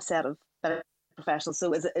set of professionals.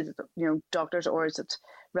 So is it doctors, or is it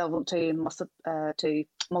relevant to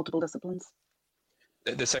multiple disciplines?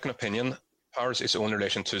 The second opinion powers is only in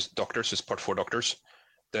relation to doctors, is Part 4 doctors.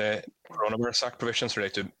 The Coronavirus Act provisions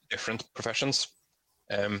relate to different professions,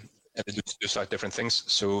 and they do slightly different things.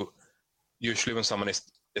 So usually when someone is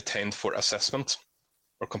detained for assessment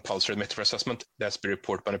or compulsory admitted for assessment, that's be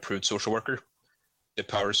reported by an approved social worker. The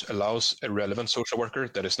powers allows a relevant social worker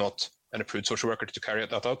that is not an approved social worker to carry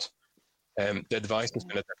that out. The advice has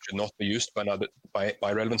been that should not be used by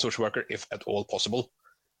a relevant social worker if at all possible.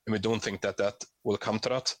 And we don't think that will come to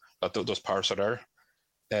that, but those powers are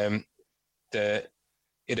there.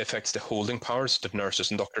 It affects the holding powers that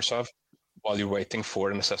nurses and doctors have while you're waiting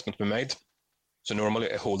for an assessment to be made. So normally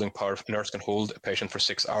a holding power, a nurse can hold a patient for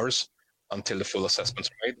 6 hours until the full assessments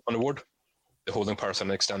are made on the ward. The holding powers are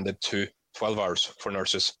extended to 12 hours for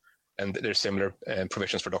nurses, and there's similar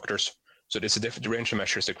provisions for doctors. So there's a different range of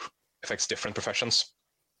measures that affects different professions.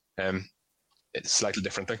 It's slightly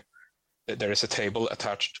differently. There is a table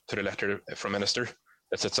attached to the letter from Minister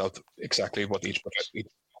that sets out exactly what each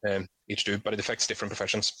do, but it affects different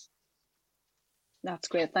professions. That's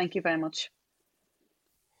great. Thank you very much.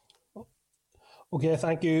 Okay,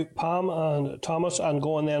 thank you, Pam and Thomas, and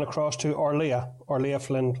going then across to Orlia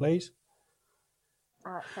Flynn, please.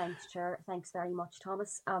 Thanks, Chair. Thanks very much,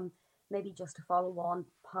 Thomas. Maybe just to follow on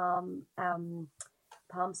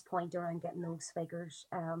Pam's point around getting those figures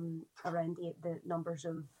around the numbers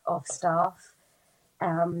of staff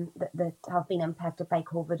that have been impacted by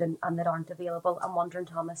COVID and that aren't available. I'm wondering,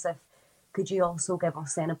 Thomas, could you also give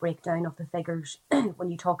us then a breakdown of the figures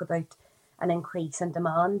when you talk about an increase in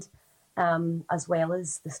demand, as well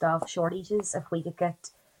as the staff shortages, if we could get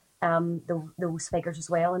those figures as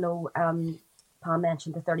well. I know Pam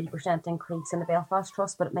mentioned the 30% increase in the Belfast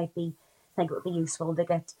Trust, but I think it would be useful to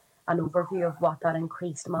get an overview of what that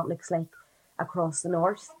increased amount looks like across the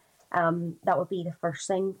north. That would be the first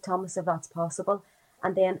thing, Thomas, if that's possible.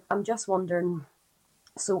 And then I'm just wondering,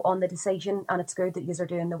 so on the decision, and it's good that you are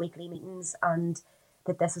doing the weekly meetings and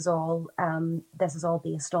that this is all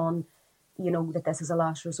based on, that this is a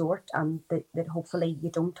last resort and that hopefully you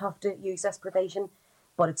don't have to use this provision,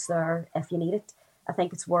 but it's there if you need it. I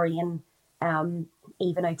think it's worrying,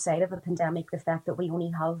 even outside of a pandemic, the fact that we only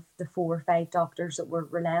have the 4 or 5 doctors that were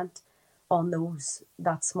reliant on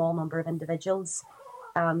that small number of individuals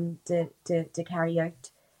to carry out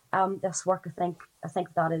this work. I think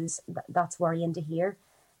that's worrying to hear,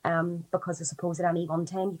 because I suppose at any one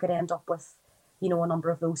time you could end up with a number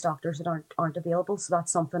of those doctors that aren't available. So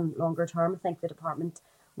that's something longer term I think the department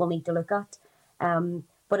will need to look at.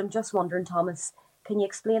 But I'm just wondering, Thomas, can you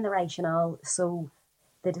explain the rationale? So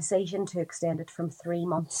the decision to extend it from 3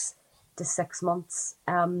 months to 6 months,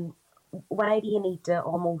 why do you need to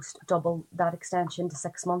almost double that extension to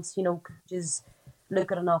 6 months? Could you just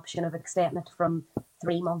look at an option of extending it from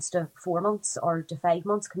 3 months to 4 months or to 5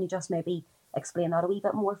 months? Can you just maybe explain that a wee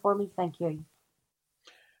bit more for me? Thank you.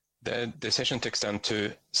 The decision to extend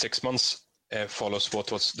to 6 months follows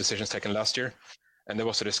what was decisions taken last year, and there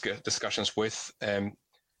was discussions with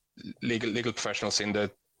legal professionals in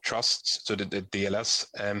the trusts, so the DLS,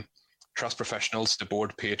 trust professionals, the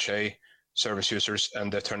board, PHA, service users,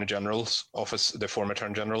 and the Attorney General's office, the former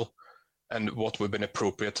Attorney General, and what would be an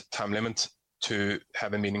appropriate time limit to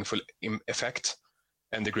have a meaningful effect.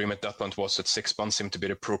 And the agreement at that point was that 6 months seemed to be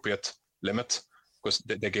the appropriate limit, because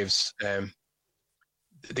that gives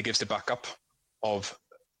the backup of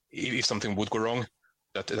if something would go wrong,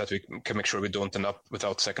 that we can make sure we don't end up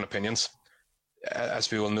without second opinions.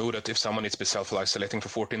 As we all know, that if someone needs to be self-isolating for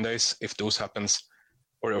 14 days, if those happens,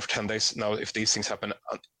 or 10 days, now if these things happen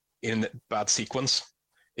in bad sequence,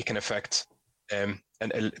 it can affect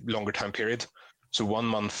a longer time period. So 1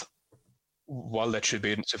 month, while that should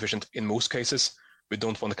be sufficient in most cases, we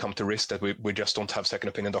don't want to come to risk that we just don't have second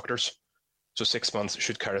opinion doctors. So 6 months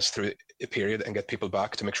should carry us through a period and get people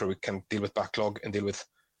back to make sure we can deal with backlog and deal with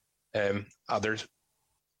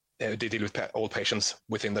deal with all patients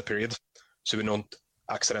within that period, so we don't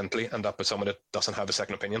accidentally end up with someone that doesn't have a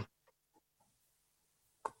second opinion.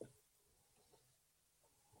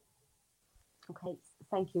 Okay,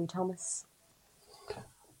 thank you, Thomas.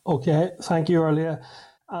 Okay, thank you, Orlia.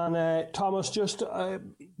 And Thomas, just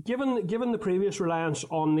given the previous reliance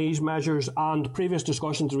on these measures and previous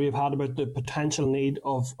discussions we've had about the potential need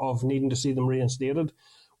of needing to see them reinstated,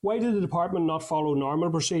 why did the department not follow normal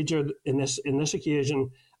procedure in this occasion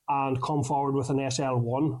and come forward with an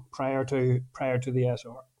SL1 prior to the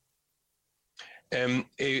SR?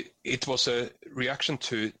 It was a reaction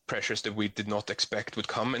to pressures that we did not expect would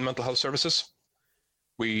come in mental health services.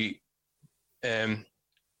 We, in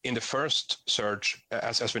the first surge,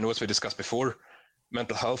 as we know, as we discussed before,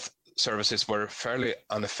 mental health services were fairly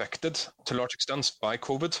unaffected to large extent by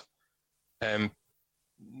COVID.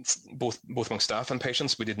 Both among staff and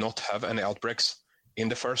patients, we did not have any outbreaks in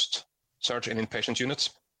the first surge in inpatient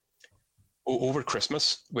units. Over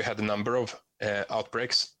Christmas, we had a number of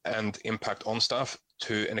outbreaks and impact on staff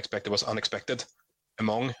to an extent that was unexpected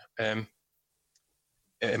among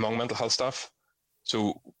mental health staff.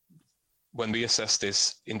 So when we assessed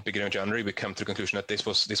this in the beginning of January, we came to the conclusion that this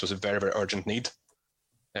was a very, very urgent need.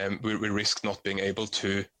 We risked not being able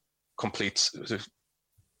to complete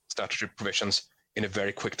statutory provisions in a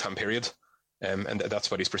very quick time period, and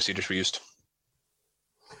that's why these procedures were used.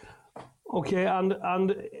 Okay, and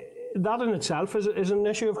that in itself is an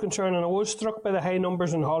issue of concern, and I was struck by the high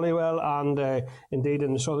numbers in Hollywell and indeed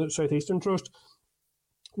in the Southeastern Trust.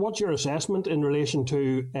 What's your assessment in relation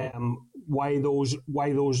to why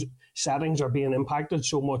those settings are being impacted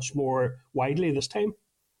so much more widely this time?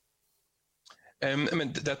 I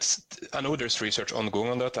know there's research ongoing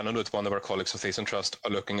on that. I know that one of our colleagues of Southeastern Trust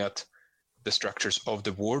are looking at the structures of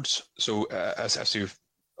the wards. So as you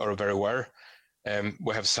are very aware,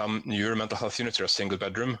 we have some newer mental health units that are single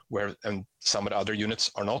bedroom, and some of the other units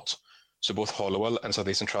are not. So both Hollowell and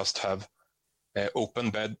Southeastern Trust have open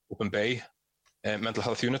bay mental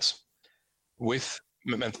health units. With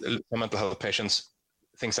mental health patients,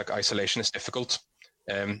 things like isolation is difficult.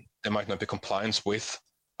 There might not be compliance with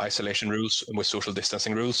isolation rules and with social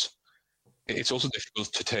distancing rules. It's also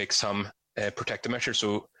difficult to take some protective measures.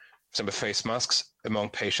 So, for example, face masks among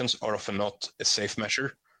patients are often not a safe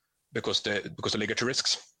measure because of ligature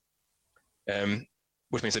risks,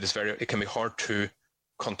 which means that it can be hard to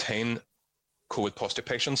contain COVID positive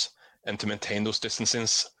patients and to maintain those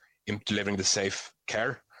distances in delivering the safe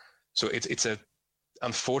care. So it's an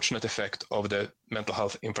unfortunate effect of the mental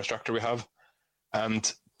health infrastructure we have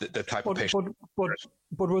and the type of patient.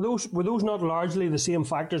 But were those not largely the same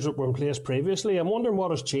factors that were in place previously? I'm wondering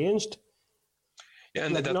what has changed. Yeah,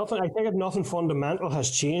 and I think nothing fundamental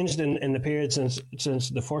has changed in the period since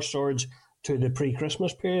the first surge to the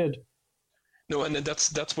pre-Christmas period. No, and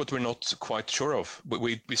that's what we're not quite sure of.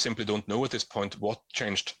 We simply don't know at this point what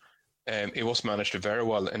changed. It was managed very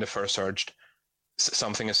well in the first surge.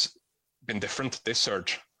 Something has been different this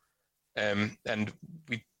surge, and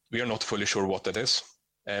we are not fully sure what that is.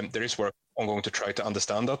 There is work ongoing to try to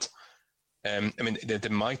understand that.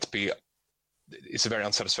 There might be. It's a very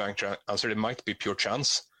unsatisfactory answer. It might be pure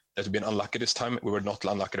chance that we've been unlucky this time. We were not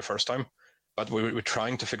unlucky the first time, but we're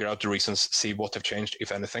trying to figure out the reasons, see what have changed,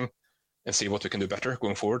 if anything, and see what we can do better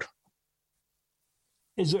going forward.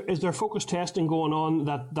 Is there focused testing going on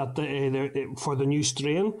that for the new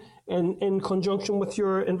strain in conjunction with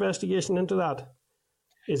your investigation into that?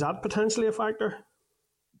 Is that potentially a factor?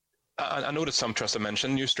 I know that some trusts have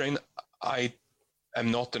mentioned new strain. I am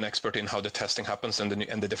not an expert in how the testing happens and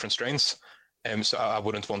the different strains. So I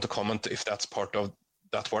wouldn't want to comment if that's part of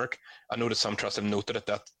that work. I know that some trusts have noted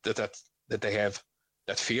that they have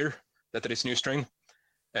that fear that there is new strain.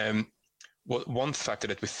 One factor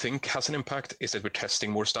that we think has an impact is that we're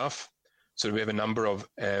testing more staff. So we have a number of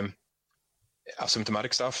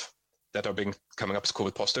asymptomatic staff that are coming up as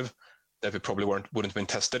COVID positive that we probably wouldn't have been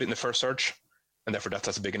tested in the first surge, and therefore that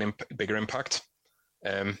has a bigger impact.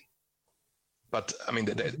 But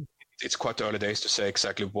it's quite early days to say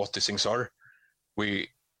exactly what these things are. We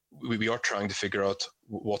are trying to figure out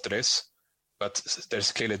what it is, but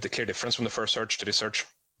there's clearly the clear difference from the first surge to this surge.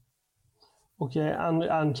 Okay,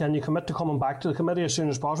 and can you commit to coming back to the committee as soon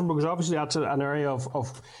as possible? Because obviously that's an area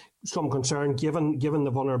of some concern, given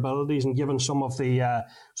the vulnerabilities and given some of the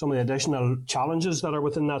additional challenges that are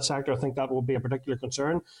within that sector. I think that will be a particular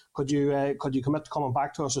concern. Could you commit to coming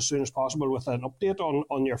back to us as soon as possible with an update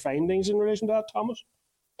on your findings in relation to that, Thomas?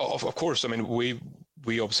 Of course.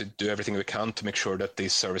 We obviously do everything we can to make sure that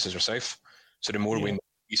these services are safe. So the more we know,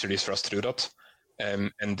 the easier it is for us to do that.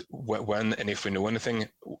 And when and if we know anything,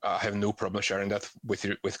 I have no problem sharing that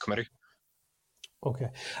with committee. Okay.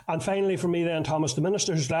 And finally for me then, Thomas, the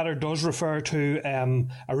Minister's letter does refer to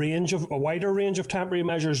a wider range of temporary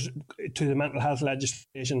measures to the mental health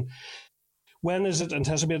legislation. When is it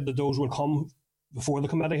anticipated that those will come before the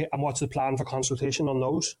committee, and what's the plan for consultation on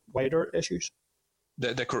those wider issues?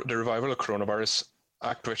 The revival of Coronavirus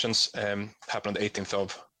Act provisions happened on the 18th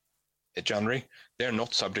of January. They are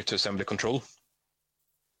not subject to Assembly control.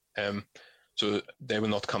 So they will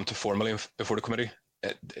not come to formally before the committee.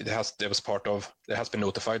 It has been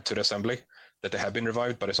notified to the Assembly that they have been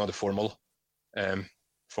revived, but it's not a formal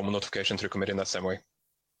formal notification through committee in that same way.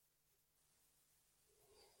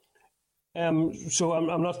 So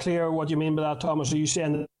I'm not clear what you mean by that, Thomas. Are you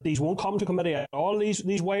saying that these won't come to committee at all,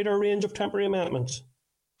 these wider range of temporary amendments?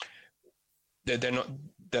 They're not.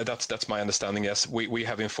 That's my understanding, yes. We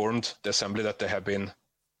have informed the Assembly that they have been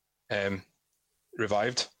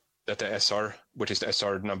revived, that the SR, which is the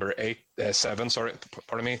SR number 7,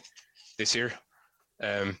 this year.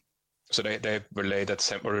 So they were laid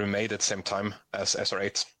were made at the same time as SR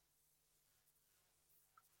 8.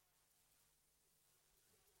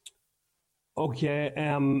 Okay.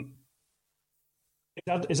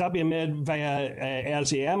 Is that being made via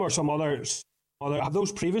LCM or some other? Have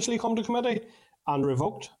those previously come to committee and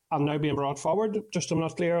revoked and now being brought forward? Just I'm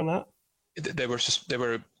not clear on that. They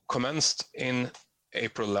were commenced in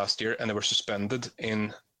April last year and they were suspended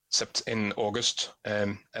in August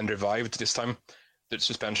and revived this time. The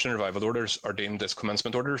suspension and revival orders are deemed as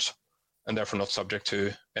commencement orders and therefore not subject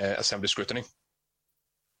to Assembly scrutiny.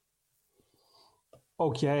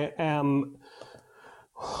 Okay.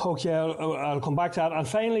 Okay, I'll come back to that. And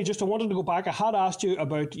finally, just I wanted to go back. I had asked you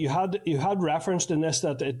about you had referenced in this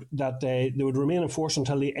that they would remain in force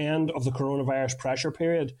until the end of the coronavirus pressure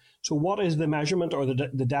period. So, what is the measurement or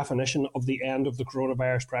the definition of the end of the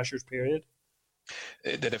coronavirus pressures period?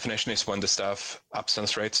 The definition is when the staff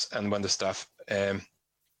absence rates and when the staff when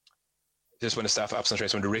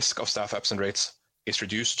the risk of staff absence rates is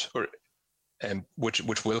reduced, or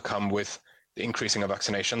which will come with the increasing of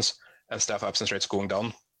vaccinations and staff absence rates going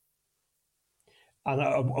down.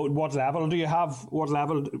 And what level do you have? What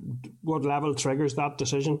level triggers that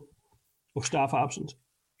decision of staff absence?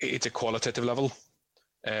 It's a qualitative level,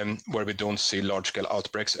 where we don't see large-scale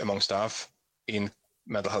outbreaks among staff in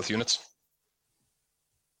mental health units.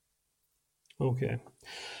 Okay.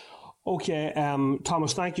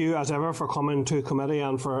 Thomas, thank you as ever for coming to committee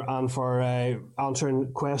and for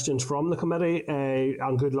answering questions from the committee.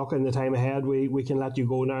 And good luck in the time ahead. We can let you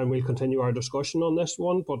go now and we'll continue our discussion on this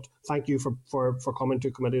one. But thank you for coming to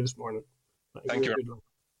committee this morning. Thank you.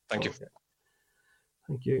 Thank you.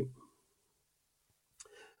 Thank you.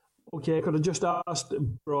 Okay, could I just ask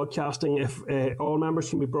broadcasting if all members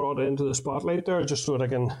can be brought into the spotlight there, just so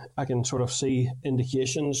that I can sort of see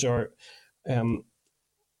indications or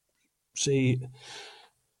see.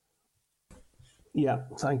 Yeah,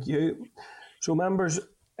 thank you. So members,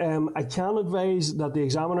 I can advise that the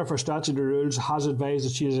examiner for statutory rules has advised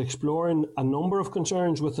that she is exploring a number of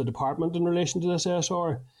concerns with the department in relation to this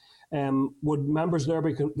SR. Would members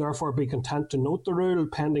therefore be content to note the rule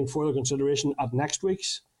pending further consideration at next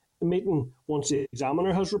week's meeting once the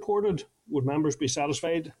examiner has reported? Would members be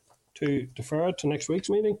satisfied to defer it to next week's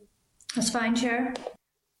meeting? That's fine, Chair.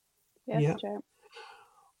 Yes, yeah. Chair.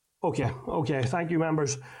 Okay. Thank you,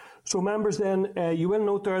 members. So, members, then you will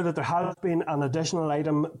note there that there has been an additional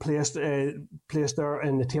item placed there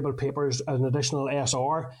in the table papers, an additional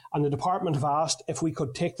SR, and the department have asked if we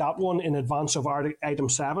could take that one in advance of our item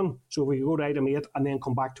 7. So we go to item 8 and then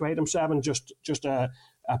come back to item 7. Just a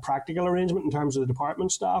practical arrangement in terms of the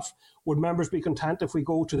department staff. Would members be content if we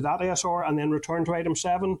go to that SR and then return to item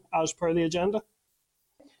 7 as per the agenda?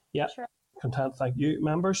 Yeah. Sure. Content. Thank you,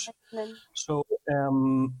 members. So,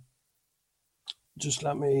 just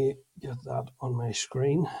let me get that on my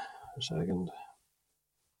screen a second.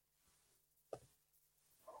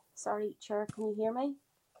 Sorry, Chair, can you hear me?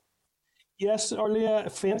 Yes,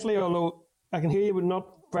 Orlia, faintly, although I can hear you, but not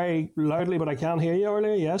very loudly, but I can hear you,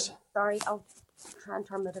 Orlia, yes. Sorry, I'll try and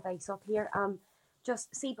turn the device up here.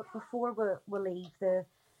 Just see, but before we leave the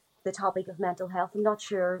topic of mental health, I'm not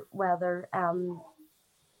sure whether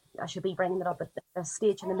I should be bringing it up at this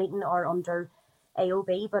stage in the meeting or under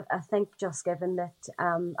AOB, but I think just given that,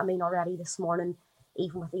 already this morning,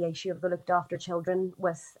 even with the issue of the looked after children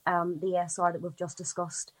with the SR that we've just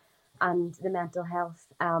discussed and the mental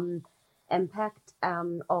health impact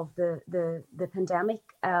of the pandemic,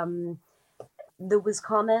 there was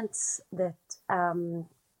comments that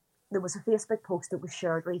there was a Facebook post that was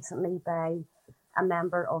shared recently by a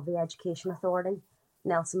member of the Education Authority,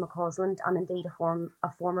 Nelson McCausland, and indeed a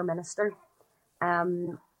former minister,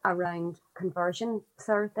 around conversion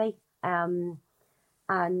therapy. And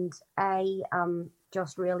I am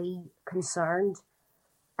just really concerned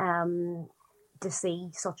to see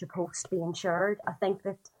such a post being shared. I think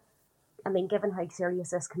that, given how serious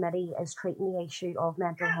this committee is treating the issue of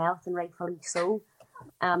mental health, and rightfully so,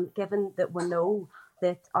 given that we know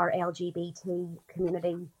that our LGBT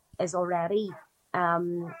community is already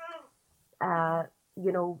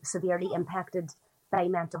severely impacted by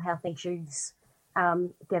mental health issues,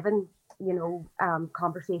 given,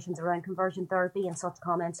 conversations around conversion therapy and such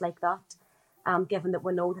comments like that, given that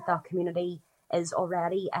we know that community is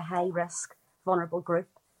already a high risk, vulnerable group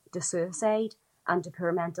to suicide and to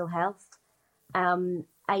poor mental health.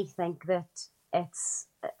 I think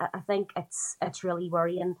it's really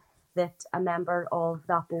worrying that a member of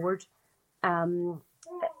that board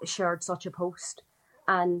shared such a post.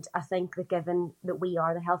 And I think that given that we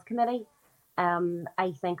are the health committee,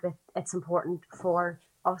 I think that it's important for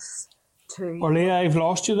us to. Orlia, I've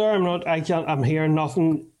lost you there. I'm hearing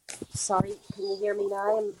nothing. Sorry, can you hear me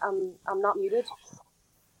now? I'm not muted.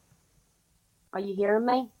 Are you hearing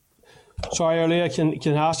me? Sorry, Orlia,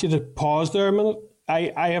 can I ask you to pause there a minute?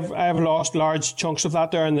 I have lost large chunks of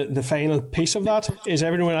that there, and the final piece of that. Is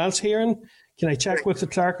everyone else hearing? Can I check with the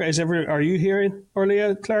clerk? Are you hearing,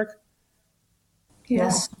 Orlia, clerk?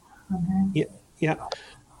 Yes. Yeah.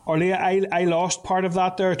 Orlia, I lost part of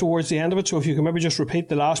that there towards the end of it, so if you can maybe just repeat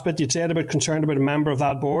the last bit you'd said about concerned about a member of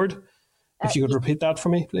that board. If you could repeat that for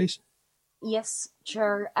me, please. Yes,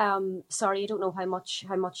 sure. Sorry, I don't know how much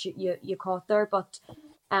you caught there, but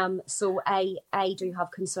so I do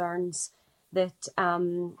have concerns that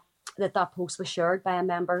that post was shared by a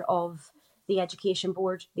member of the Education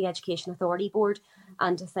Board, the Education Authority Board,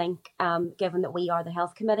 and to think, given that we are the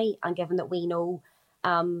Health Committee and given that we know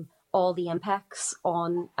all the impacts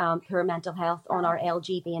on poor mental health on our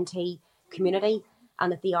LGBT community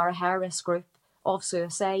and that they are a high risk group of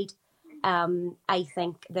suicide, I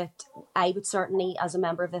think that I would certainly, as a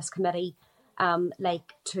member of this committee,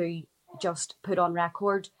 like to just put on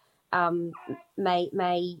record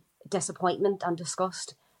my disappointment and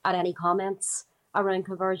disgust at any comments around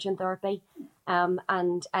conversion therapy.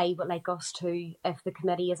 And I would like us to, if the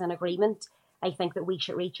committee is in agreement, I think that we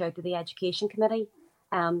should reach out to the Education Committee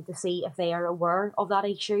to see if they are aware of that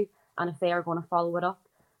issue and if they are going to follow it up.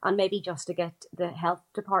 And maybe just to get the Health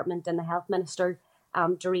Department and the Health Minister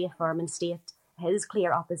to reaffirm and state his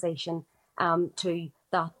clear opposition to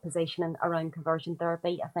that positioning around conversion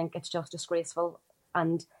therapy. I think it's just disgraceful,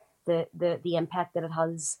 and the impact that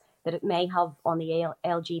it may have on the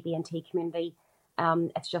LGBT community,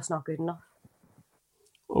 it's just not good enough.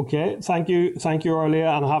 Okay, thank you,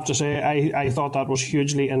 Orlia. And I have to say, I thought that was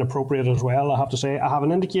hugely inappropriate as well. I have to say, I have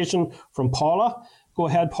an indication from Paula. Go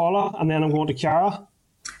ahead, Paula, and then I'm going to Chiara.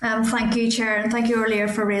 Thank you, Chair, and thank you earlier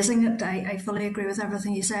for raising it. I fully agree with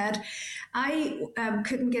everything you said. I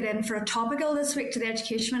couldn't get in for a topical this week to the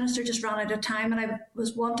Education Minister, just ran out of time, and I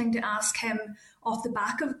was wanting to ask him off the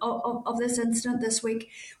back of this incident this week,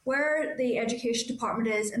 where the Education Department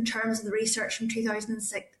is in terms of the research from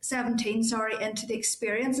 2017 into the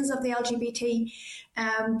experiences of the LGBT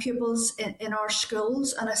pupils in our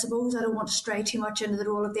schools. And I suppose I don't want to stray too much into the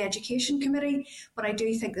role of the Education Committee, but I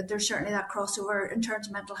do think that there's certainly that crossover in terms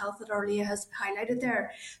of mental health that Orlia has highlighted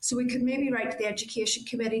there. So we could maybe write to the Education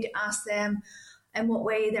Committee to ask them in what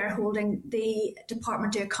way they're holding the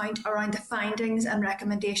department to account around the findings and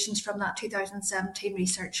recommendations from that 2017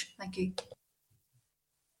 research. Thank you.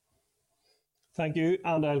 Thank you.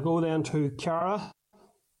 And I'll go then to Chiara.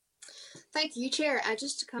 Thank you, Chair.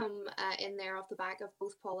 Just to come in there off the back of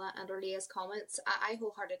both Paula and Orlia's comments, I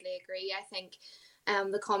wholeheartedly agree. I think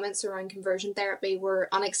the comments around conversion therapy were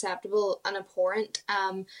unacceptable and abhorrent,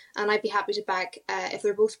 and I'd be happy to back, if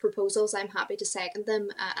they're both proposals, I'm happy to second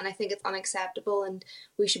them, and I think it's unacceptable, and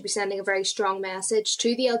we should be sending a very strong message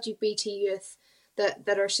to the LGBT youth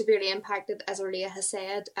that are severely impacted, as Orlia has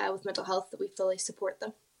said, with mental health, that we fully support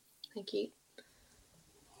them. Thank you.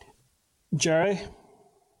 Jerry?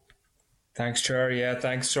 Thanks, Chair. Yeah,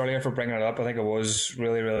 thanks, Orlia, for bringing it up. I think it was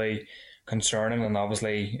really, really concerning and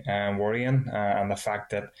obviously worrying, and the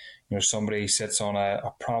fact that somebody sits on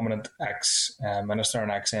a prominent ex-minister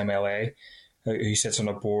and ex-MLA who sits on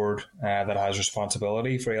a board that has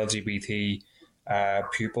responsibility for LGBT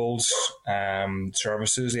pupils,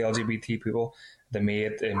 services, the LGBT people. It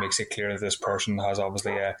makes it clear that this person has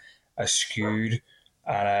obviously a skewed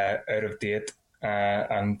and out of date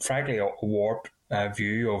and frankly a warped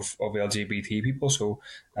view of LGBT people. So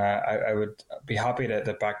I would be happy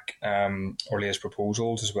to back Orlia's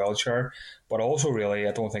proposals as well, Chair. But also, really,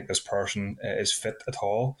 I don't think this person is fit at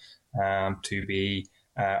all to be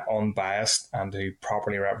unbiased and to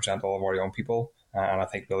properly represent all of our young people. And I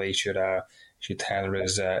think really should tender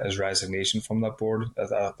his resignation from that board.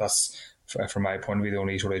 That's, from my point of view, the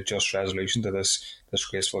only sort of just resolution to this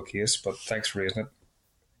disgraceful case. But thanks for raising it.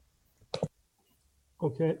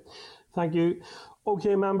 Okay. Thank you.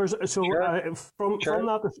 Okay, members. So from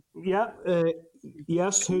that,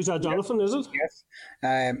 yes. Who's that? Jonathan? Is it? Yes.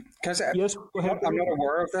 Because yes. Go ahead. I'm not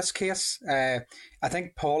aware of this case. I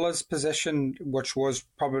think Paula's position, which was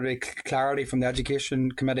probably clarity from the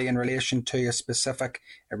Education Committee in relation to a specific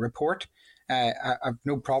report, I've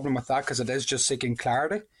no problem with that because it is just seeking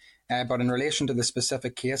clarity. But in relation to the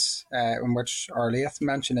specific case in which Arlaith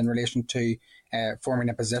mentioned in relation to forming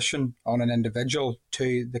a position on an individual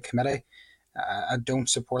to the committee, I don't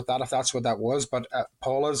support that if that's what that was. But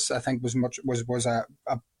Paula's, I think, was a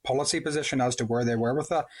policy position as to where they were with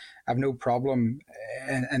that. I have no problem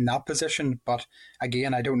in that position, but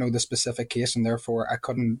again, I don't know the specific case, and therefore I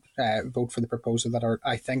couldn't vote for the proposal that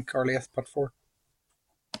I think Arlaith put forward.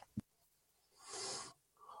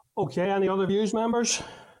 Okay, any other views, members?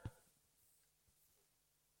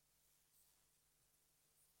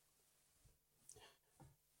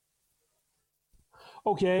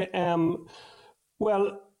 Okay,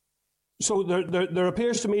 well, so there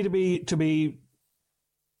appears to me to be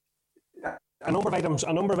a number of items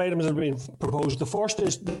have been proposed. The first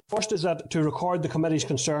is that to record the committee's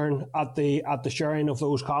concern at the sharing of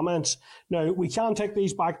those comments. Now, we can take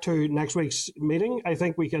these back to next week's meeting. I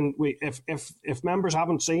think if members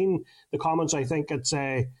haven't seen the comments, I think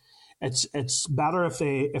it's better if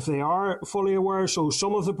they are fully aware. So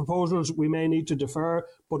some of the proposals we may need to defer,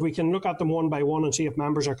 but we can look at them one by one and see if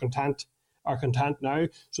members are content now.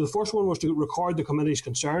 So the first one was to record the committee's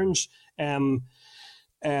concerns.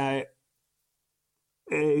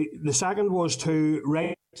 The second was to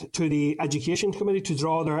write to the Education Committee to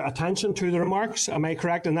draw their attention to the remarks. Am I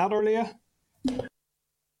correct in that, Orlia?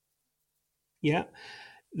 Yeah.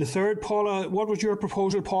 The third, Paula, what was your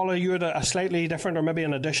proposal, Paula? You had a slightly different, or maybe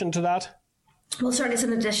in addition to that? Well, certainly it's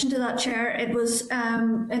in addition to that, Chair. It was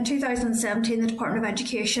in 2017 the Department of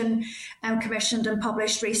Education commissioned and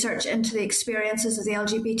published research into the experiences of the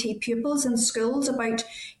LGBT pupils in schools about,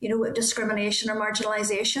 discrimination or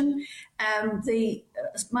marginalisation.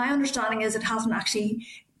 My understanding is it hasn't actually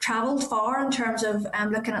travelled far in terms of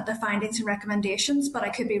looking at the findings and recommendations, but I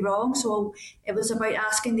could be wrong. So it was about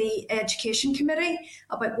asking the Education Committee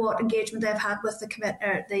about what engagement they've had with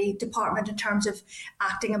the department in terms of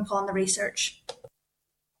acting upon the research.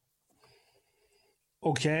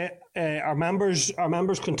 Okay, are members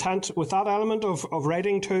content with that element of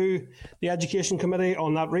writing to the Education Committee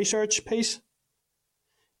on that research piece?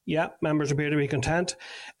 Yeah, members appear to be content.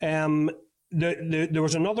 There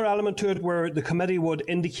was another element to it where the committee would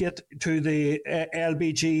indicate to the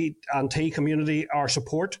LBG and T community our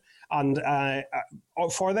support and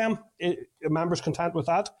for them. Members content with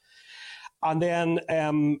that? And then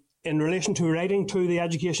in relation to writing to the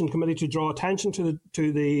Education Committee to draw attention to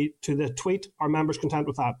the tweet, are members content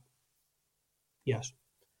with that? Yes.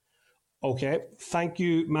 Okay. Thank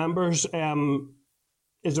you, members.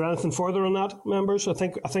 Is there anything further on that, members? I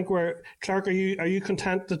think we're Clerk. Are you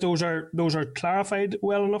content that those are clarified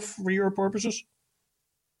well enough for your purposes?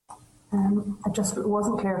 I just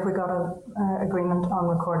wasn't clear if we got an agreement on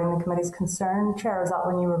recording the committee's concern, Chair. Is that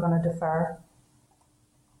when you were going to defer?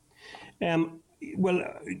 Well,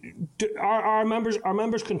 are members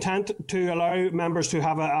content to allow members to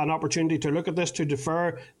have an opportunity to look at this, to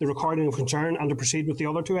defer the recording of concern and to proceed with the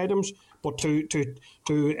other two items, but to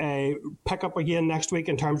pick up again next week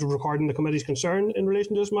in terms of recording the committee's concern in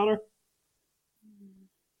relation to this matter?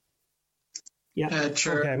 Yeah.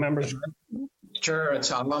 Chair, okay, members. Chair,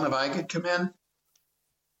 it's Alan. If I could come in.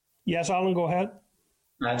 Yes, Alan, go ahead.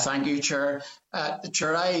 Thank you, Chair.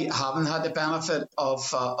 Chair, I haven't had the benefit of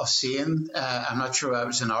seeing, I'm not sure if it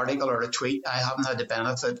was an article or a tweet, I haven't had the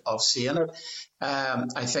benefit of seeing it.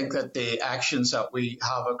 I think that the actions that we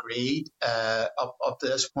have agreed up to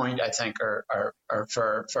this point, I think are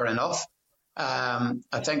fair enough. I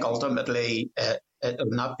think ultimately it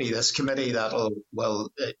will not be this committee that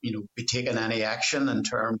will be taking any action in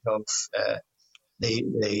terms of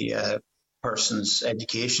the person's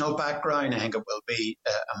educational background. I think it will be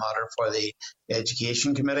a matter for the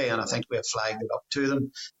Education Committee, and I think we have flagged it up to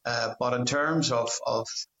them. But in terms of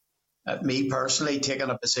me personally taking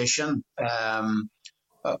a position on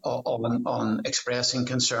expressing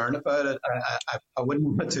concern about it, I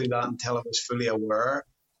wouldn't want to do that until I was fully aware.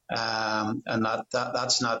 And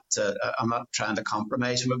that's not, I'm not trying to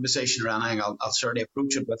compromise my position or anything. I'll certainly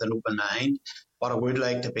approach it with an open mind, but I would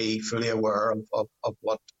like to be fully aware of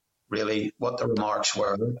what the remarks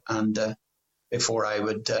were, and before I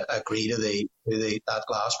would agree to that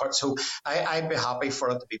last part. So I'd be happy for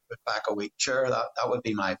it to be put back a week, Chair. That would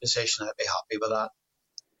be my position. I'd be happy with that.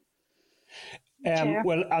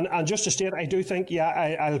 Well, and just to state, I do think,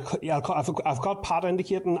 I've got Pat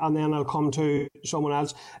indicating, and then I'll come to someone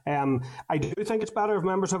else. I do think it's better if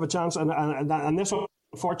members have a chance, and this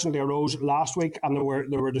unfortunately arose last week, and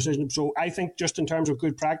there were decisions. So I think, just in terms of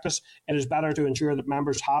good practice, it is better to ensure that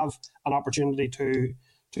members have an opportunity to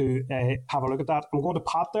have a look at that. I'm going to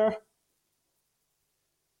Pat there.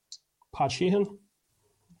 Pat Sheehan.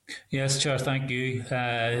 Yes, Chair, thank you.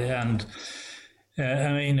 And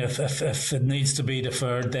I mean, if it needs to be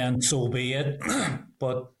deferred, then so be it.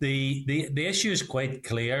 But the issue is quite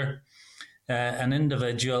clear. An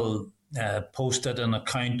individual posted an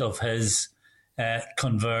account of his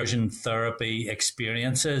conversion therapy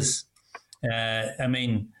experiences. I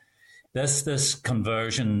mean, this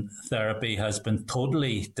conversion therapy has been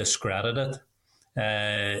totally discredited.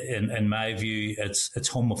 In my view, it's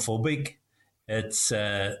homophobic, it's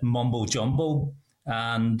mumbo jumbo,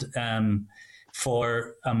 and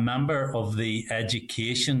for a member of the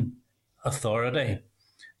Education Authority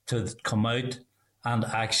to come out and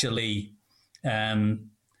actually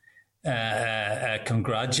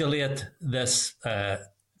congratulate this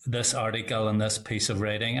article and this piece of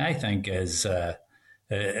writing, I think is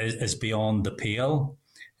beyond the pale.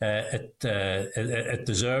 It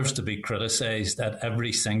deserves to be criticised at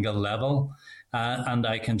every single level, and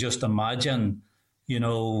I can just imagine,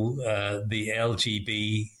 the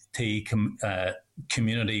LGBT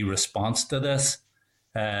community response to this.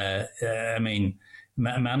 I mean,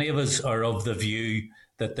 many of us are of the view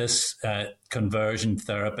that this conversion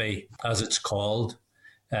therapy, as it's called,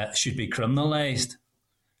 should be criminalised,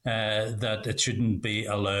 that it shouldn't be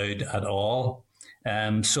allowed at all.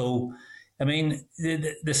 So, I mean,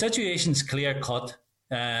 the situation's clear cut.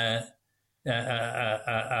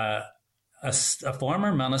 A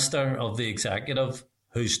former minister of the executive,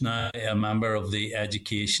 who's now a member of the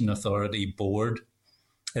Education Authority board,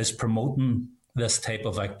 is promoting this type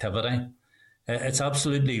of activity. It's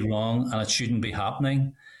absolutely wrong, and it shouldn't be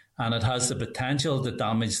happening. And it has the potential to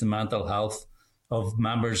damage the mental health of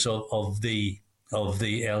members of the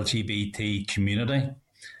LGBT community.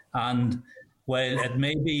 And while it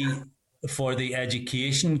may be for the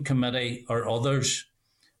Education Committee or others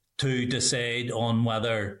to decide on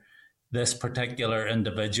whether this particular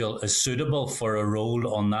individual is suitable for a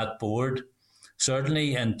role on that board,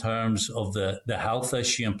 certainly in terms of the health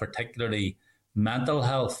issue, and particularly mental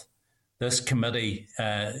health, this committee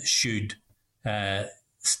should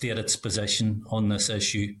state its position on this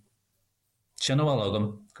issue.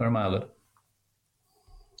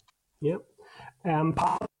 Yep. Pam,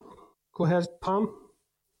 go ahead, Pam.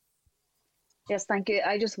 Yes, thank you.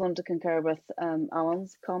 I just want to concur with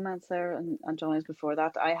Alan's comments there and Johnny's before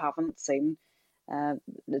that. I haven't seen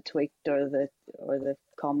the tweet or the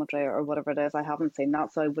commentary or whatever it is. I haven't seen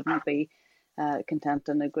that, so I wouldn't be content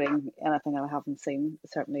in agreeing anything I haven't seen,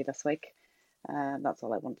 certainly this week. That's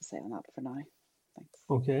all I want to say on that for now. Thanks.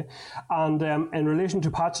 Okay. And in relation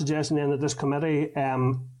to Pat's suggestion then that this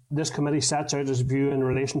committee sets out its view in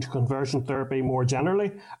relation to conversion therapy more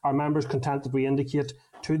generally, are members content that we indicate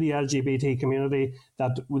to the LGBT community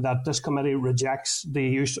that this committee rejects the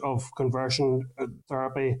use of conversion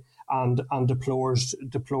therapy and deplores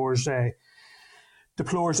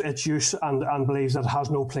its use and believes that it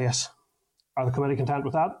has no place? Are the committee content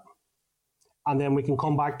with that? And then we can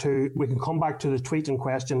come back to the tweet in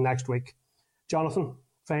question next week. Jonathan,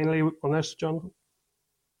 finally on this, Jonathan.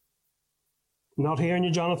 Not hearing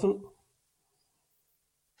you, Jonathan.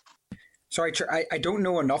 Sorry, Chair, I don't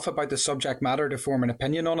know enough about the subject matter to form an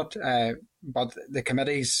opinion on it, but the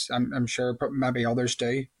committees, I'm sure maybe others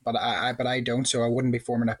do, but I don't, so I wouldn't be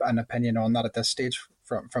forming an opinion on that at this stage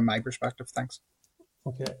from my perspective. Thanks.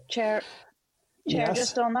 Okay. Chair, yes.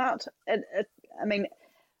 Just on that, I mean,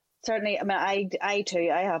 certainly, I mean,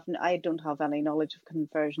 I don't have any knowledge of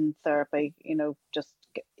conversion therapy, just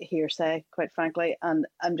hearsay, quite frankly, and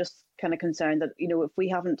I'm just kind of concerned that, if we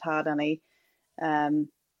haven't had any,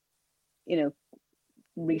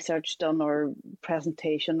 research done or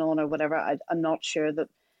presentation on or whatever, I'm not sure that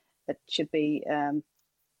it should be a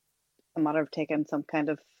matter of taking some kind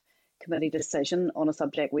of committee decision on a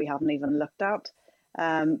subject we haven't even looked at.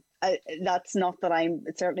 That's not that I'm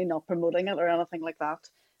certainly not promoting it or anything like that,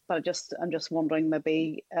 but I'm just wondering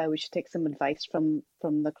maybe we should take some advice from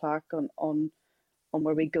the clerk on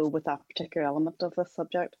where we go with that particular element of this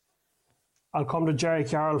subject. I'll come to Jerry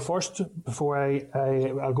Carroll first before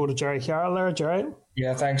I'll go to Jerry Carroll there. Jerry?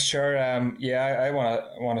 Yeah, thanks, Chair. I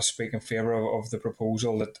want to speak in favour of the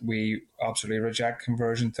proposal that we absolutely reject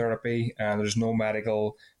conversion therapy, and there's no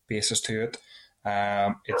medical basis to it.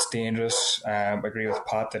 It's dangerous. I agree with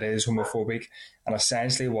Pat that it is homophobic, and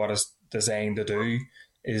essentially what it's designed to do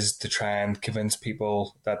is to try and convince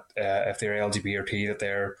people that if they're LGBT that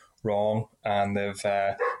they're wrong and they've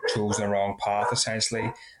chosen the wrong path,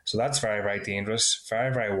 essentially. So that's very, very dangerous,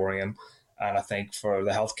 very, very worrying. And I think for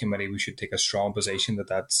the Health Committee, we should take a strong position that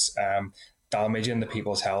that's damaging the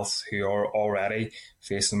people's health who are already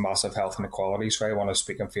facing massive health inequality. So I want to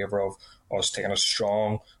speak in favour of us taking a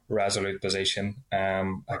strong, resolute position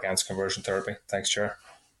against conversion therapy. Thanks, Chair.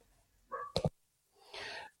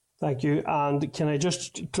 Thank you. And can I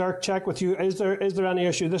just, Clerk, check with you? Is there any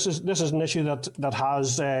issue? This is an issue that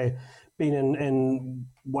has been in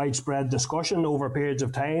widespread discussion over periods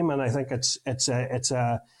of time, and I think it's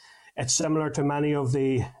similar to many of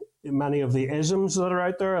the isms that are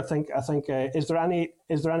out there. I think is there any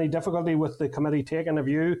difficulty with the committee taking a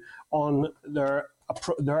view on their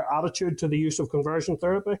attitude to the use of conversion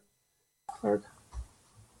therapy? Clerk?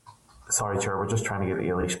 Sorry, Chair, we're just trying to get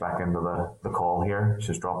Eilish back into the call here.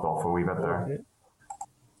 She's dropped off a wee bit there.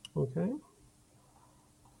 Okay.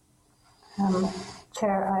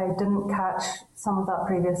 Chair, I didn't catch some of that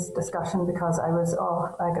previous discussion because I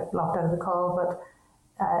got locked out of the call, but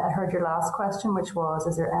I heard your last question, which was,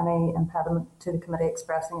 is there any impediment to the committee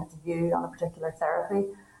expressing its view on a particular therapy?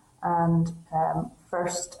 And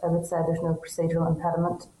first, I would say there's no procedural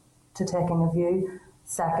impediment to taking a view.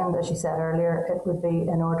 Second, as you said earlier, it would be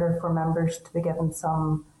in order for members to be given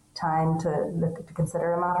some time to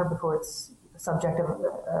consider a matter before it's subject of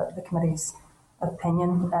the committee's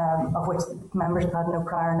opinion, of which members have had no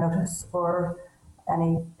prior notice or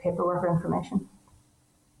any paperwork or information.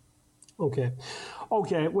 Okay.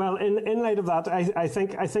 Well, in light of that, I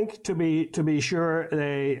think to be sure,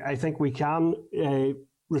 I think we can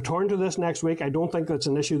return to this next week. I don't think that's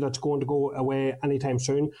an issue that's going to go away anytime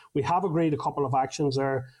soon. We have agreed a couple of actions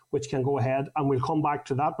there which can go ahead, and we'll come back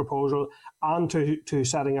to that proposal and to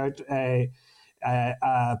setting out a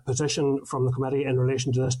position from the committee in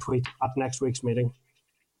relation to this tweet at next week's meeting.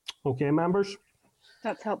 Okay, members?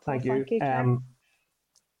 That's helpful. Thank you.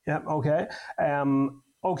 Okay.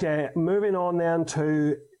 Okay, moving on then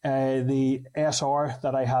to the SR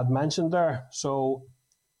that I had mentioned there. So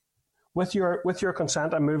with your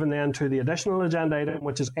consent, I'm moving then to the additional agenda item,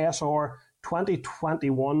 which is SR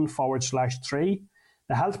 2021/3,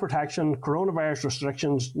 the Health Protection Coronavirus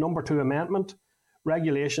Restrictions Number 2 Amendment,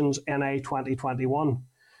 Regulations NI 2021.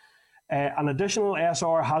 An additional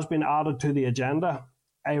SR has been added to the agenda.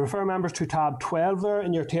 I refer members to tab 12 there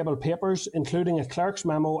in your table papers, including a clerk's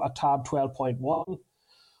memo at tab 12.1.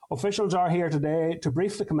 Officials are here today to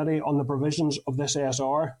brief the committee on the provisions of this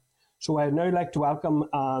SR. So I'd now like to welcome,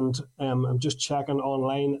 and I'm just checking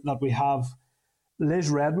online that we have Liz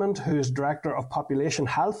Redmond, who is Director of Population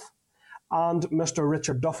Health, and Mr.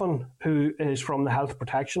 Richard Duffin, who is from the Health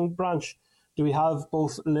Protection Branch. Do we have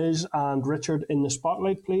both Liz and Richard in the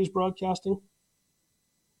spotlight, please, broadcasting?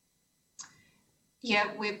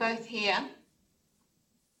 Yeah, we're both here.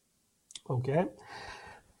 Okay.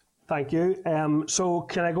 Thank you. So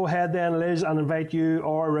can I go ahead then, Liz, and invite you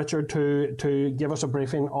or Richard to give us a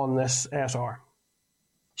briefing on this SR?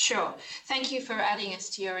 Sure. Thank you for adding us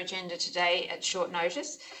to your agenda today at short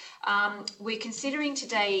notice. We're considering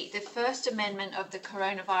today the first amendment of the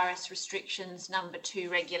Coronavirus Restrictions Number 2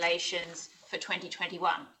 Regulations for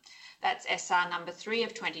 2021. That's SR number 3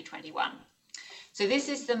 of 2021. So this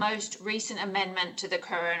is the most recent amendment to the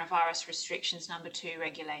Coronavirus Restrictions Number 2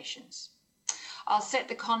 Regulations. I'll set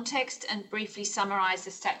the context and briefly summarise the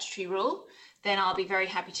statutory rule, then I'll be very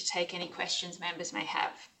happy to take any questions members may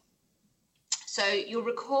have. So you'll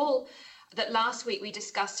recall that last week we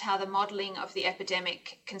discussed how the modelling of the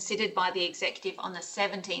epidemic considered by the executive on the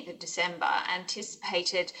 17th of December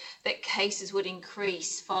anticipated that cases would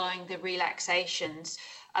increase following the relaxations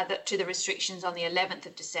to the restrictions on the 11th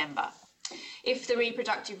of December. If the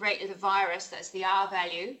reproductive rate of the virus, that's the R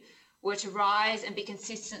value, were to rise and be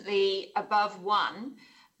consistently above 1,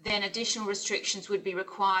 then additional restrictions would be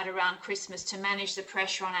required around Christmas to manage the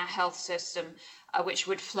pressure on our health system, which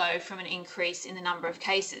would flow from an increase in the number of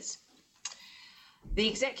cases. The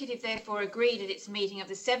executive therefore agreed at its meeting of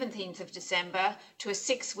the 17th of December to a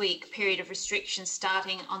 6-week period of restrictions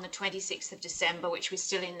starting on the 26th of December, which we're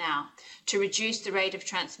still in now, to reduce the rate of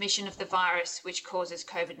transmission of the virus which causes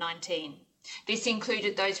COVID-19. This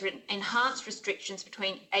included those enhanced restrictions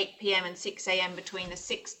between 8 p.m. and 6 a.m. between the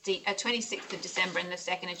 26th of December and the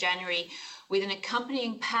 2nd of January, with an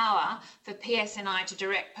accompanying power for PSNI to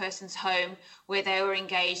direct persons home where they were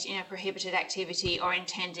engaged in a prohibited activity or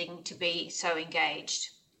intending to be so engaged.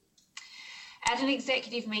 At an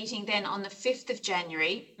executive meeting then on the 5th of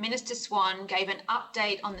January, Minister Swan gave an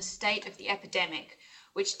update on the state of the epidemic,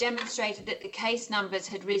 which demonstrated that the case numbers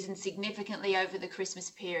had risen significantly over the Christmas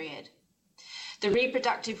period. The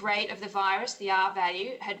reproductive rate of the virus, the R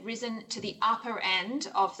value, had risen to the upper end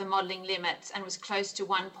of the modelling limits and was close to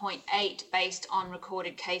 1.8 based on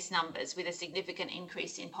recorded case numbers, with a significant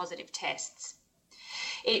increase in positive tests.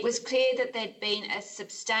 It was clear that there'd been a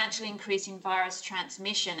substantial increase in virus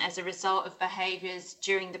transmission as a result of behaviours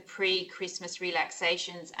during the pre-Christmas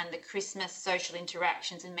relaxations and the Christmas social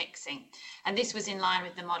interactions and mixing, and this was in line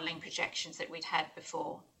with the modelling projections that we'd had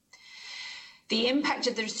before. The impact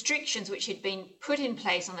of the restrictions which had been put in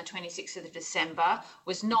place on the 26th of December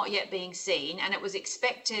was not yet being seen, and it was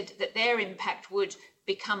expected that their impact would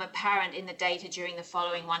become apparent in the data during the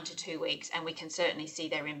following 1 to 2 weeks, and we can certainly see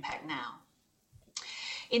their impact now.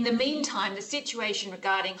 In the meantime, the situation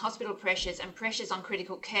regarding hospital pressures and pressures on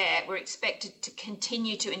critical care were expected to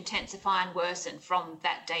continue to intensify and worsen from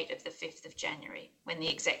that date of the 5th of January, when the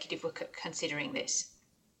executive were considering this.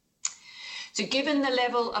 So given the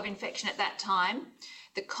level of infection at that time,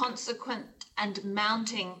 the consequent and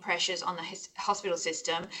mounting pressures on the hospital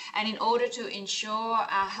system, and in order to ensure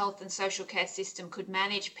our health and social care system could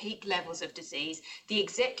manage peak levels of disease, the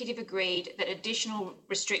executive agreed that additional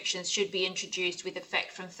restrictions should be introduced with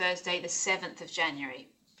effect from Thursday, the 7th of January.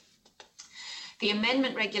 The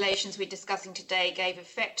amendment regulations we're discussing today gave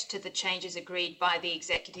effect to the changes agreed by the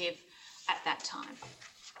executive at that time.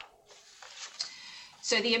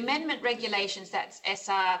 So the amendment regulations, that's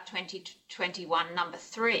SR 2021 number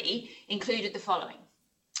 3, included the following.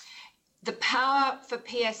 The power for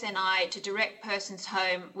PSNI to direct persons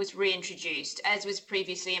home was reintroduced, as was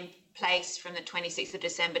previously in place from the 26th of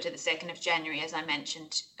December to the 2nd of January, as I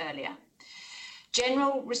mentioned earlier.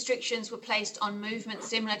 General restrictions were placed on movements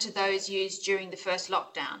similar to those used during the first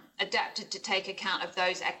lockdown, adapted to take account of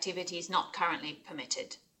those activities not currently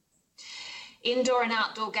permitted. Indoor and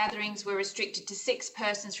outdoor gatherings were restricted to 6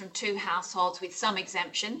 persons from 2 households with some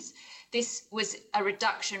exemptions. This was a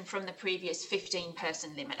reduction from the previous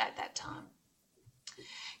 15-person limit at that time.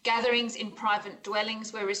 Gatherings in private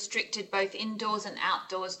dwellings were restricted both indoors and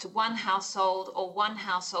outdoors to 1 household or 1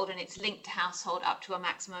 household and its linked household up to a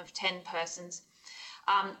maximum of 10 persons.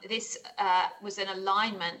 This was an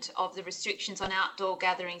alignment of the restrictions on outdoor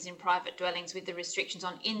gatherings in private dwellings with the restrictions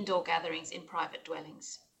on indoor gatherings in private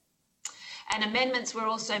dwellings. And amendments were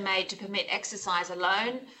also made to permit exercise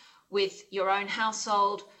alone, with your own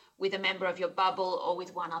household, with a member of your bubble, or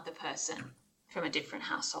with 1 other person from a different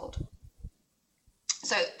household.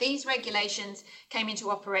 So these regulations came into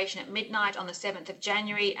operation at midnight on the 7th of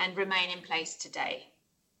January and remain in place today.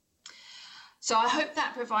 So I hope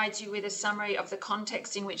that provides you with a summary of the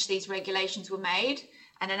context in which these regulations were made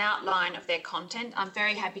and an outline of their content. I'm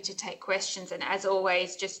very happy to take questions, and as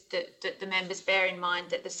always, just that the members bear in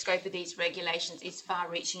mind that the scope of these regulations is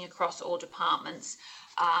far-reaching across all departments,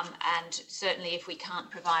 and certainly if we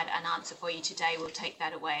can't provide an answer for you today, we'll take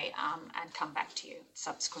that away and come back to you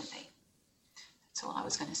subsequently. That's all I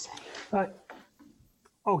was going to say.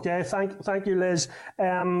 Okay, thank you, Liz.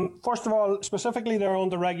 First of all, specifically there on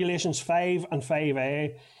the regulations 5 and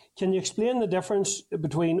 5A, can you explain the difference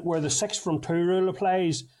between where the 6 from 2 rule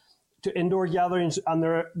applies to indoor gatherings, and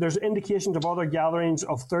there's indications of other gatherings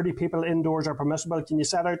of 30 people indoors are permissible? Can you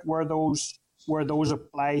set out where those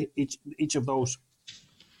apply, each of those?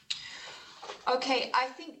 Okay, I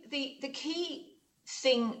think the key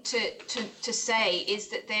thing to say is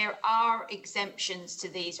that there are exemptions to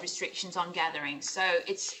these restrictions on gatherings. So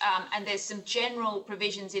it's and there's some general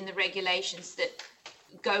provisions in the regulations that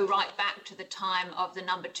go right back to the time of the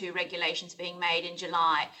number 2 regulations being made in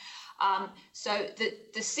July. So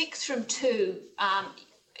the 6 from 2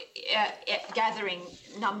 gathering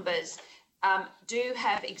numbers do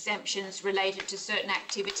have exemptions related to certain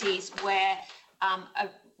activities where a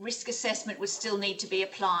risk assessment would still need to be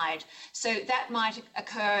applied. So that might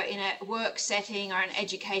occur in a work setting or an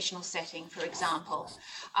educational setting, for example.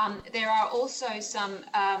 There are also some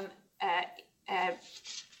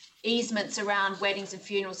easements around weddings and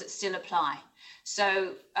funerals that still apply.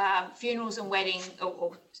 So funerals and wedding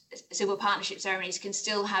or civil partnership ceremonies can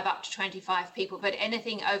still have up to 25 people, but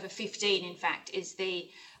anything over 15, in fact, is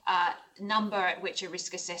the number at which a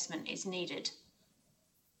risk assessment is needed.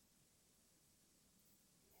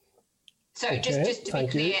 So okay, just to be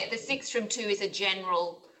clear, the 6 from 2 is a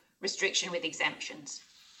general restriction with exemptions.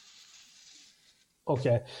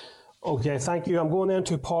 Okay, thank you. I'm going then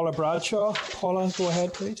to Paula Bradshaw. Paula, go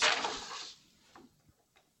ahead, please.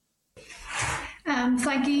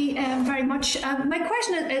 Thank you very much. My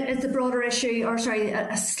question is a broader issue, or sorry,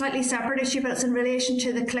 a slightly separate issue, but it's in relation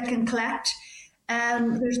to the click and collect.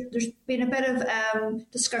 There's been a bit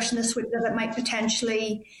of discussion this week that it might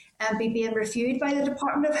potentially be being reviewed by the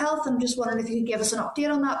Department of Health. I'm just wondering if you could give us an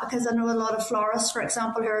update on that, because I know a lot of florists, for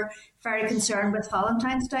example, who are very concerned with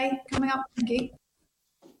Valentine's Day coming up. Thank you.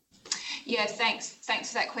 Yes, thanks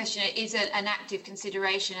for that question. It is an active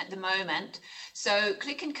consideration at the moment. So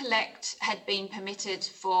click and collect had been permitted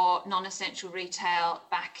for non-essential retail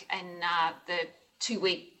back in the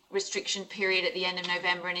 2-week restriction period at the end of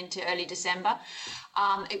November and into early December.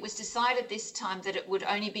 It was decided this time that it would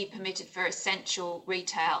only be permitted for essential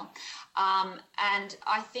retail. And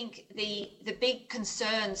I think the big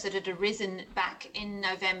concerns that had arisen back in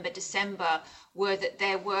November, December were that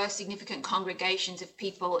there were significant congregations of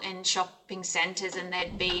people in shopping centres, and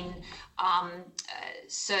there'd been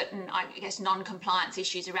certain, I guess, non-compliance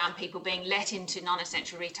issues around people being let into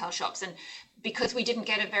non-essential retail shops. And because we didn't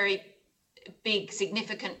get a very big,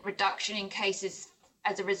 significant reduction in cases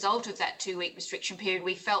as a result of that 2-week restriction period,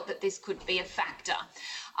 we felt that this could be a factor.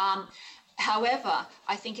 However,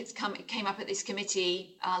 I think it came up at this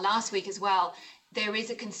committee last week as well. There is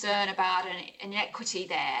a concern about an inequity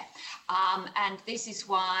there. And this is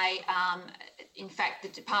why, in fact, the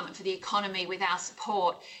Department for the Economy, with our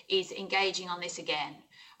support, is engaging on this again.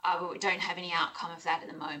 We don't have any outcome of that at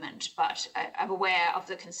the moment, but I'm aware of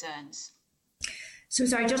the concerns. So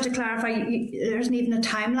sorry, just to clarify, there isn't even a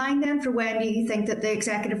timeline then for when you think that the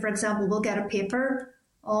executive, for example, will get a paper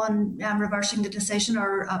on reversing the decision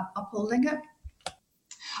or upholding it?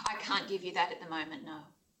 I can't give you that at the moment, no.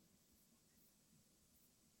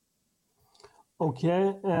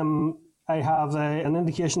 Okay, I have an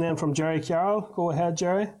indication then from Jerry Carroll. Go ahead,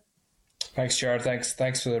 Jerry. Thanks, Jared.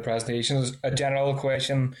 Thanks for the presentation. A general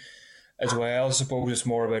question as well. I suppose it's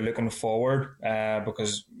more about looking forward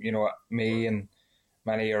because, me and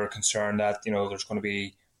many are concerned that, there's going to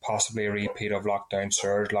be possibly a repeat of lockdown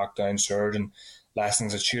surge, and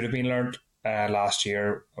lessons that should have been learned last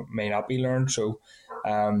year may not be learned. So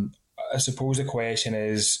I suppose the question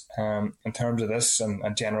is, in terms of this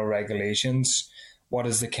and general regulations, what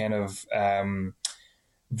is the kind of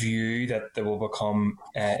view that they will become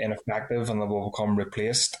ineffective and they will become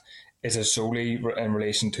replaced? Is it solely in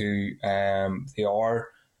relation to the R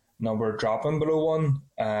number dropping below 1,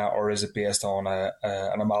 or is it based on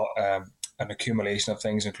an accumulation of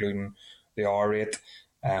things, including the R rate,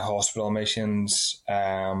 hospital admissions,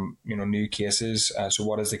 new cases? So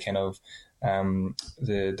what is the kind of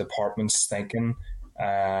the department's thinking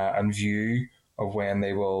and view of when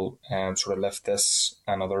they will sort of lift this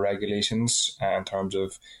and other regulations in terms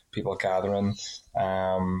of people gathering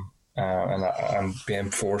and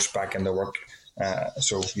being forced back into work?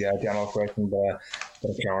 General question, but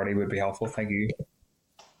clarity would be helpful. Thank you.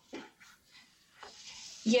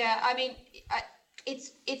 Yeah, I mean,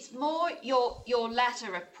 it's more your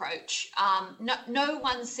latter approach. No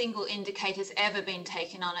one single indicator has ever been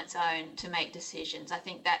taken on its own to make decisions. I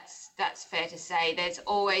think that's fair to say. There's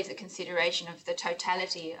always a consideration of the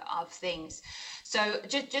totality of things. So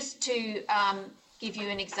just to give you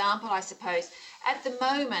an example, I suppose, at the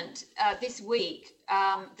moment, this week,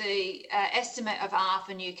 the estimate of R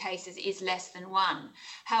for new cases is less than 1.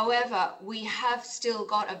 However, we have still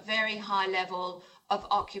got a very high level of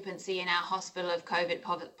occupancy in our hospital of COVID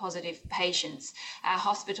positive patients. Our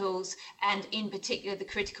hospitals, and in particular the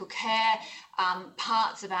critical care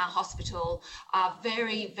parts of our hospital, are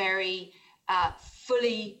very, very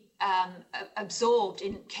fully absorbed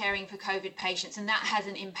in caring for COVID patients, and that has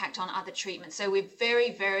an impact on other treatments. So we're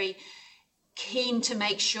very, very keen to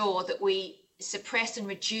make sure that we suppress and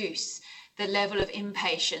reduce the level of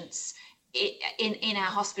inpatients in our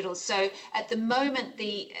hospitals. So at the moment,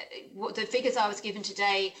 the figures I was given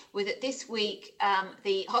today were that this week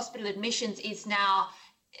the hospital admissions is now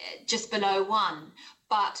just below 1,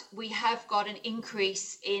 but we have got an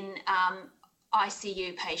increase in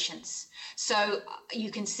ICU patients. So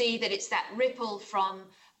you can see that it's that ripple from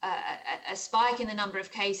a spike in the number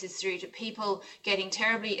of cases through to people getting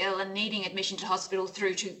terribly ill and needing admission to hospital,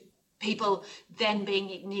 through to people then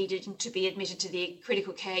being needed to be admitted to the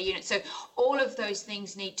critical care unit. So all of those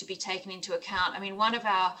things need to be taken into account. I mean, one of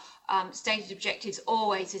our stated objectives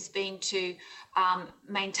always has been to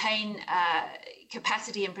maintain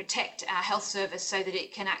capacity and protect our health service so that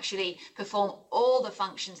it can actually perform all the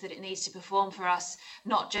functions that it needs to perform for us,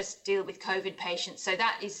 not just deal with COVID patients. So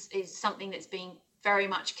that is something that's being very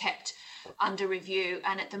much kept under review.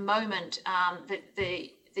 And at the moment,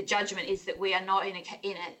 the judgment is that we are not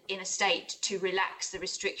in a state to relax the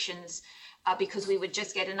restrictions because we would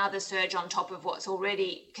just get another surge on top of what's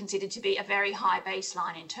already considered to be a very high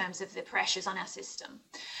baseline in terms of the pressures on our system.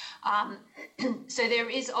 So there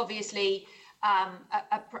is obviously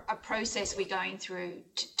a process we're going through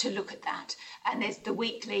to look at that. And there's the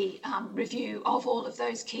weekly review of all of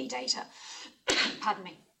those key data. Pardon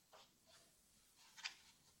me.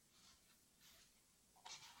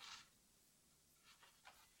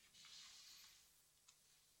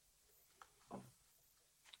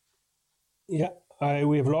 Yeah,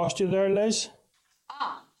 we've lost you there, Liz.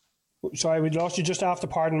 Sorry, we lost you just after.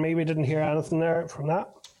 Pardon me, we didn't hear anything there from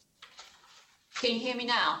that. Can you hear me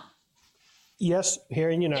now? Yes,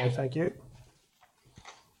 hearing you now. Thank you.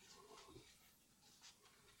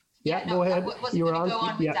 Yeah, no, go ahead. I wasn't going to go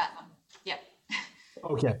on with that one. Yeah.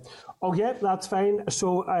 Okay, that's fine.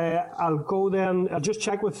 So I'll go then. I'll just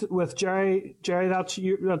check with Jerry. Jerry, that's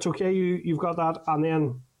okay. You've got that, and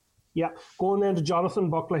then going then to Jonathan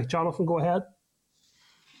Buckley. Jonathan, go ahead.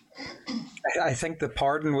 I think the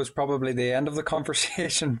pardon was probably the end of the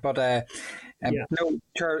conversation, but no,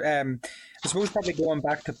 sure. I suppose probably going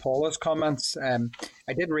back to Paula's comments,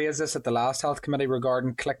 I did raise this at the last Health Committee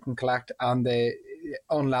regarding click and collect and the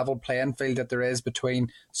unlevel playing field that there is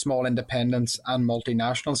between small independents and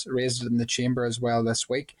multinationals. Raised it in the chamber as well this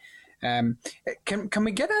week. Can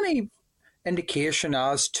we get any indication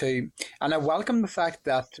as to, and I welcome the fact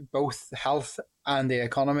that both health and the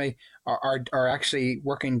economy are actually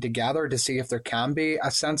working together to see if there can be a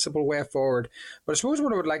sensible way forward. But I suppose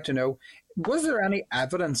what I would like to know, was there any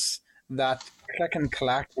evidence that click and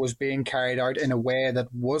collect was being carried out in a way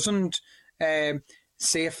that wasn't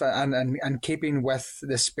safe and keeping with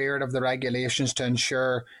the spirit of the regulations to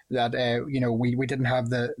ensure that we didn't have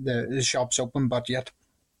the shops open, but yet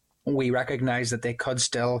we recognise that they could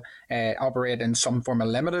still operate in some form of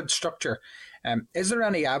limited structure? Is there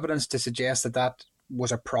any evidence to suggest that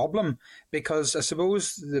was a problem? Because I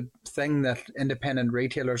suppose the thing that independent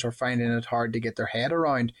retailers are finding it hard to get their head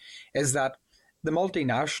around is that the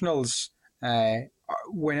multinationals,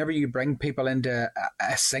 whenever you bring people into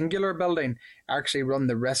a singular building, actually run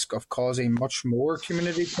the risk of causing much more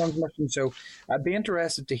community transmission. So I'd be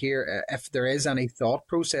interested to hear if there is any thought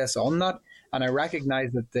process on that. And I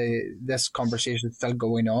recognise that this conversation is still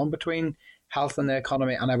going on between health and the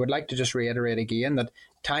economy. And I would like to just reiterate again that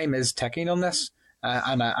time is ticking on this.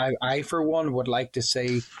 And I, for one, would like to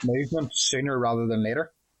see movement sooner rather than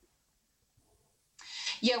later.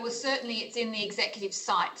 Yeah, well, certainly it's in the executive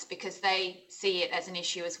sites because they see it as an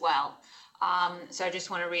issue as well. So I just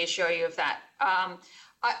want to reassure you of that.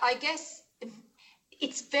 I guess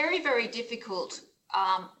it's very, very difficult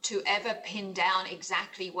to ever pin down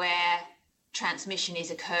exactly where transmission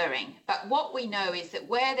is occurring. But what we know is that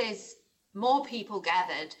where there's more people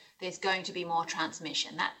gathered, there's going to be more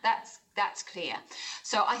transmission. That's clear.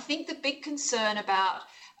 So I think the big concern about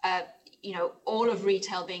all of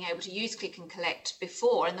retail being able to use click and collect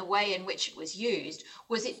before and the way in which it was used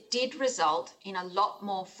was it did result in a lot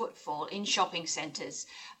more footfall in shopping centres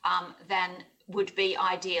than would be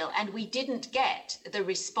ideal. And we didn't get the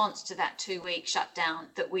response to that 2-week shutdown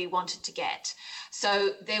that we wanted to get.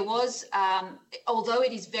 So there was, although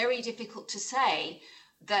it is very difficult to say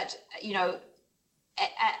that,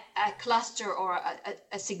 a cluster or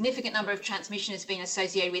a significant number of transmission has been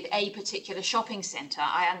associated with a particular shopping centre.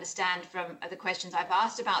 I understand from the questions I've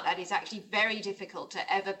asked about that, it's actually very difficult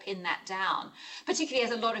to ever pin that down, particularly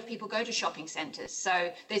as a lot of people go to shopping centres.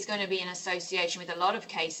 So there's going to be an association with a lot of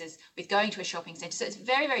cases with going to a shopping centre. So it's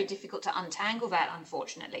very, very difficult to untangle that,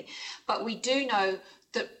 unfortunately. But we do know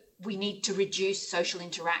that we need to reduce social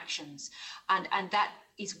interactions, and that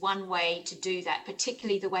is one way to do that,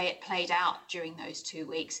 particularly the way it played out during those 2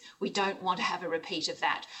 weeks. We don't want to have a repeat of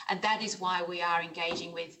that. And that is why we are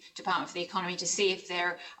engaging with Department for the Economy to see if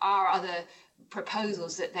there are other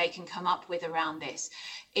proposals that they can come up with around this.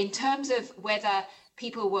 In terms of whether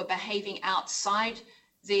people were behaving outside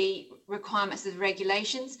the requirements of the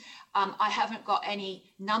regulations, I haven't got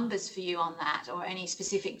any numbers for you on that or any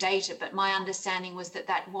specific data, but my understanding was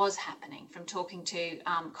that was happening from talking to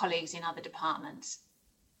colleagues in other departments.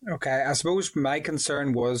 Okay, I suppose my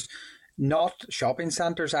concern was not shopping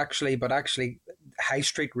centres actually, but actually high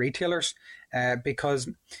street retailers, because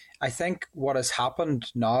I think what has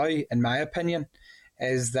happened now, in my opinion,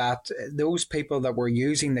 is that those people that were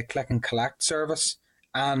using the click and collect service,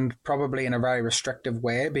 and probably in a very restrictive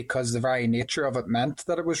way because the very nature of it meant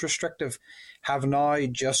that it was restrictive, have now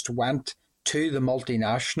just went to the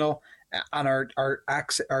multinational and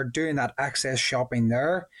are doing that access shopping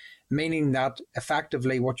there. Meaning that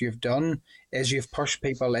effectively what you've done is you've pushed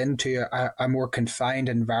people into a more confined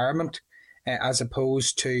environment as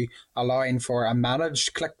opposed to allowing for a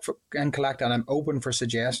managed click and collect. And I'm open for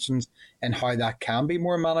suggestions in how that can be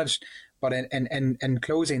more managed. But in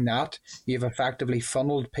closing that, you've effectively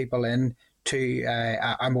funneled people into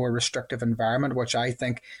a more restrictive environment, which I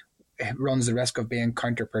think runs the risk of being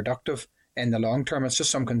counterproductive in the long term. It's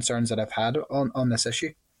just some concerns that I've had on this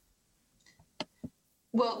issue.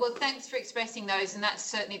 Well, thanks for expressing those, and that's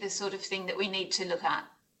certainly the sort of thing that we need to look at.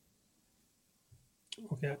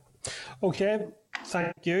 Okay,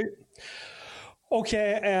 thank you.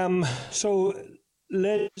 Okay, so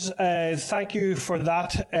Liz, thank you for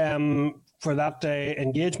that. for that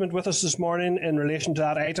engagement with us this morning in relation to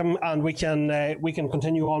that item, and we can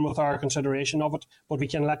continue on with our consideration of it. But we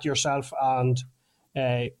can let yourself and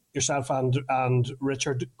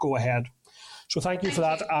Richard go ahead. So thank you for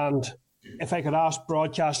that. And if I could ask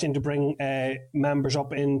broadcasting to bring members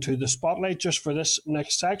up into the spotlight just for this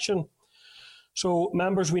next section. So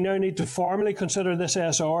members, we now need to formally consider this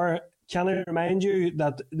SR. Can I remind you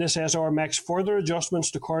that this SR makes further adjustments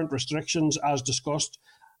to current restrictions as discussed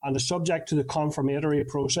and is subject to the confirmatory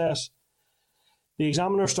process. The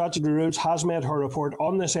Examiner of Statutory Rules has made her report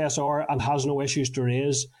on this SR and has no issues to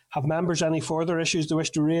raise. Have members any further issues they wish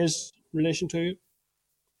to raise in relation to?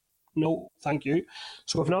 No, thank you.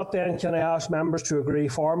 So if not, then can I ask members to agree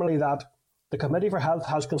formally that the Committee for Health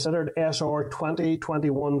has considered SR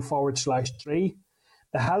 2021/3,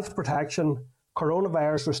 the Health Protection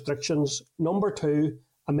Coronavirus Restrictions Number 2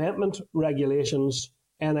 Amendment Regulations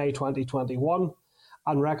NI 2021,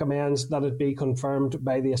 and recommends that it be confirmed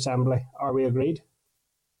by the Assembly. Are we agreed?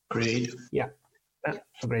 Agreed. Yeah,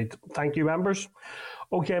 agreed. Thank you, members.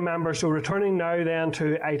 Okay, members, so returning now then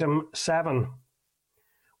to item 7,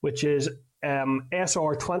 which is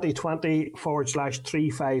SR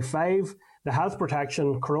 2020/355, the Health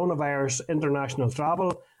Protection Coronavirus International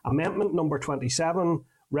Travel Amendment Number 27,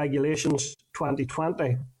 Regulations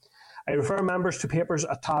 2020. I refer members to papers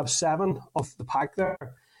at tab 7 of the pack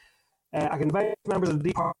there. I can invite members of the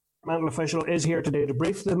departmental official is here today to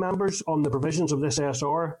brief the members on the provisions of this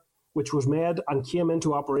SR, which was made and came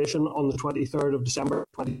into operation on the 23rd of December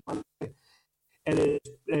 2020. It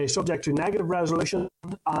is subject to negative resolution,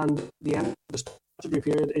 and the end of the statutory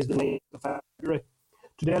period is the 9th of February.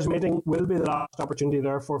 Today's meeting will be the last opportunity,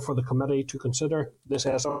 therefore, for the committee to consider this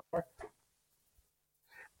SR.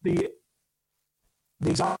 The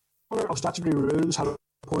Examiner of Statutory Rules has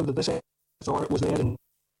reported that this SR was made in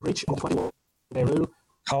breach of the 21-day rule.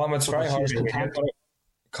 Colin, it's very hard to hear.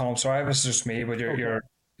 Colin, sorry, this is just me, but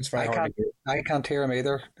it's very hard to hear. I can't hear him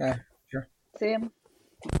either. Sure. Same.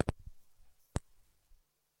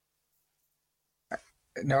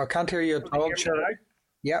 No, I can't hear you at all.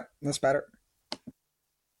 Yeah, that's better.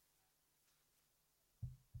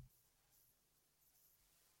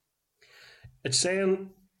 It's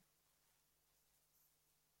saying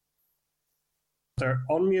they're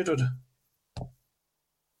unmuted.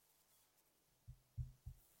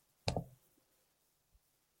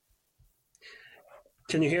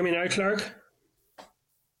 Can you hear me now, Clerk?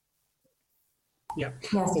 Yeah.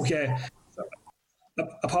 Yes. Okay.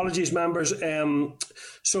 Apologies, members.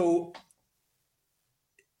 So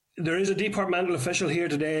there is a departmental official here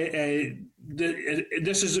today.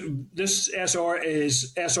 This SR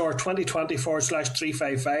is SR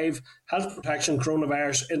 2020/355, Health Protection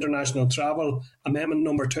Coronavirus International Travel Amendment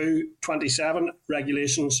Number 2, 27,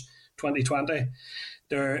 Regulations 2020.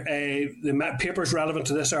 The papers relevant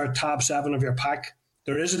to this are tab 7 of your pack.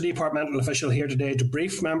 There is a departmental official here today to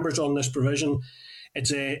brief members on this provision. It's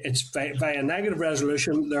via negative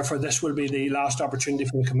resolution, therefore this will be the last opportunity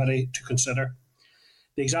for the committee to consider.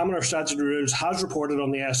 The Examiner of Statutory Rules has reported on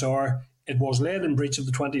the SR. It was laid in breach of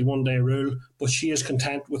the 21-day rule, but she is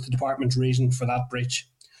content with the department's reason for that breach.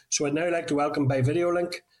 So I'd now like to welcome by video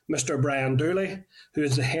link Mr. Brian Dooley, who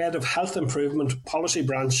is the Head of Health Improvement Policy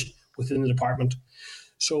Branch within the department.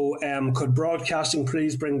 So could broadcasting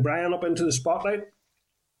please bring Brian up into the spotlight?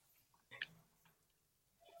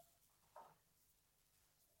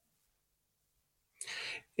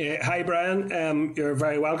 Hi, Brian. You're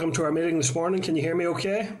very welcome to our meeting this morning. Can you hear me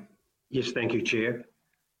okay? Yes, thank you, Chair.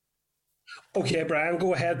 Okay, Brian,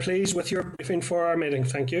 go ahead, please, with your briefing for our meeting.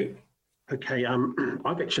 Thank you. Okay,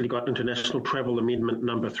 I've actually got International Travel Amendment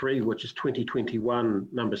Number 3, which is 2021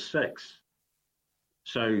 number 6.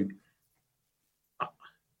 So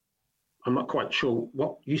I'm not quite sure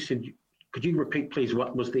what you said. Could you repeat, please,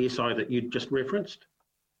 what was the SI that you just referenced?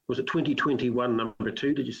 Was it 2021 number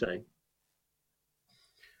 2, did you say?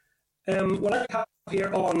 What I have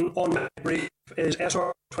here on my brief is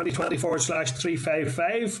SR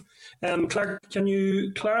 2020/355. Clerk, can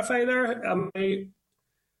you clarify there?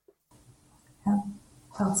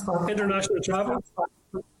 That's what international travel.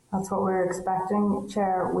 That's what we're expecting,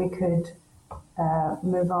 Chair. We could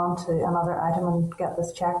move on to another item and get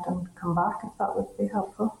this checked and come back if that would be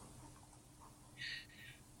helpful.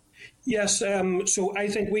 Yes, so I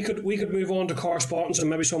think we could move on to correspondence, and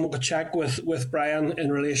maybe someone could check with Brian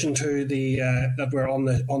in relation to the that we're on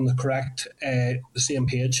the correct the same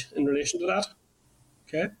page in relation to that.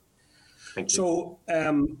 Okay. Thank you. So I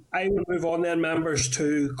will move on then, members,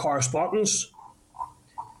 to correspondence.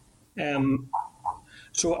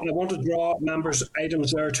 So I want to draw members'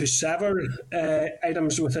 items there to several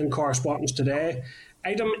items within correspondence today.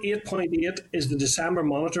 Item 8.8 is the December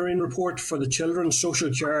monitoring report for the Children's Social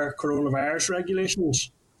Care Coronavirus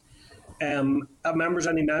Regulations. Have members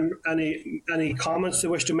any comments they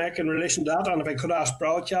wish to make in relation to that? And if I could ask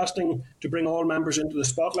Broadcasting to bring all members into the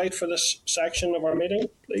spotlight for this section of our meeting,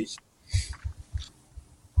 please.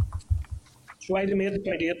 So item 8.8,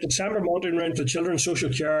 the December monitoring round for Children's Social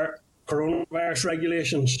Care Coronavirus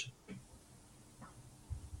Regulations.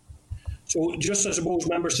 So just I suppose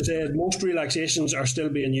members to say most relaxations are still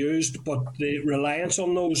being used, but the reliance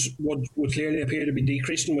on those would clearly appear to be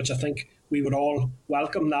decreasing, which I think we would all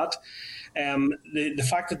welcome that. The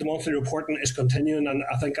fact that the monthly reporting is continuing, and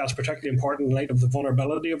I think that's particularly important in light of the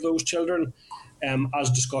vulnerability of those children, as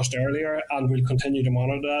discussed earlier, and we'll continue to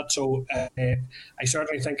monitor that. So I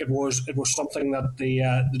certainly think it was something that the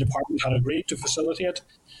department had agreed to facilitate.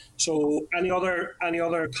 So any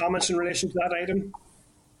other comments in relation to that item?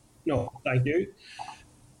 No, thank you.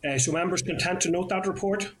 So members content to note that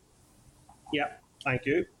report? Yeah, thank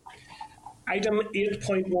you. Item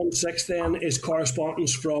 8.16 then is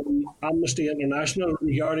correspondence from Amnesty International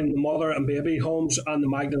regarding the mother and baby homes and the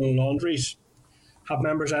Magdalen laundries. Have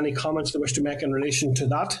members any comments they wish to make in relation to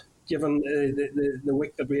that, given the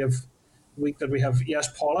week that we have? Yes,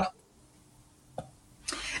 Paula?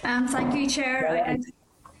 Thank you, Chair.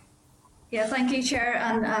 Thank you, Chair,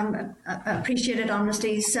 and I appreciated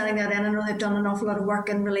Amnesty sending that in. I know they've done an awful lot of work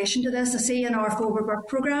in relation to this. I see in our forward work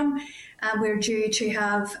programme, we're due to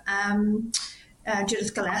have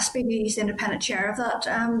Judith Gillespie, who's the independent chair of that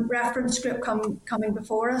reference group, coming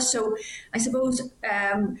before us. So I suppose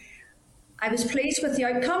I was pleased with the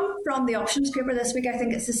outcome from the options paper this week. I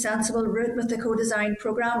think it's a sensible route with the co-design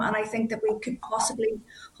programme, and I think that we could possibly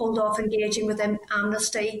hold off engaging with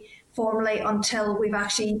Amnesty formally until we've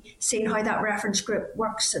actually seen how that reference group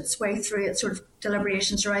works its way through its sort of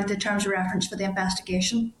deliberations around the terms of reference for the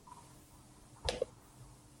investigation.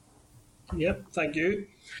 Yep, thank you.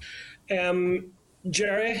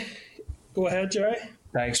 Jerry, go ahead, Jerry.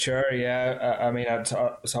 Thanks, Chair. Yeah, I mean, it's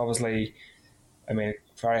obviously,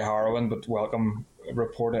 very harrowing, but welcome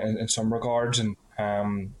report in some regards, and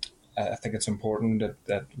I think it's important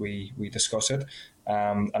that we discuss it.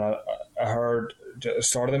 And I heard at the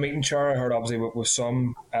start of the meeting, Chair, I heard obviously with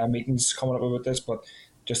some meetings coming up about this, but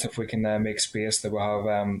just if we can make space, that we'll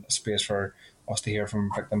have space for us to hear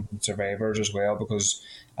from victims and survivors as well, because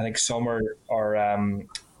I think some are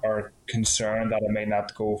concerned that it may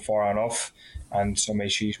not go far enough, and some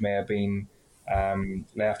issues may have been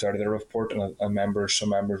left out of the report, and some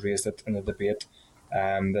members raised it in the debate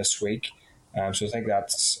this week. So I think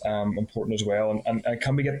that's important as well. And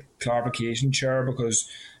can we get clarification, Chair, because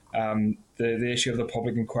the issue of the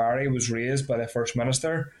public inquiry was raised by the First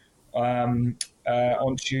Minister on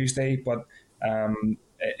Tuesday, but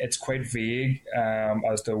it's quite vague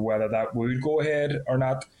as to whether that would go ahead or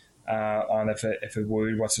not, and if it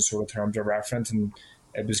would, what's the sort of terms of reference. And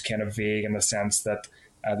it was kind of vague in the sense that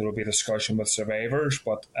there will be discussion with survivors,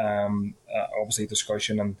 but obviously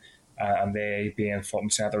discussion and they being front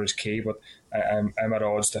and centre is key. But I'm at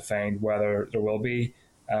odds to find whether there will be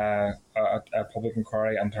a public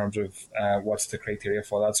inquiry in terms of what's the criteria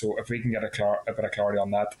for that. So if we can get a bit of clarity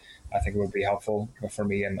on that, I think it would be helpful for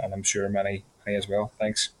me, and I'm sure many as well.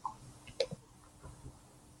 Thanks.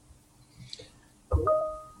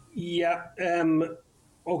 Yeah.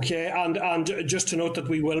 Okay, and just to note that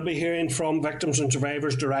we will be hearing from victims and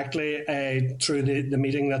survivors directly through the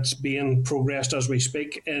meeting that's being progressed as we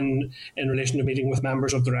speak in relation to meeting with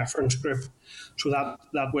members of the reference group. So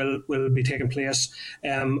that will be taking place.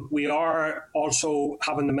 We are also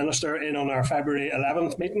having the Minister in on our February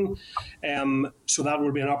 11th meeting, so that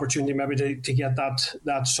will be an opportunity maybe to get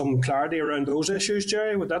that some clarity around those issues.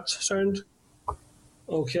 Jerry, would that sound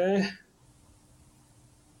okay?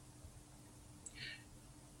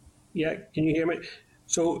 Yeah, can you hear me?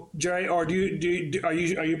 So, Jerry, or are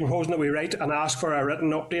you proposing that we write and ask for a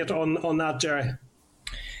written update on that, Jerry?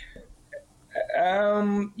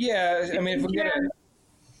 Yeah, I mean, if we get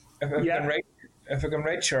if I can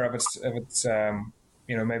write, sure. If it's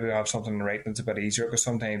maybe we'll have something in writing. It's a bit easier, because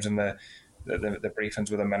sometimes in the briefings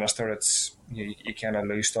with the Minister, it's you kind of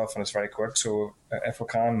lose stuff and it's very quick. So if we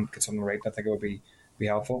can get something right, I think it would be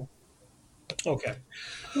helpful. Okay.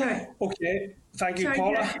 Right. Okay. Thank you,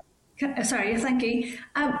 Paula. Sorry, thank you.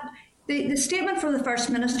 The statement from the First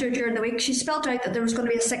Minister during the week, she spelled out that there was going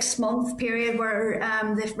to be a 6-month period where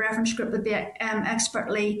the reference group would be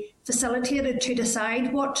expertly facilitated to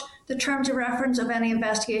decide what the terms of reference of any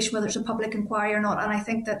investigation, whether it's a public inquiry or not. And I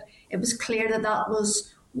think that it was clear that that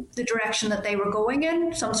was the direction that they were going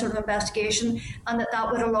in, some sort of investigation, and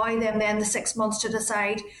that would allow them then the 6 months to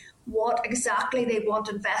decide what exactly they want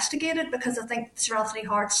investigated, because I think Sir Anthony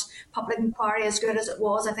Hart's public inquiry, as good as it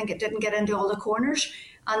was, I think it didn't get into all the corners,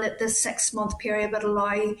 and that this 6-month period would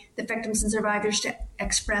allow the victims and survivors to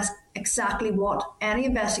express exactly what any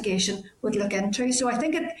investigation would look into. So I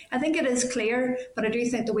think it is clear, but I do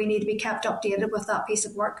think that we need to be kept updated with that piece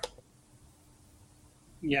of work.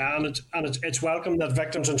 Yeah, and it's welcome that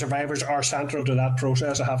victims and survivors are central to that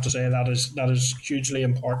process. I have to say that is hugely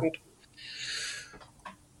important.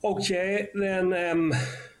 Okay, then.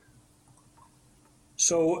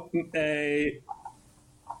 So we're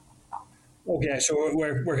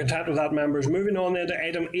content with that, members. Moving on then to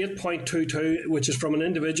item 8.22, which is from an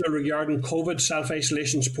individual regarding COVID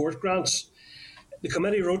self-isolation support grants. The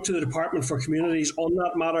committee wrote to the Department for Communities on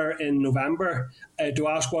that matter in November to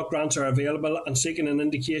ask what grants are available and seeking an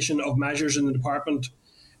indication of measures in the department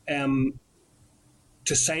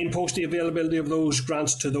to signpost the availability of those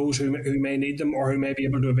grants to those who may need them or who may be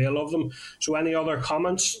able to avail of them. So any other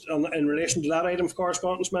comments in relation to that item of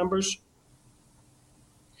correspondence, members?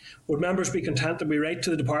 Would members be content that we write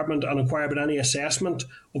to the department and inquire about any assessment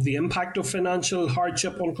of the impact of financial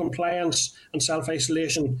hardship on compliance and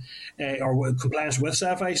self-isolation, or compliance with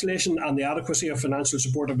self-isolation, and the adequacy of financial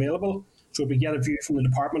support available? So we get a view from the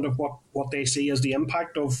department of what they see as the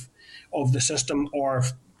impact of the system or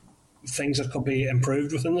things that could be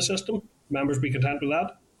improved within the system. Members be content with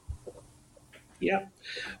that? Yeah.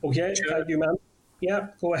 Okay, sure. Thank you, ma'am. Yeah,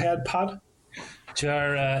 go ahead, Pat.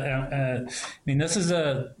 Chair, I mean, this is,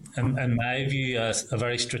 in my view, a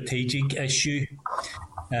very strategic issue.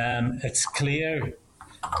 It's clear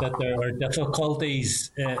that there are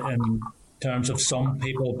difficulties in terms of some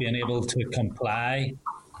people being able to comply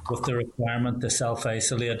with the requirement to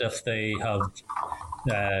self-isolate if they have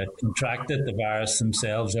contracted the virus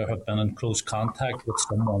themselves or have been in close contact with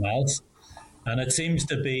someone else. And it seems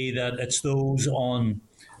to be that it's those on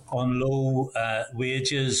low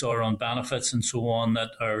wages or on benefits and so on that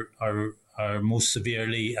are most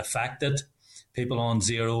severely affected. People on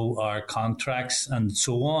 0-hour contracts and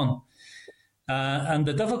so on. And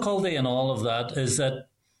the difficulty in all of that is that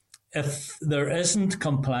if there isn't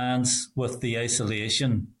compliance with the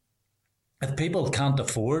isolation, if people can't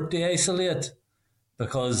afford to isolate,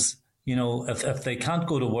 because, you know, if they can't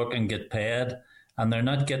go to work and get paid and they're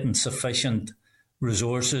not getting sufficient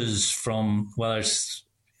resources from, whether it's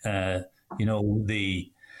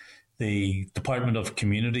the Department of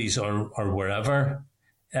Communities or wherever,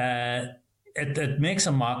 it makes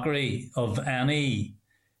a mockery of any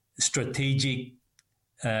strategic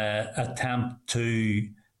attempt to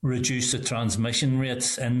reduce the transmission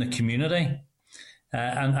rates in the community.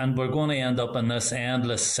 And we're going to end up in this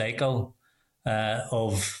endless cycle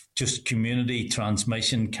of just community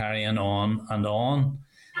transmission carrying on and on.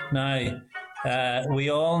 Now, we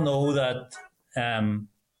all know that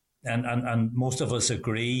and most of us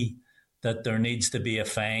agree that there needs to be a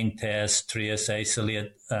find, test, trace,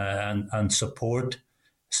 isolate and support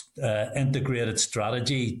integrated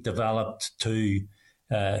strategy developed to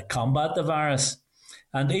combat the virus.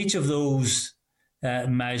 And each of those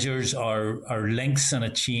measures are links in a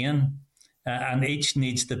chain, and each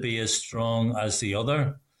needs to be as strong as the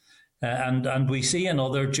other. And we see in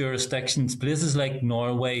other jurisdictions, places like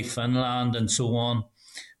Norway, Finland and so on,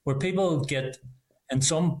 where people get in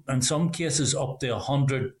some cases up to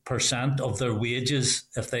 100% of their wages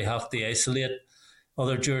if they have to isolate.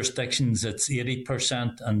 Other jurisdictions it's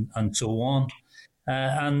 80% and so on.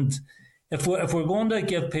 And if we're going to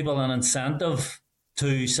give people an incentive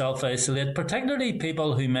to self-isolate, particularly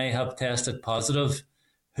people who may have tested positive,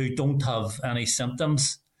 who don't have any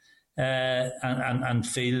symptoms, and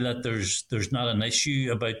feel that there's not an issue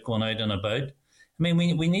about going out and about. I mean,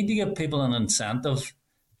 we need to give people an incentive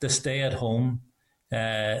to stay at home,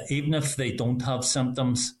 even if they don't have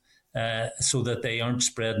symptoms, so that they aren't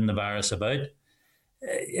spreading the virus about.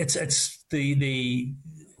 It's the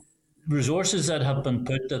resources that have been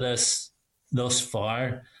put to this thus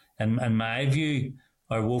far, in my view,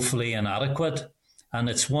 are woefully inadequate. And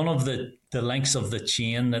it's one of the links of the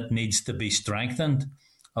chain that needs to be strengthened,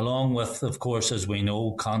 along with, of course, as we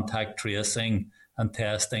know, contact tracing and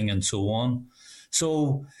testing and so on.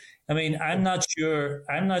 So, I mean, I'm not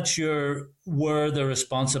sure where the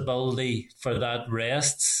responsibility for that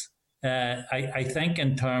rests. I think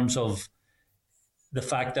in terms of the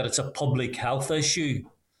fact that it's a public health issue,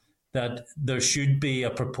 that there should be a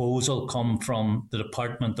proposal come from the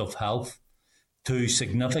Department of Health to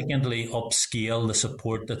significantly upscale the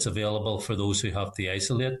support that's available for those who have to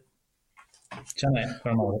isolate.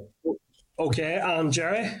 Okay, and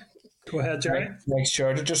Jerry? Go ahead, Jerry. Thanks,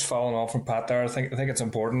 Chair. Just following on from Pat there, I think it's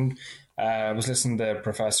important, I was listening to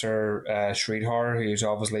Professor Sridhar, who's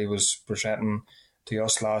obviously was presenting to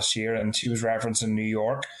us last year, and she was referencing New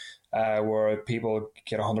York, where people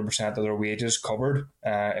get 100% of their wages covered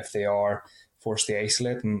if they are forced to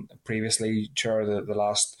isolate. And previously, Chair, the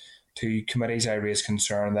last two committees, I raised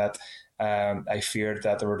concern that I feared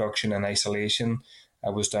that the reduction in isolation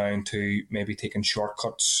was down to maybe taking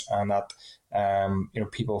shortcuts, and that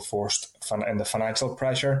people forced in the financial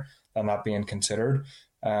pressure and not being considered.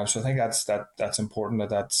 So I think that's important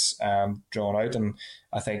that's drawn out, and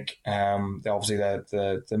I think obviously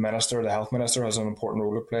the minister, the health minister, has an important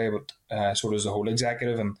role to play, but so does the whole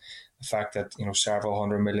executive, and the fact that several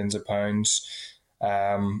hundred millions of pounds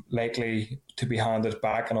likely to be handed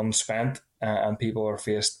back and unspent, and people are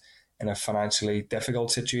faced in a financially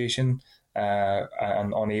difficult situation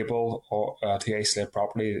and unable to isolate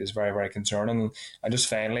properly is very, very concerning. And just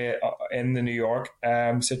finally, in the New York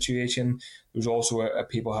situation, there was also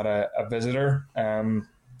people had a visitor,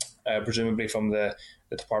 presumably from the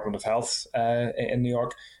Department of Health in New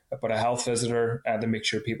York, but a health visitor to make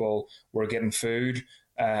sure people were getting food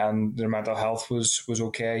and their mental health was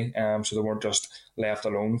okay, so they weren't just left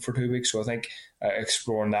alone for 2 weeks. So I think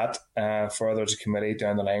exploring that further as a committee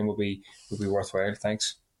down the line will be worthwhile.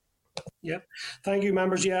 Thanks. Yeah, thank you,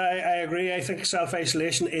 members. Yeah, I agree. I think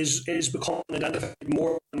self-isolation is becoming identified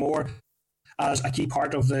more and more as a key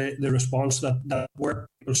part of the response, that where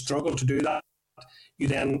people struggle to do that, you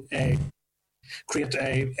then create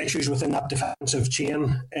issues within that defensive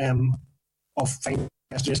chain of finding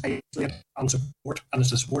isolate and support, and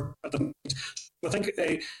it's the support. So I think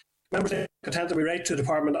members could to be right to the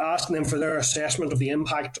department, asking them for their assessment of the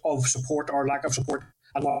impact of support or lack of support,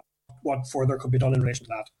 and what further could be done in relation to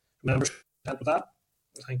that. Members content with that?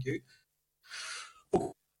 Thank you.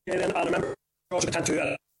 Okay, then, and a member also content to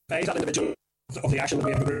advise that individual of the action that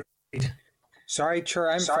we have agreed. Sorry,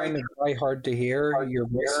 Chair, I'm finding it very hard to hear your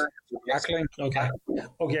voice crackling.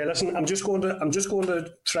 Okay. Listen, I'm just going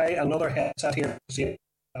to try another headset here. See,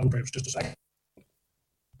 just a second.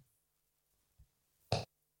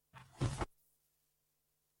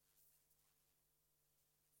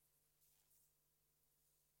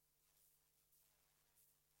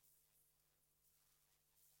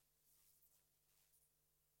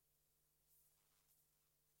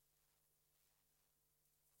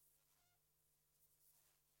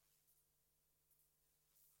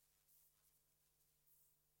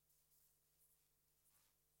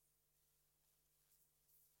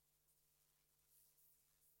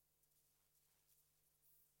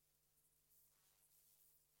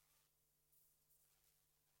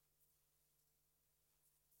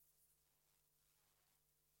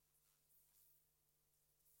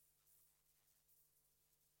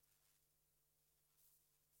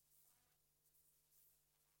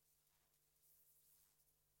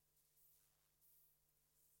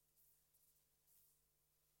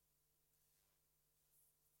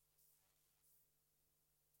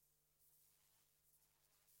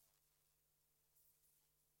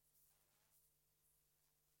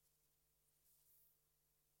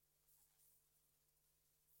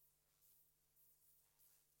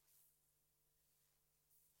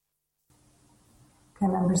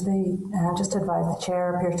 Okay, members, just to advise the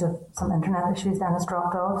chair appears to have some internet issues then has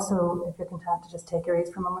dropped off, so if you're content to just take your ease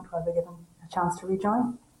for a moment while we give him a chance to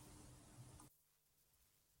rejoin.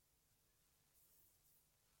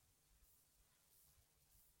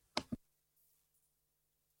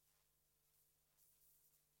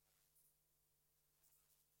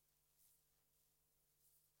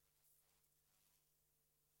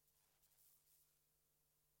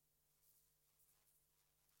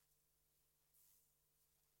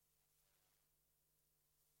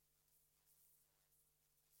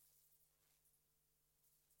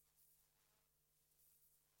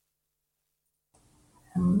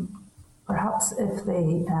 Perhaps if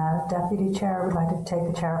the Deputy Chair would like to take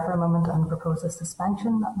the chair for a moment and propose a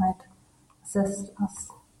suspension, that might assist us.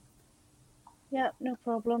 Yeah, no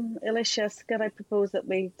problem. Eilish, could I propose that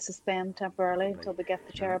we suspend temporarily until we get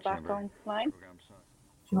the chair back online? Do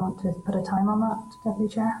you want to put a time on that,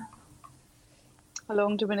 Deputy Chair? How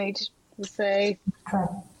long do we need to say? Try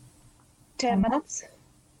 10 minutes.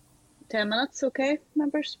 10 minutes, okay,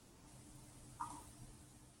 members?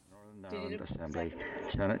 Northern Ireland Assembly,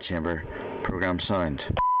 Senate Chamber, Programme Sound.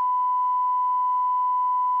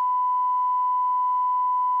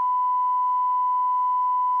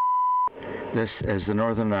 This is the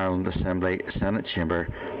Northern Ireland Assembly, Senate Chamber,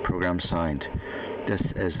 Programme Sound. This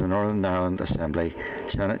is the Northern Ireland Assembly,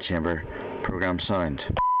 Senate Chamber, Programme Sound.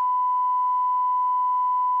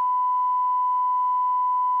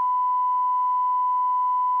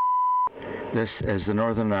 This is the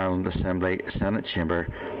Northern Ireland Assembly Senate Chamber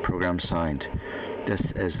programme sound. This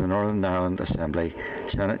is the Northern Ireland Assembly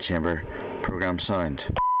Senate Chamber programme sound.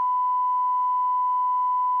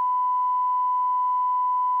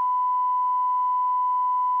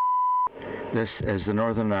 This is the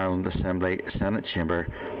Northern Ireland Assembly Senate Chamber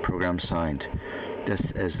programme sound. This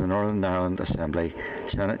is the Northern Ireland Assembly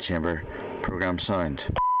Senate Chamber programme sound.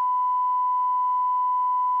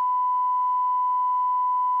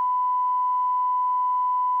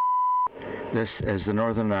 This is the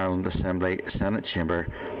Northern Ireland Assembly Senate Chamber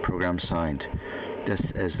programme sound. This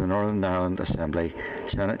is the Northern Ireland Assembly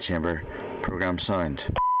Senate Chamber programme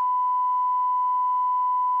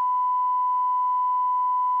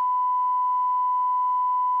sound.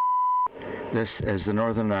 This is the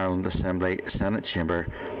Northern Ireland Assembly Senate Chamber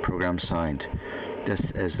programme sound.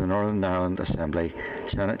 This is the Northern Ireland Assembly Senate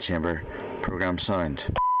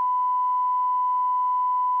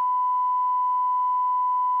Chamber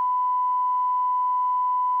programme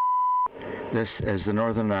sound. This is the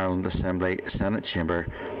Northern Ireland Assembly Senate Chamber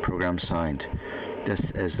programme sound. This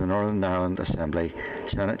is the Northern Ireland Assembly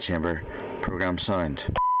Senate Chamber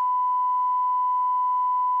programme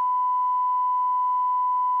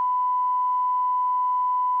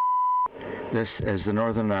sound. This is the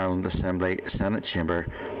Northern Ireland Assembly Senate Chamber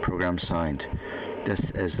programme sound. This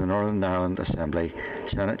is the Northern Ireland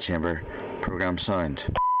Assembly Senate Chamber programme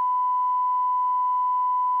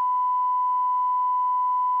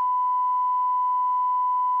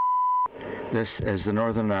sound. This is the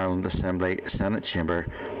Northern Ireland Assembly Senate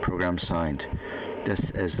Chamber programme sound. This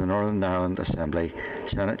is the Northern Ireland Assembly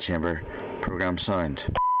Senate Chamber programme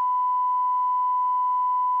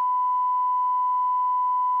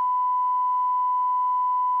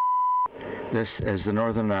sound. This is the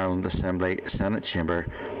Northern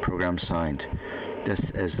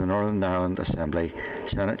Ireland Assembly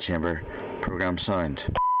Senate Chamber programme sound.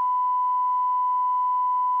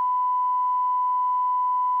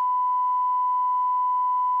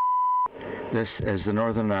 This is the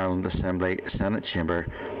Northern Ireland Assembly Senate Chamber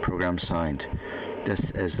programme sound. This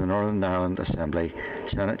is the Northern Ireland Assembly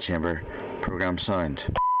Senate Chamber programme sound.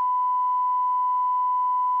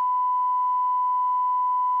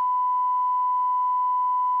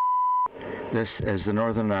 This is the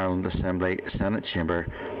Northern Ireland Assembly Senate Chamber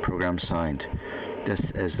programme sound. This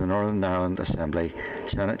is the Northern Ireland Assembly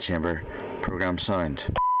Senate Chamber programme sound.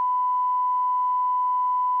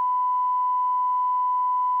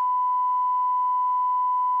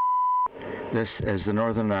 This is the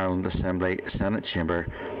Northern Ireland Assembly Senate Chamber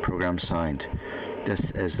programme sound. This is the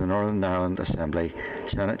Northern Ireland Assembly Senate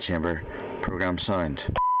Chamber programme sound.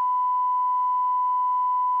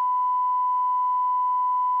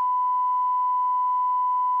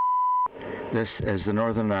 This is the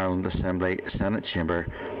Northern Ireland Assembly Senate Chamber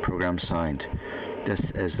programme sound. This is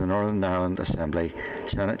the Northern Ireland Assembly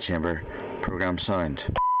Senate Chamber programme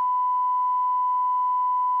sound.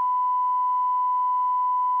 This is the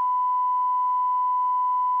Northern Ireland Assembly Senate Chamber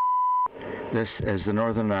programme sound. This is the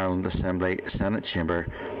Northern Ireland Assembly Senate Chamber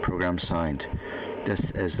programme sound.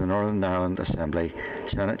 This is the Northern Ireland Assembly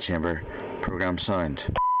Senate Chamber programme sound.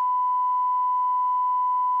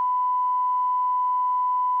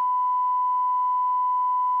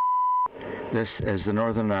 This is the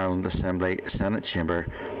Northern Ireland Assembly Senate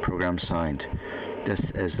Chamber programme sound. This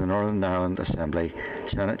is the Northern Ireland Assembly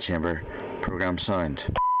Senate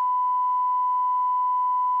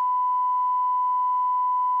Chamber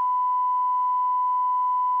programme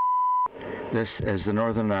sound. This is the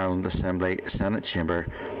Northern Ireland Assembly Senate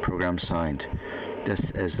Chamber programme sound. This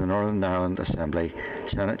is the Northern Ireland Assembly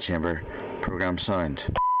Senate Chamber programme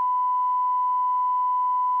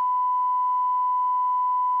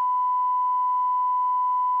sound.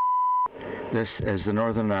 This is the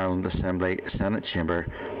Northern Ireland Assembly Senate Chamber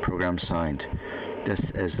programme sound. This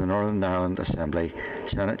is the Northern Ireland Assembly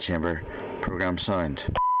Senate Chamber programme sound.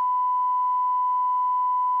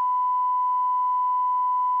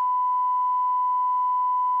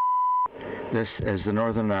 This is the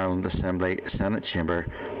Northern Ireland Assembly Senate Chamber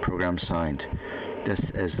programme sound. This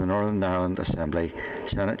is the Northern Ireland Assembly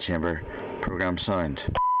Senate Chamber programme sound.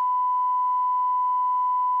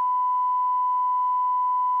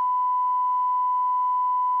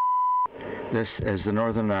 This is the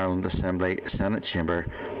Northern Ireland Assembly Senate Chamber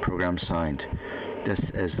programme sound.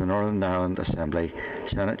 This is the Northern Ireland Assembly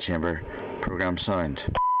Senate Chamber programme sound.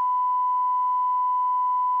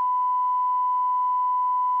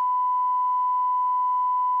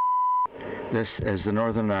 This is the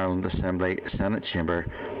Northern Ireland Assembly Senate Chamber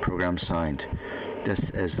programme sound. This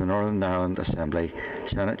is the Northern Ireland Assembly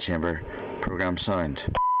Senate Chamber programme sound.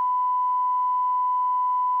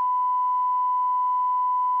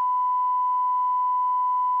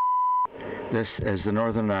 This is the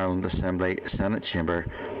Northern Ireland Assembly Senate Chamber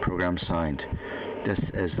programme sound. This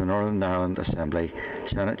is the Northern Ireland Assembly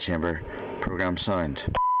Senate Chamber programme sound.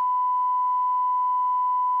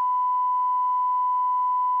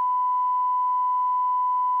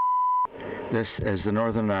 This is the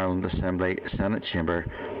Northern Ireland Assembly Senate Chamber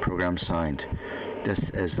programme sound. This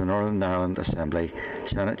is the Northern Ireland Assembly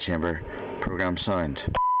Senate Chamber programme sound.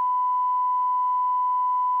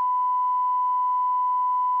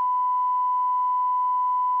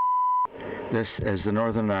 This is the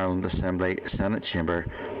Northern Ireland Assembly Senate Chamber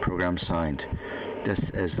programme sound. This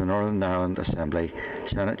is the Northern Ireland Assembly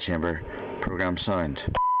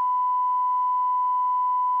Senate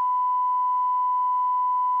Chamber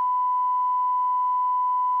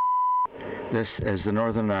programme sound. This is the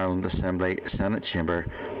Northern Ireland Assembly Senate Chamber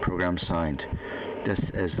programme sound. This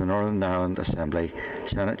is the Northern Ireland Assembly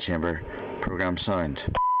Senate Chamber programme sound.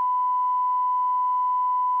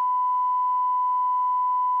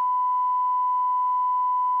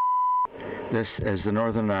 This is the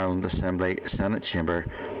Northern Ireland Assembly Senate Chamber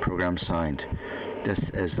programme sound. This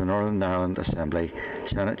is the Northern Ireland Assembly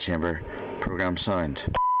Senate Chamber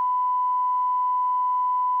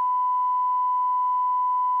programme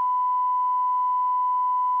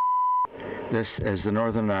sound. This is the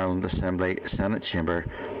Northern Ireland Assembly Senate Chamber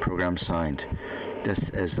programme sound. This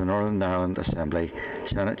is the Northern Ireland Assembly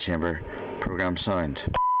Senate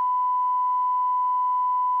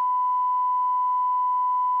Chamber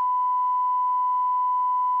programme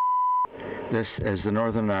sound. This is the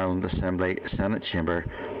Northern Ireland Assembly Senate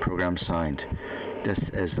Chamber programme sound.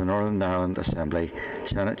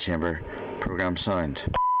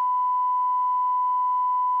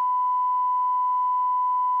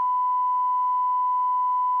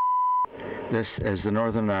 This is the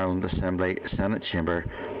Northern Ireland Assembly Senate Chamber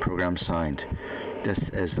programme sound. This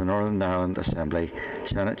is the Northern Ireland Assembly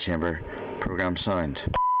Senate Chamber programme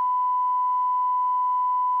sound.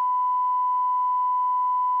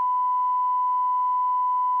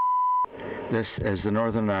 This is the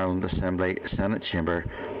Northern Ireland Assembly Senate Chamber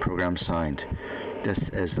programme sound. This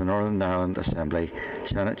is the Northern Ireland Assembly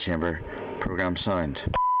Senate Chamber programme sound.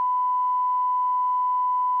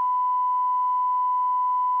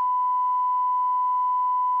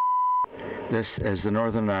 This is the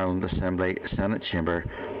Northern Ireland Assembly Senate Chamber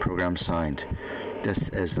programme sound. This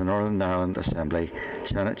is the Northern Ireland Assembly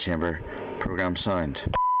Senate Chamber programme sound.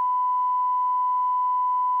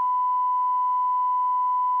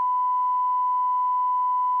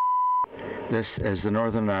 This is the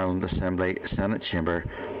Northern Ireland Assembly Senate Chamber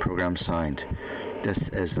programme sound. This is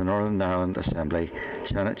the Northern Ireland Assembly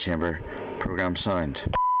Senate Chamber programme sound.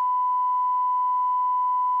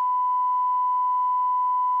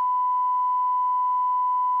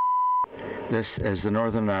 This is the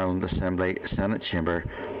Northern Ireland Assembly Senate Chamber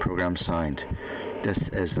programme sound. This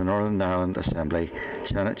is the Northern Ireland Assembly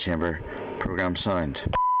Senate Chamber programme sound.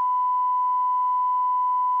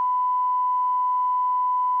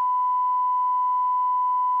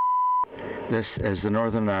 This is the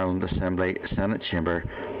Northern Ireland Assembly Senate Chamber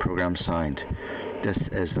programme sound. This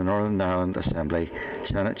is the Northern Ireland Assembly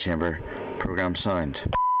Senate Chamber programme sound.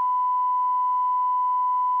 This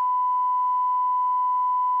is the Northern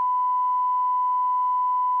Ireland Assembly Senate Chamber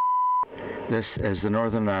programme sound. This is the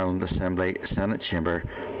Northern Ireland Assembly Senate Chamber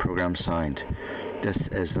programme sound. This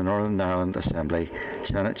is the Northern Ireland Assembly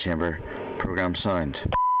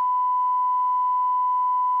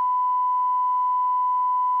Senate Chamber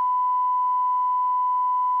programme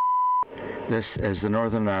sound. This is the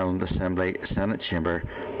Northern Ireland Assembly Senate Chamber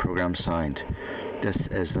programme sound. This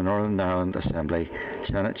is the Northern Ireland Assembly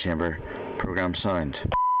Senate Chamber programme sound.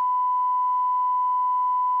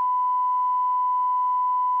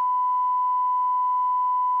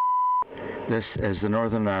 This is the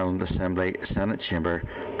Northern Ireland Assembly Senate Chamber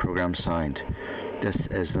programme sound. This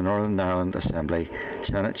is the Northern Ireland Assembly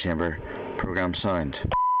Senate Chamber programme sound.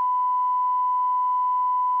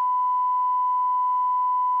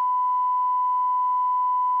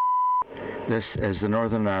 This is the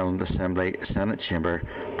Northern Ireland Assembly Senate Chamber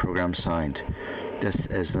programme sound. This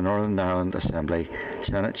is the Northern Ireland Assembly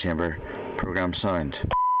Senate Chamber programme sound.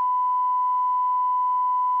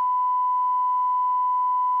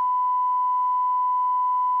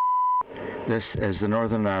 This is the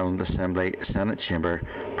Northern Ireland Assembly Senate Chamber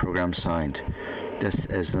programme sound. This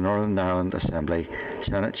is the Northern Ireland Assembly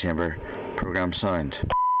Senate Chamber programme sound.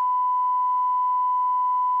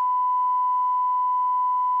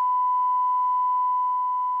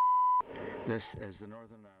 This is the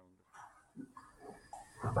Northern Ireland.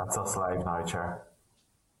 That's us live now, Chair.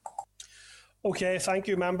 Okay, thank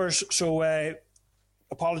you, members. So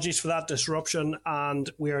apologies for that disruption, and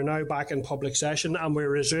we are now back in public session, and we're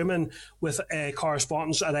resuming with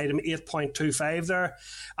correspondence at item 8.25 there.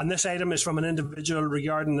 And this item is from an individual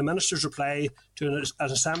regarding the Minister's reply to an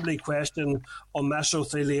Assembly question on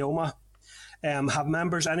mesothelioma. Have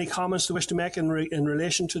members any comments they wish to make in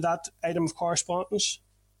relation to that item of correspondence?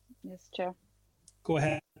 Yes, Chair. Go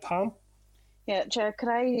ahead, Pam. Yeah, Chair, could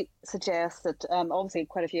I suggest that obviously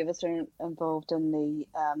quite a few of us are involved in the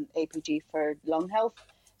APG for lung health.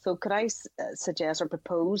 So could I suggest or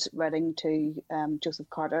propose writing to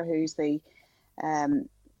Joseph Carter, who's the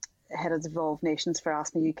head of the Devolved Nations for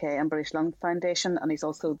Asthma UK and British Lung Foundation, and he's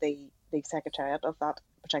also the secretariat of that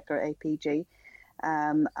particular APG,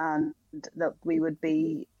 and that we would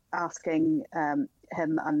be asking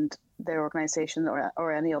him and their organisation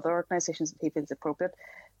or any other organisations that he feels appropriate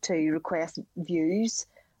to request views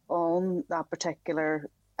on that particular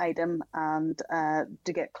item and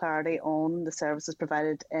to get clarity on the services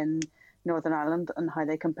provided in Northern Ireland and how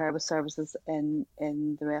they compare with services in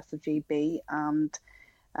the rest of GB, and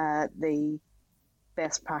the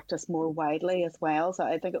best practice more widely as well. So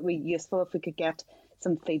I think it would be useful if we could get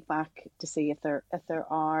some feedback to see if there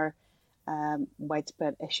are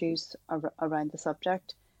widespread issues around the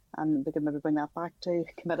subject, and we can maybe bring that back to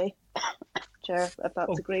committee. Chair, if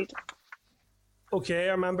that's agreed. Okay,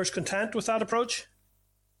 are members content with that approach?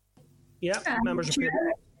 Yeah, members agree.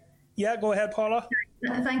 Yeah, go ahead, Paula.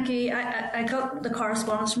 Thank you. I got the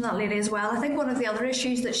correspondence from that lady as well. I think one of the other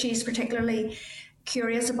issues that she's particularly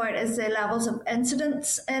curious about is the levels of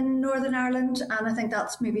incidence in Northern Ireland, and I think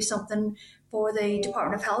that's maybe something for the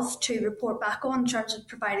Department of Health to report back on in terms of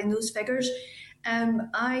providing those figures.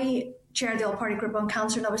 I chair the All-Party Group on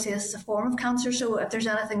Cancer, and obviously this is a form of cancer, so if there's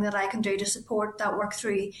anything that I can do to support that work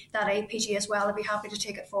through that APG as well, I'd be happy to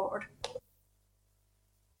take it forward.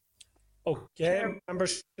 Okay,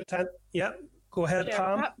 members content? Yeah, go ahead,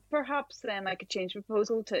 Pam. Perhaps then I could change the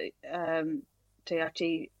proposal to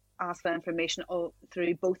actually ask for information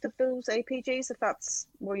through both of those APGs, if that's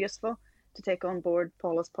more useful, to take on board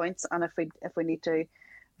Paula's points, and if we need to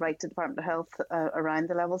write to the Department of Health around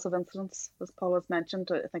the levels of incidence, as Paula's mentioned,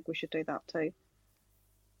 I think we should do that too.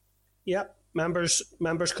 Yep, members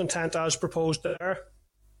content as proposed there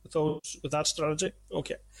with that strategy.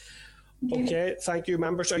 Okay, thank you,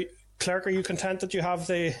 members. Clerk, are you content that you have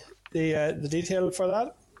the detail for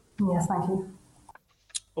that? Yes, thank you.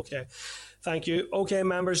 Okay, thank you. Okay,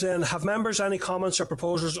 members, then have members any comments or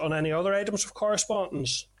proposals on any other items of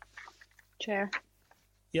correspondence? Chair.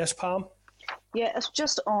 Yes, Pam. Yeah, it's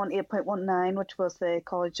just on 8.19, which was the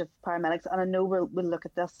College of Paramedics, and I know we'll look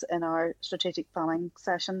at this in our strategic planning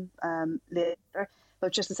session later.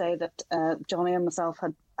 But just to say that Johnny and myself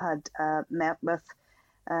had met with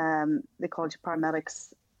the College of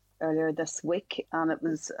Paramedics earlier this week, and it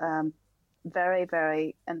was very,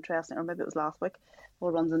 very interesting, or maybe it was last week,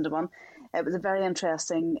 all runs into one. It was a very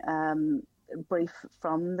interesting brief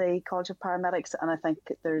from the College of Paramedics, and I think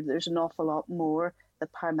there's an awful lot more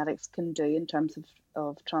that paramedics can do in terms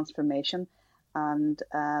of transformation and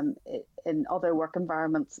in other work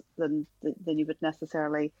environments than you would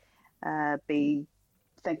necessarily be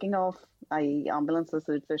thinking of, i.e. ambulances.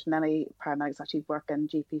 There's many paramedics actually work in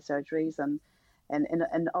GP surgeries and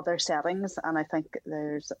in other settings, and I think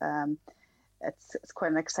there's it's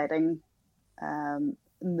quite an exciting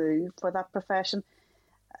move for that profession.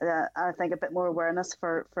 I think a bit more awareness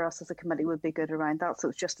for us as a committee would be good around that. So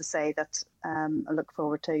it's just to say that I look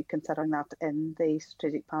forward to considering that in the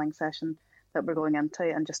strategic planning session that we're going into,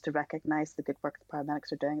 and just to recognise the good work the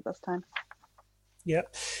paramedics are doing at this time.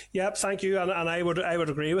 Yep, thank you, and I would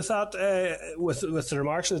agree with that. With the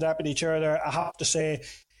remarks of the Deputy Chair there, I have to say,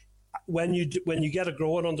 when you get a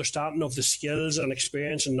growing understanding of the skills and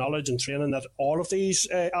experience and knowledge and training that all of these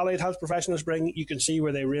allied health professionals bring, you can see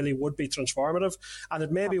where they really would be transformative. And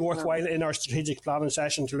it may be worthwhile in our strategic planning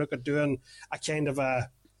session to look at doing a kind of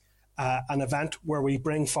an event where we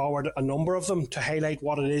bring forward a number of them to highlight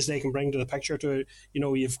what it is they can bring to the picture. To,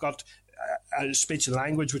 you've got speech and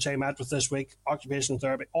language, which I met with this week, occupational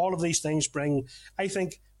therapy. All of these things bring, I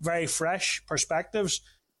think, very fresh perspectives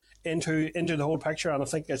into the whole picture, and I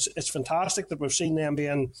think it's fantastic that we've seen them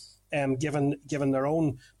being given their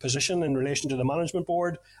own position in relation to the management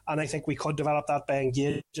board, and I think we could develop that by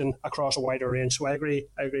engaging across a wider range. So I agree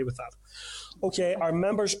with that. Okay, are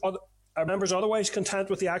members otherwise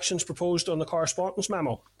content with the actions proposed on the correspondence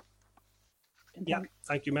memo? Yeah,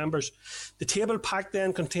 thank you, members. The table pack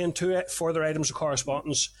then contained two further items of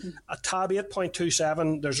correspondence. At tab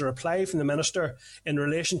 8.27, there's a reply from the Minister in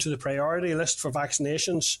relation to the priority list for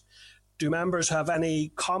vaccinations. Do members have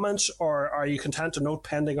any comments, or are you content to note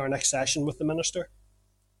pending our next session with the Minister?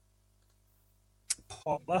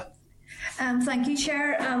 Paula. Thank you,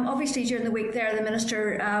 Chair. Obviously, during the week there, the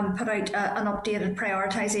Minister put out an updated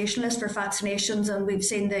prioritisation list for vaccinations, and we've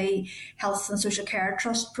seen the Health and Social Care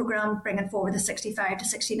Trust programme bringing forward the 65 to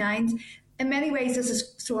 69. In many ways, this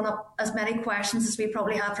has thrown up as many questions as we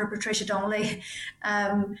probably have for Patricia Donnelly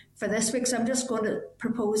for this week. So I'm just going to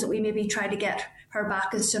propose that we maybe try to get her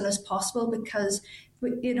back as soon as possible, because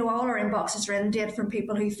all our inboxes are inundated from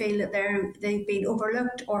people who feel that they've been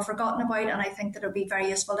overlooked or forgotten about, and I think that it would be very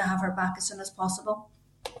useful to have her back as soon as possible.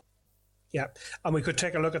 Yeah, and we could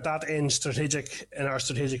take a look at that in our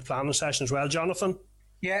strategic planning session as well, Jonathan.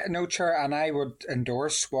 Yeah, no, Chair, and I would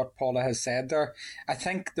endorse what Paula has said there. I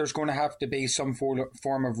think there's going to have to be some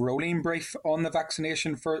form of rolling brief on the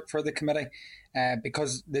vaccination for the committee,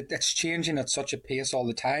 because it's changing at such a pace all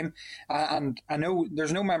the time. And I know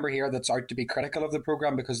there's no member here that's out to be critical of the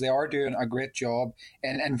programme, because they are doing a great job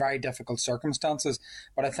in very difficult circumstances.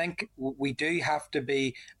 But I think we do have to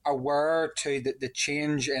be aware to the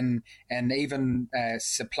change in even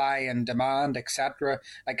supply and demand, etc.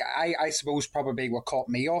 Like I suppose probably what caught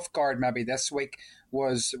me off guard maybe this week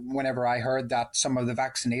was whenever I heard that some of the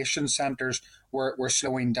vaccination centres were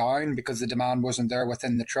slowing down because the demand wasn't there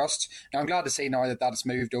within the trusts. Now, I'm glad to see now that that's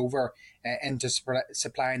moved over into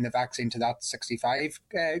supplying the vaccine to that 65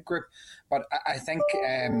 group. But I think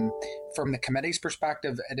from the committee's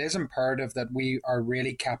perspective, it is imperative that we are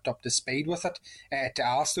really kept up to speed with it to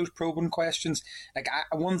ask those probing questions. Like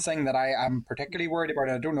one thing that I am particularly worried about,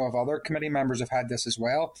 and I don't know if other committee members have had this as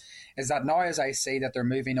well, is that now as I see that they're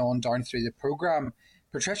moving on down through the programme,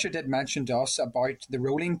 Patricia did mention to us about the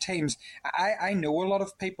rolling teams. I know a lot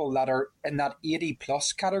of people that are in that 80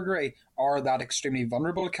 plus category or that extremely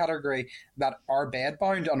vulnerable category that are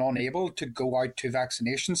bedbound and unable to go out to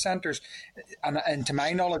vaccination centres. And to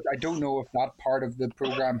my knowledge, I don't know if that part of the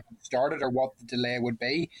programme started or what the delay would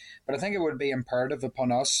be, but I think it would be imperative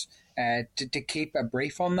upon us to keep a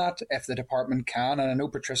brief on that if the department can. And I know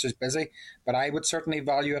Patricia's busy, but I would certainly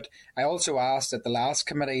value it. I also asked at the last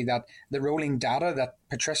committee that the rolling data that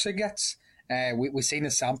Patricia gets, we've seen a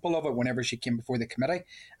sample of it whenever she came before the committee.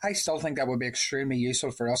 I still think that would be extremely useful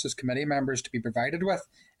for us as committee members to be provided with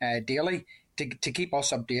daily to keep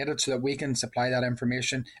us updated so that we can supply that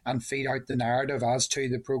information and feed out the narrative as to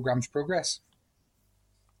the programme's progress.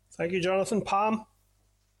 Thank you, Jonathan. Pam?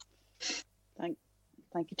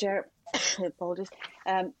 Thank you, Chair. Apologies.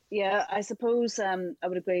 I suppose I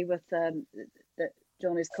would agree with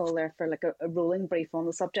Johnny's call there for like a rolling brief on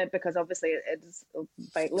the subject, because obviously it is of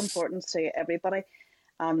vital importance to everybody,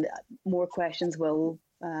 and more questions will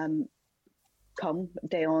come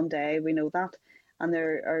day on day. We know that, and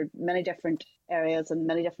there are many different areas and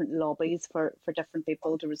many different lobbies for different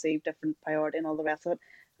people to receive different priority and all the rest of it.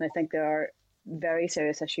 And I think there are very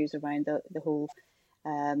serious issues around the whole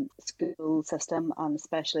school system, and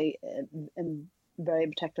especially in very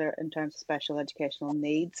particular in terms of special educational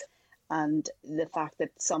needs, and the fact that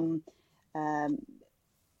some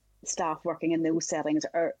staff working in those settings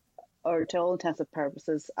are to all intents and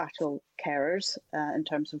purposes actual carers in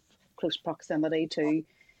terms of close proximity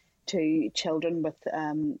to children with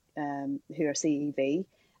who are CEV.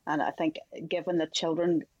 And I think given that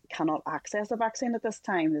children cannot access a vaccine at this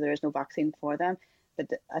time, there is no vaccine for them. But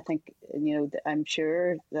I think, I'm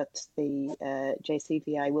sure that the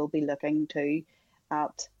JCVI will be looking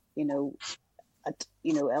at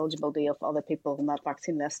eligibility of other people on that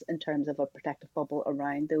vaccine list in terms of a protective bubble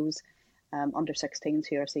around those under 16s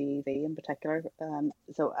who are CEV in particular.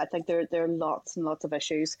 So I think there are lots and lots of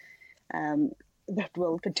issues that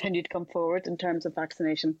will continue to come forward in terms of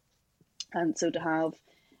vaccination. And so to have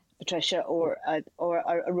Patricia or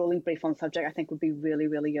a rolling brief on the subject, I think would be really,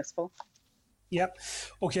 really useful. Yep.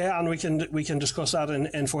 Okay, and we can discuss that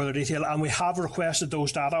in further detail. And we have requested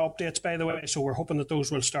those data updates, by the way, so we're hoping that those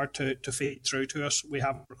will start to feed through to us. We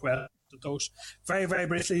have requested those. Very, very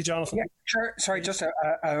briefly, Jonathan. Yeah, sure. Sorry, just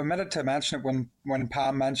I omitted to mention it when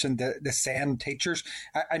Pam mentioned the SEND teachers.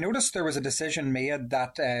 I noticed there was a decision made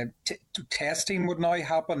that testing would now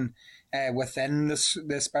happen within the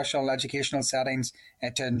special educational settings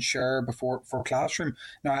to ensure for classroom.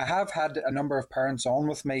 Now, I have had a number of parents on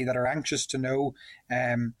with me that are anxious to know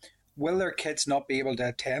will their kids not be able to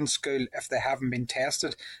attend school if they haven't been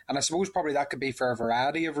tested? And I suppose probably that could be for a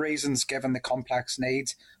variety of reasons given the complex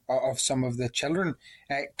needs of some of the children.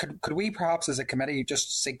 Could we perhaps as a committee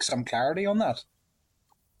just seek some clarity on that?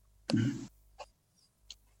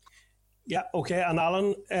 Yeah, okay. And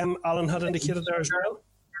Alan had indicated there as well.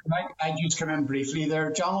 I just come in briefly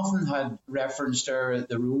there. Jonathan had referenced there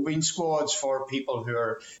the roving squads for people who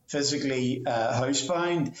are physically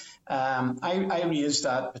housebound. I raised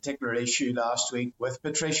that particular issue last week with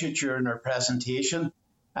Patricia during her presentation,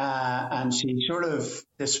 and she sort of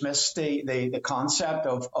dismissed the concept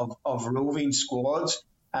of roving squads.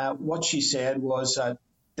 What she said was that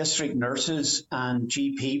district nurses and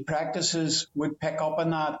GP practices would pick up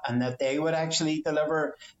on that, and that they would actually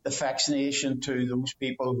deliver the vaccination to those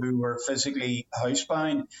people who were physically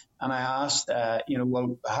housebound. And I asked,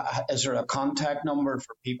 well, is there a contact number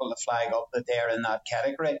for people to flag up that they're in that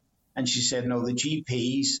category? And she said, no, the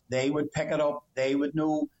GPs, they would pick it up. They would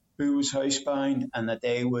know who was housebound, and that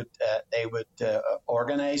they would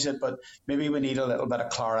organise it. But maybe we need a little bit of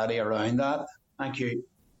clarity around that. Thank you.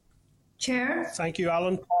 Chair. Thank you,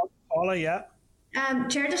 Alan. Paula, yeah.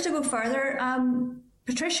 Chair, just to go further,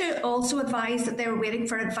 Patricia also advised that they were waiting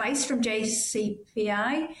for advice from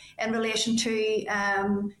JCPI in relation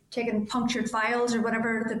to taking punctured files, or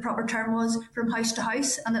whatever the proper term was, from house to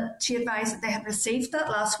house, and that she advised that they had received that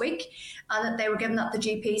last week, and that they were giving that to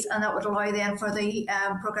GPs, and that would allow then for the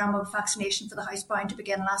programme of vaccination for the housebound to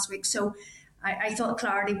begin last week. So I thought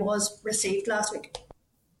clarity was received last week.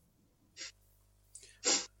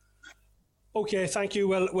 Okay, thank you.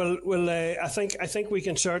 Well, I think we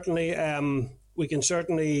can certainly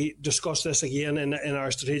discuss this again in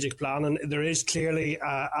our strategic plan, and there is clearly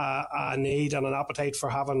a need and an appetite for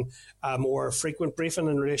having a more frequent briefing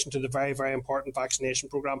in relation to the very, very important vaccination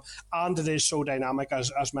programme. And it is so dynamic,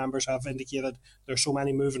 as members have indicated. There's so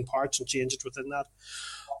many moving parts and changes within that.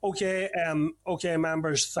 Okay,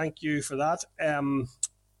 members, thank you for that.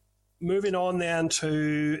 Moving on then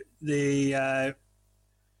to the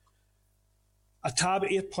tab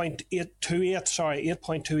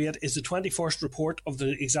 8.28 is the 21st report of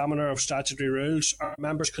the Examiner of Statutory Rules. Are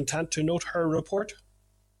members content to note her report?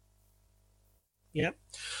 Yeah.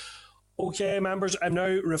 Okay, members, I'm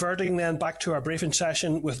now reverting then back to our briefing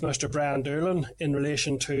session with Mr. Brian Doolan in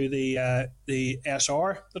relation to the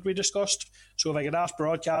SR that we discussed. So if I could ask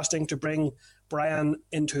broadcasting to bring Brian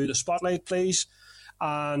into the spotlight, please.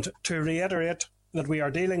 And to reiterate that we are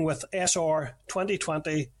dealing with SR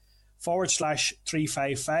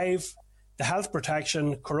 2020/355, the Health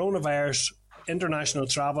Protection, Coronavirus, International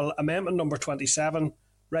Travel, Amendment number 27,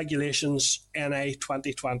 Regulations NA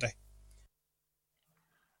 2020.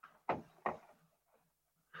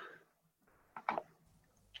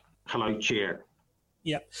 Hello, Chair.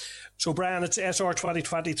 Yeah. So, Brian, it's SR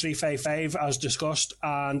 2020/355 as discussed,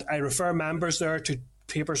 and I refer members there to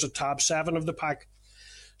papers at tab 7 of the pack.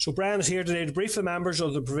 So, Brian is here today to brief the members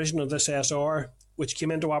of the provision of this SR, which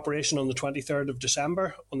came into operation on the 23rd of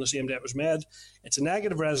December, on the same day it was made. It's a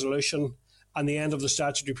negative resolution, and the end of the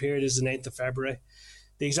statutory period is the 9th of February.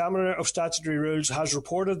 The Examiner of Statutory Rules has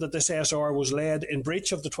reported that this SR was laid in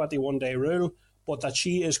breach of the 21-day rule, but that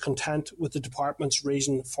she is content with the Department's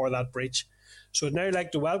reason for that breach. So I'd now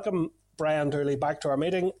like to welcome Brian Dooley back to our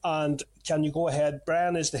meeting, and can you go ahead?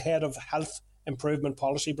 Brian is the Head of Health Improvement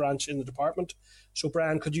Policy Branch in the Department. So,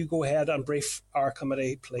 Brian, could you go ahead and brief our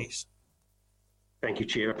committee, please? Thank you,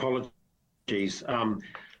 Chair. Apologies.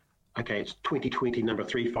 Okay, it's 2020 number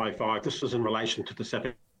 355. This is in relation to the South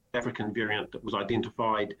African variant that was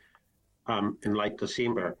identified in late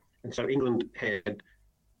December. And so England had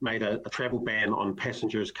made a travel ban on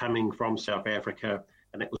passengers coming from South Africa,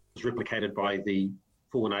 and it was replicated by the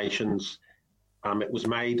 4 nations. It was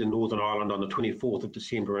made in Northern Ireland on the 24th of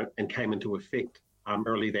December and came into effect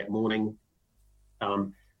early that morning.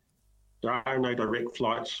 There are no direct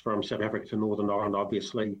flights from South Africa to Northern Ireland,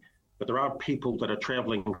 obviously, but there are people that are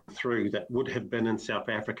travelling through that would have been in South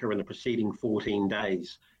Africa in the preceding 14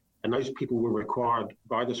 days. And those people were required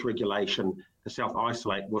by this regulation to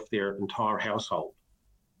self-isolate with their entire household.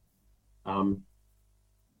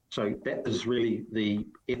 So that is really the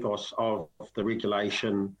ethos of the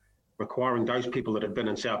regulation, requiring those people that have been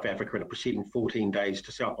in South Africa in the preceding 14 days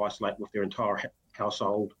to self-isolate with their entire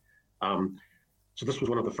household. So this was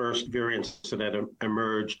one of the first variants that had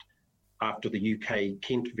emerged after the UK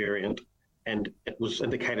Kent variant, and it was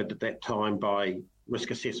indicated at that time by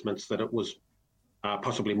risk assessments that it was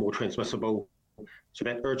possibly more transmissible. So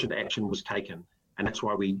that urgent action was taken, and that's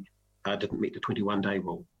why we didn't meet the 21-day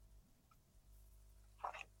rule.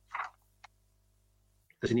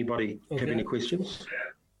 Does anybody have any questions?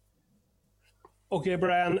 Okay,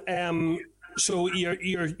 Brian. So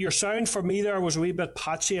your sound for me there was a wee bit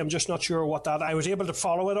patchy. I'm just not sure what that. I was able to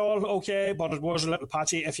follow it all, okay, but it was a little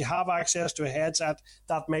patchy. If you have access to a headset,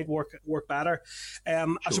 that might work better.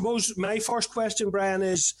 Sure. I suppose my first question, Brian,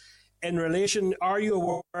 is in relation, are you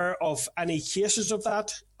aware of any cases of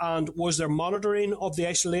that? And was there monitoring of the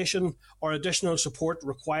isolation or additional support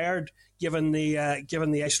required given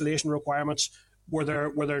the isolation requirements? Were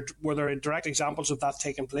there direct examples of that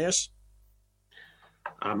taking place?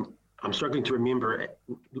 I'm struggling to remember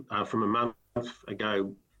from a month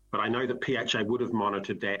ago, but I know that PHA would have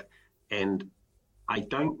monitored that, and I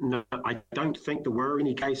don't know. I don't think there were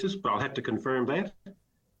any cases, but I'll have to confirm that.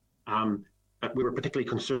 But we were particularly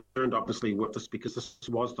concerned, obviously, with this because this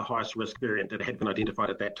was the highest risk variant that had been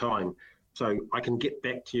identified at that time. So I can get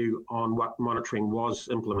back to you on what monitoring was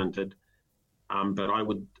implemented, but I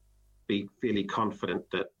would be fairly confident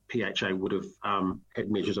that PHA would have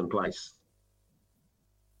had measures in place.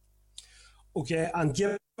 Okay, and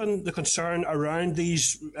given the concern around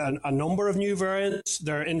these, a number of new variants,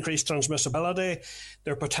 their increased transmissibility,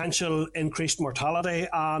 their potential increased mortality,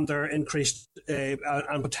 and their increased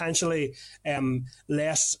and potentially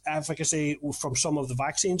less efficacy from some of the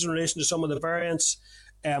vaccines in relation to some of the variants,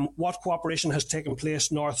 what cooperation has taken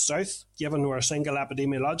place north-south, given we're a single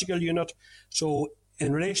epidemiological unit? So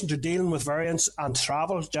in relation to dealing with variants and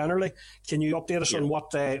travel generally, can you update us on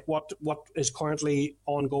what is currently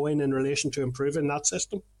ongoing in relation to improving that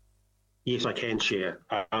system? Yes, I can share.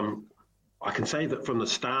 I can say that from the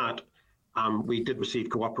start, we did receive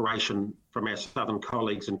cooperation from our southern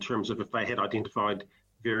colleagues in terms of if they had identified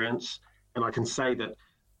variants. And I can say that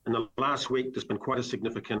in the last week, there's been quite a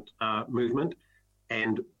significant movement,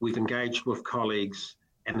 and we've engaged with colleagues,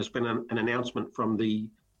 and there's been an announcement from the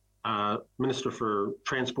Minister for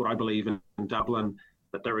Transport, I believe, in Dublin,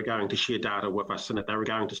 that they were going to share data with us and that they were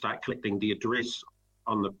going to start collecting the address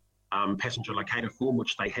on the passenger locator form,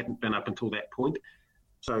 which they hadn't been up until that point.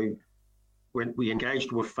 So when we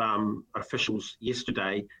engaged with officials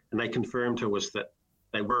yesterday, and they confirmed to us that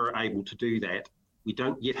they were able to do that. We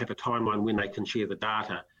don't yet have a timeline when they can share the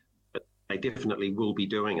data, but they definitely will be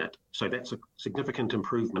doing it. So that's a significant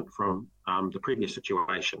improvement from the previous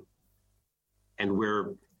situation. And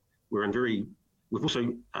we've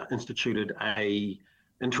also instituted a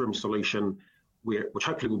interim solution which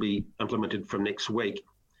hopefully will be implemented from next week,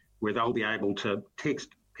 where they'll be able to text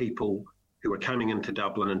people who are coming into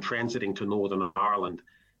Dublin and transiting to Northern Ireland,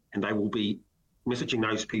 and they will be messaging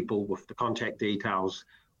those people with the contact details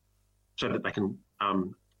so that they can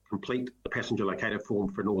complete the passenger locator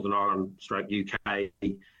form for Northern Ireland / UK,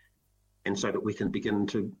 and so that we can begin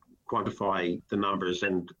to quantify the numbers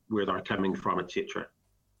and where they're coming from, etc.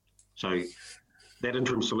 So that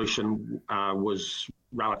interim solution was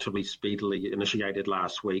relatively speedily initiated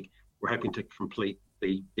last week. We're hoping to complete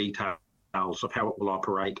the details of how it will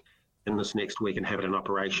operate in this next week and have it in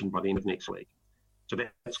operation by the end of next week. So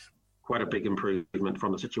that's quite a big improvement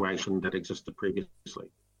from the situation that existed previously.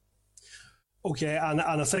 Okay, and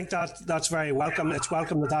I think that's very welcome. It's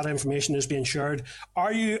welcome that information is being shared.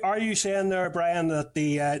 Are you saying there, Brian, that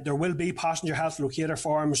there will be passenger health locator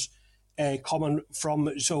forms coming from,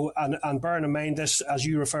 so and bearing in mind this, as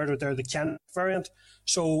you referred to it there, the Kent variant,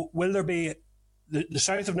 so will there be, the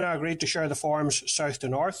South have now agreed to share the forms south to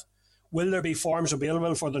north. Will there be forms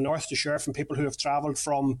available for the north to share from people who have travelled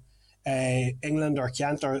from England or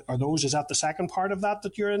Kent or those? Is that the second part of that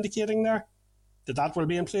you're indicating there? That will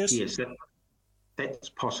be in place? Yes, that's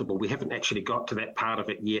possible. We haven't actually got to that part of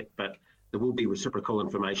it yet, but there will be reciprocal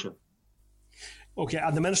information. Okay,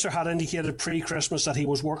 and the Minister had indicated pre-Christmas that he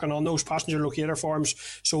was working on those passenger locator forms.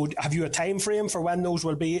 So have you a time frame for when those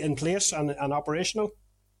will be in place and operational?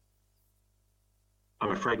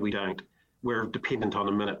 I'm afraid we don't. We're dependent on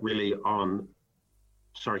a minute really on...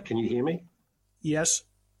 Sorry, can you hear me? Yes.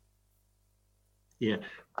 Yeah,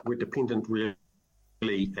 we're dependent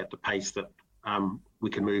really at the pace that we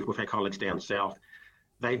can move with our colleagues down south.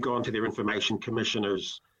 They've gone to their information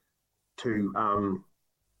commissioners to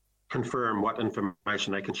confirm what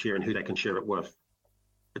information they can share and who they can share it with.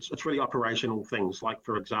 It's really operational things, like,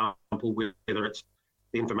 for example, whether it's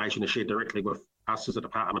the information is shared directly with us as a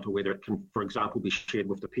department or whether it can, for example, be shared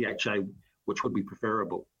with the PHA, which would be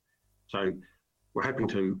preferable. So we're hoping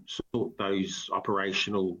to sort those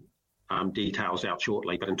operational details out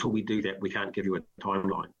shortly, but until we do that, we can't give you a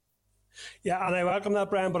timeline. Yeah, and I welcome that,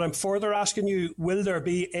 Brian, but I'm further asking you, will there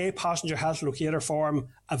be a passenger health locator form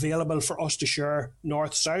available for us to share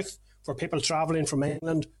north-south for people travelling from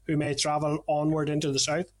England who may travel onward into the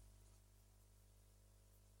south?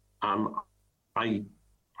 I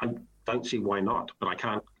don't see why not, but I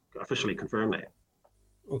can't officially confirm that.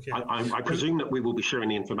 Okay. I presume that we will be sharing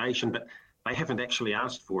the information, but they haven't actually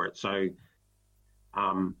asked for it, so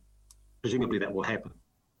presumably that will happen.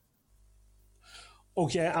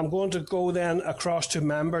 Okay, I'm going to go then across to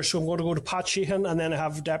members. So I'm going to go to Pat Sheehan and then I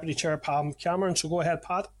have Deputy Chair Pam Cameron. So go ahead,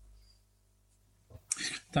 Pat.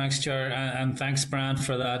 Thanks, Chair, and thanks, Brian,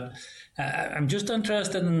 for that. I'm just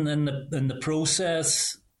interested in the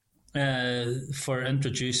process for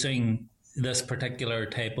introducing this particular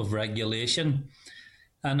type of regulation.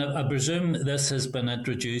 And I presume this has been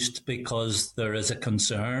introduced because there is a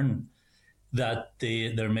concern that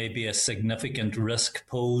there may be a significant risk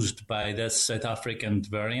posed by this South African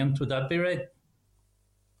variant. Would that be right?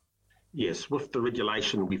 Yes, with the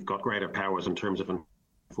regulation, we've got greater powers in terms of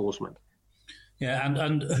enforcement. Yeah,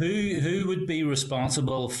 and who would be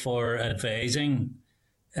responsible for advising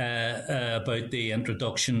about the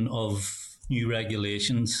introduction of new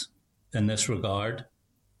regulations in this regard?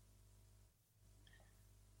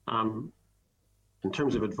 In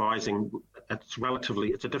terms of advising,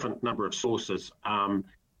 it's a different number of sources.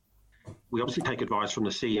 We obviously take advice from the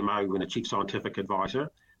CMO and the Chief Scientific Advisor,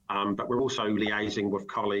 but we're also liaising with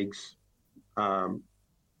colleagues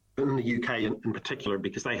in the UK in particular,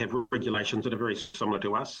 because they have regulations that are very similar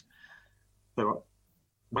to us. So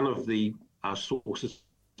one of the sources,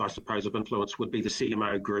 I suppose, of influence would be the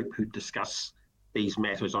CMO group, who discuss these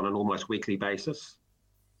matters on an almost weekly basis.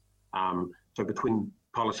 So between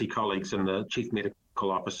policy colleagues and the chief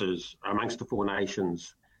medical officers amongst the four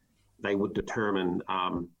nations, they would determine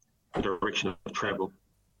the direction of travel.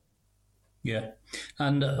 Yeah,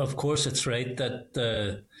 and of course it's right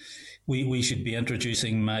that we should be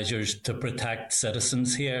introducing measures to protect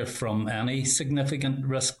citizens here from any significant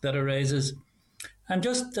risk that arises. I'm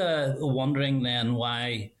just wondering then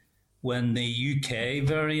why, when the UK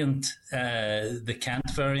variant, the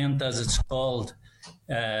Kent variant as it's called,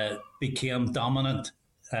 became dominant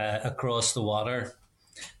across the water,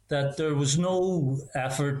 that there was no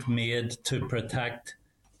effort made to protect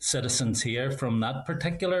citizens here from that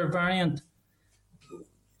particular variant.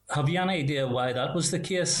 Have you any idea why that was the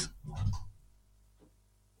case?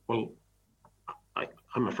 Well,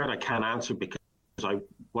 I'm afraid I can't answer, because I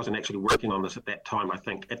wasn't actually working on this at that time. I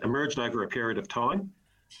think it emerged over a period of time,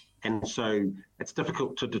 and so it's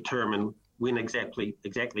difficult to determine when exactly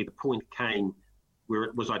the point came where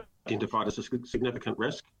it was identified as a significant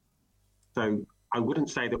risk. So I wouldn't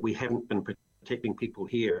say that we haven't been protecting people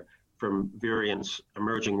here from variants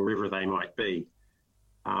emerging wherever they might be.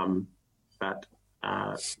 I'm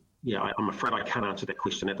afraid I can't answer that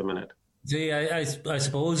question at the minute. See, I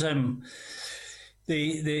suppose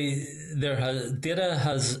data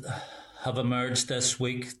have emerged this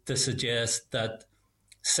week to suggest that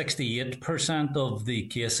 68% of the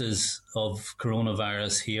cases of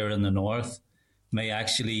coronavirus here in the north may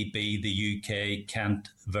actually be the UK Kent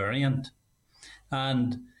variant.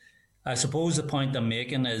 And I suppose the point I'm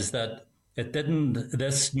making is that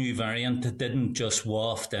this new variant didn't just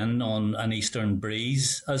waft in on an eastern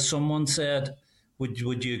breeze, as someone said. Would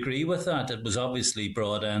you agree with that? It was obviously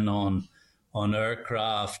brought in on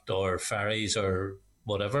aircraft or ferries or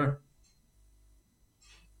whatever.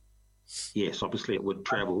 Yes, obviously it would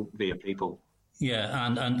travel via people.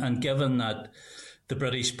 Yeah, and given that the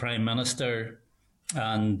British Prime Minister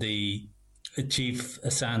and the chief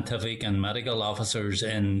scientific and medical officers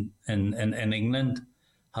in England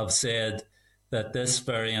have said that this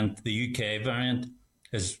variant, the UK variant,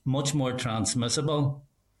 is much more transmissible,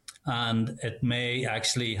 and it may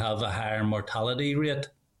actually have a higher mortality rate.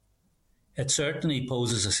 It certainly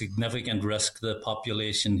poses a significant risk to the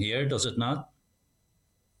population here, does it not?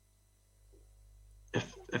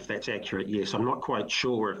 If that's accurate, yes. I'm not quite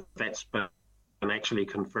sure if that's been actually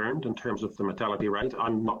confirmed in terms of the mortality rate.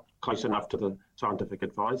 I'm not close enough to the scientific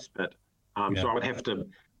advice, but so I would have to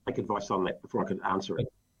take advice on that before I could answer it.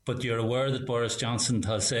 But you're aware that Boris Johnson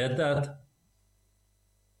has said that?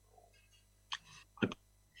 I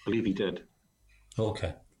believe he did.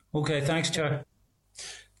 Okay, thanks, Chair.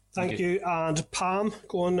 Thank you. And Pam,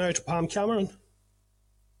 going now to Pam Cameron.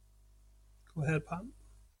 Go ahead, Pam.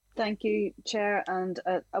 Thank you, Chair, and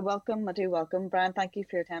I do welcome, Brian, thank you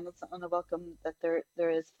for your attendance, and I welcome that there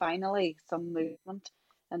is finally some movement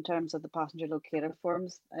in terms of the passenger locator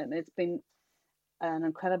forms. And it's been an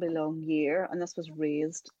incredibly long year, and this was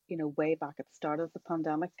raised, way back at the start of the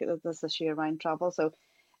pandemic, this issue around travel. So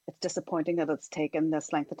it's disappointing that it's taken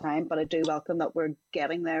this length of time, but I do welcome that we're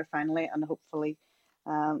getting there finally, and hopefully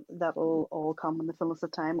that will all come in the fullness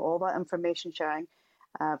of time. All that information sharing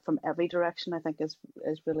from every direction, I think, is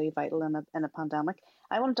really vital in a pandemic.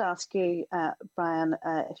 I wanted to ask you, Brian,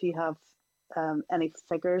 if you have any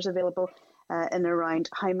figures available in around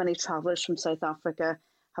how many travellers from South Africa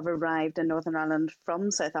have arrived in Northern Ireland from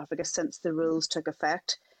South Africa since the rules took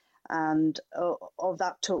effect, and of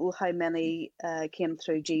that total, how many came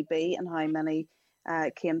through GB and how many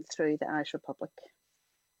came through the Irish Republic?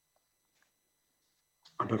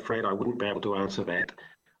 I'm afraid I wouldn't be able to answer that.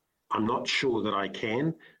 I'm not sure that I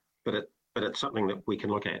can, but it's something that we can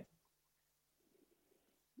look at.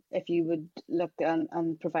 If you would look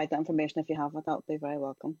and provide that information if you have it, that would be very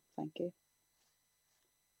welcome. Thank you.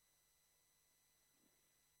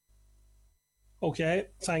 Okay,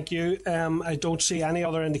 thank you. I don't see any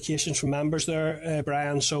other indications from members there,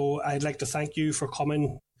 Brian, so I'd like to thank you for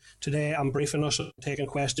coming today and briefing us and taking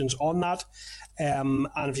questions on that. And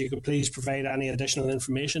if you could please provide any additional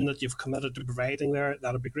information that you've committed to providing there,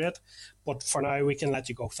 that would be great. But for now, we can let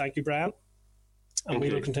you go. Thank you, Brian. And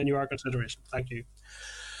we will continue our consideration. Thank you.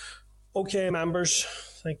 Okay, members,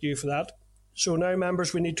 thank you for that. So now,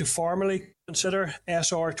 members, we need to formally consider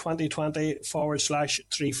SR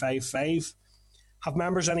 2020/355. Have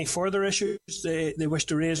members any further issues they wish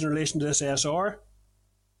to raise in relation to this SR?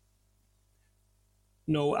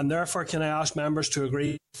 No, and therefore can I ask members to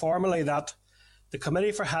agree formally that the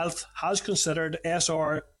Committee for Health has considered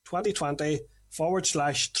SR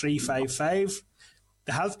 2020/355,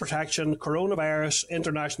 the Health Protection Coronavirus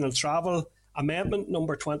International Travel Amendment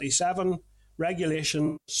number 27,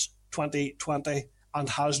 Regulations 2020, and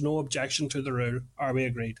has no objection to the rule. Are we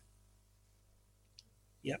agreed?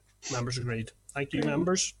 Yep, members agreed. Thank you,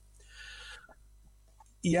 members.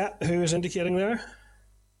 Yeah, who is indicating there?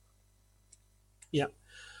 Yeah.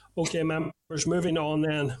 Okay, members, moving on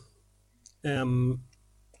then.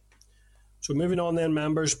 So moving on then,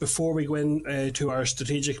 members, before we go in to our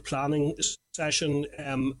strategic planning session,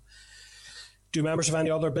 do members have any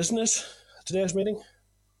other business at today's meeting?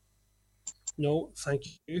 No, thank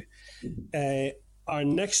you. Our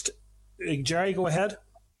next, Jerry, go ahead.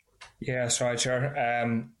 Yeah, sorry,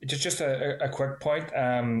 Chair. Just a quick point.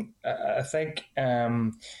 I think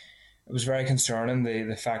it was very concerning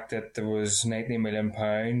the fact that there was £90 million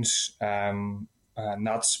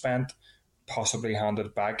not spent, possibly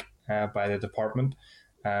handed back by the department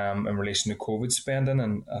in relation to COVID spending,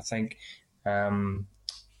 and I think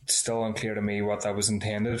it's still unclear to me what that was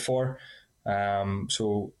intended for.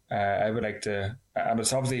 So I would like to, and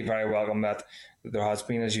it's obviously very welcome that there has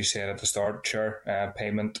been, as you said at the start, Chair,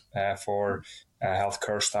 payment for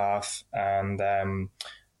healthcare staff and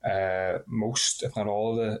most, if not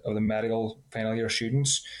all, of the medical final year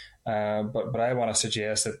students. But I want to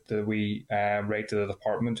suggest that we write to the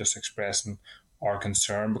department just expressing our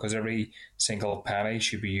concern, because every single penny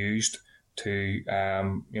should be used to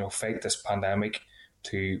fight this pandemic,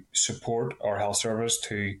 to support our health service,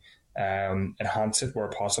 to enhance it where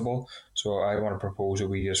possible. So I want to propose that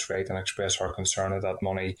we just write and express our concern that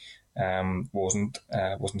money wasn't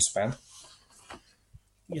spent.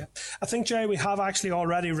 Yeah, I think, Jerry, we have actually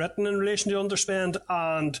already written in relation to underspend,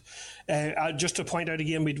 and just to point out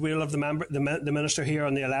again, we will have the Minister here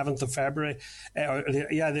on the 11th of February. The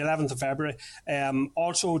 11th of February.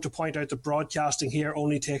 Also to point out that broadcasting here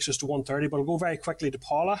only takes us to 1:30, but I'll go very quickly to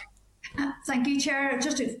Paula. Thank you, Chair.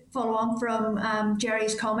 Just to follow on from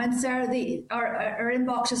Jerry's comments there, our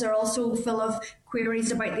inboxes are also full of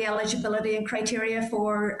queries about the eligibility and criteria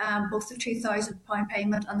for both the £2,000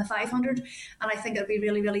 payment and the 500, and I think it would be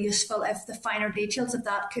really, really useful if the finer details of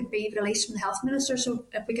that could be released from the Health Minister. So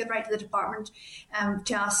if we could write to the department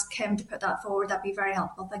to ask him to put that forward, that'd be very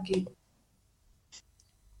helpful. Thank you.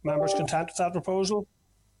 Members content with that proposal?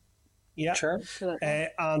 Yeah. Sure.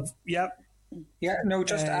 And yeah. Yeah, no,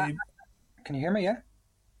 just can you hear me? Yeah.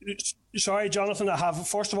 Sorry, Jonathan. I have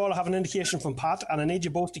an indication from Pat, and I need you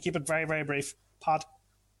both to keep it very, very brief. Pat.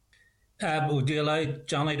 Would you allow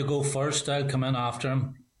Johnny to go first? I'll come in after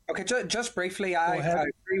him. Okay, just briefly, I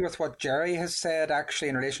agree with what Jerry has said actually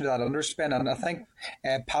in relation to that underspend, and I think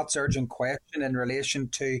Pat's urgent question in relation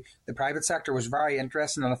to the private sector was very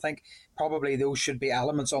interesting, and I think probably those should be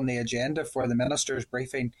elements on the agenda for the Minister's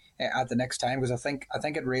briefing at the next time, because I think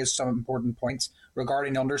it raised some important points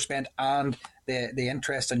regarding underspend and the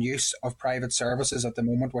interest and use of private services at the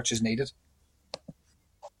moment, which is needed.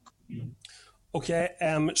 Okay,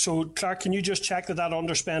 so Clark, can you just check that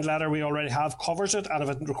underspend letter we already have covers it, and if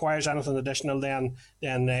it requires anything additional, then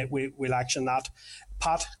we'll action that.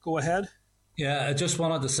 Pat, go ahead. Yeah, I just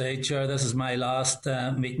wanted to say, Chair, this is my last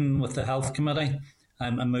meeting with the Health Committee.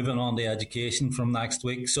 I'm moving on to education from next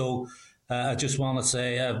week, so I just want to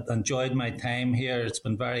say I've enjoyed my time here. It's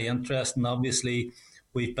been very interesting. Obviously,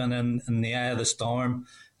 we've been in the eye of the storm.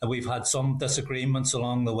 We've had some disagreements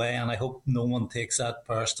along the way, and I hope no one takes that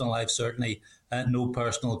personal. I've certainly no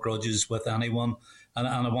personal grudges with anyone. And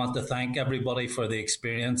I want to thank everybody for the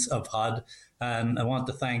experience I've had. And I want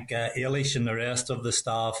to thank Ailish and the rest of the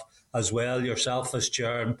staff as well, yourself as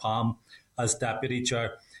Chair and Pam as Deputy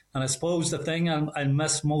Chair. And I suppose the thing I'll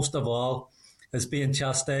miss most of all is being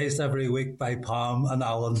chastised every week by Pam and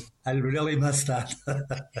Alan. I'll really miss that.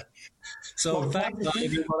 So thank God,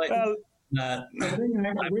 everybody. I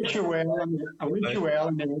wish you well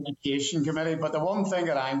in the Education Committee, but the one thing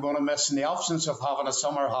that I'm going to miss in the absence of having a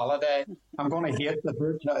summer holiday, I'm going to hate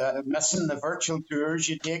missing the virtual tours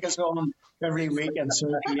you take us on every week in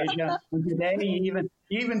South Asia. And today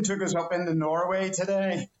even took us up into Norway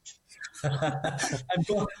today.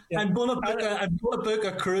 I'm going to book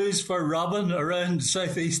a cruise for Robin around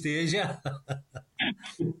Southeast Asia.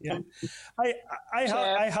 Yeah.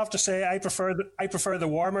 I have to say I prefer the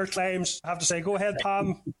warmer climes. I have to say, go ahead,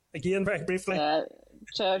 Pam, again very briefly.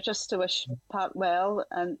 Chair, just to wish Pat well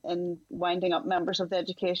and in winding up members of the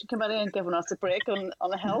Education Committee and giving us a break on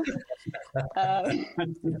the health. I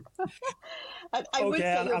would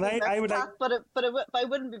say I would Pat, but I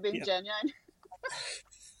wouldn't be being genuine.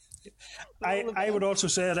 I would also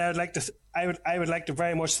say that I would like to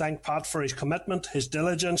very much thank Pat for his commitment, his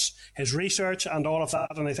diligence, his research, and all of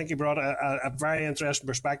that. And I think he brought a very interesting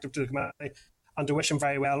perspective to the committee, and to wish him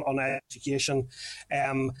very well on education.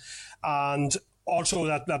 And also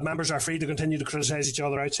that members are free to continue to criticise each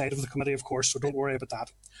other outside of the committee, of course. So don't worry about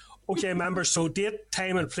that. Okay, members. So date,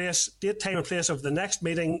 time, and place of the next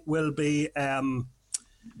meeting will be on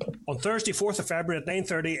Thursday, 4th of February at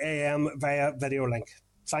 9:30 a.m. via video link.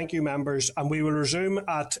 Thank you, members, and we will resume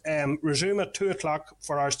at 2 o'clock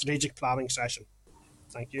for our strategic planning session.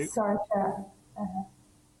 Thank you. Sorry, Chair.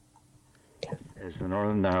 Is the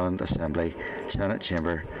Northern Ireland Assembly Senate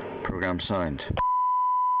Chamber Programme Sound?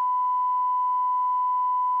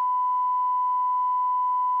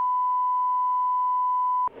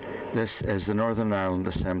 This is the Northern Ireland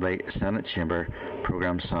Assembly Senate Chamber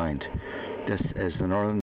Programme Sound. This is the Northern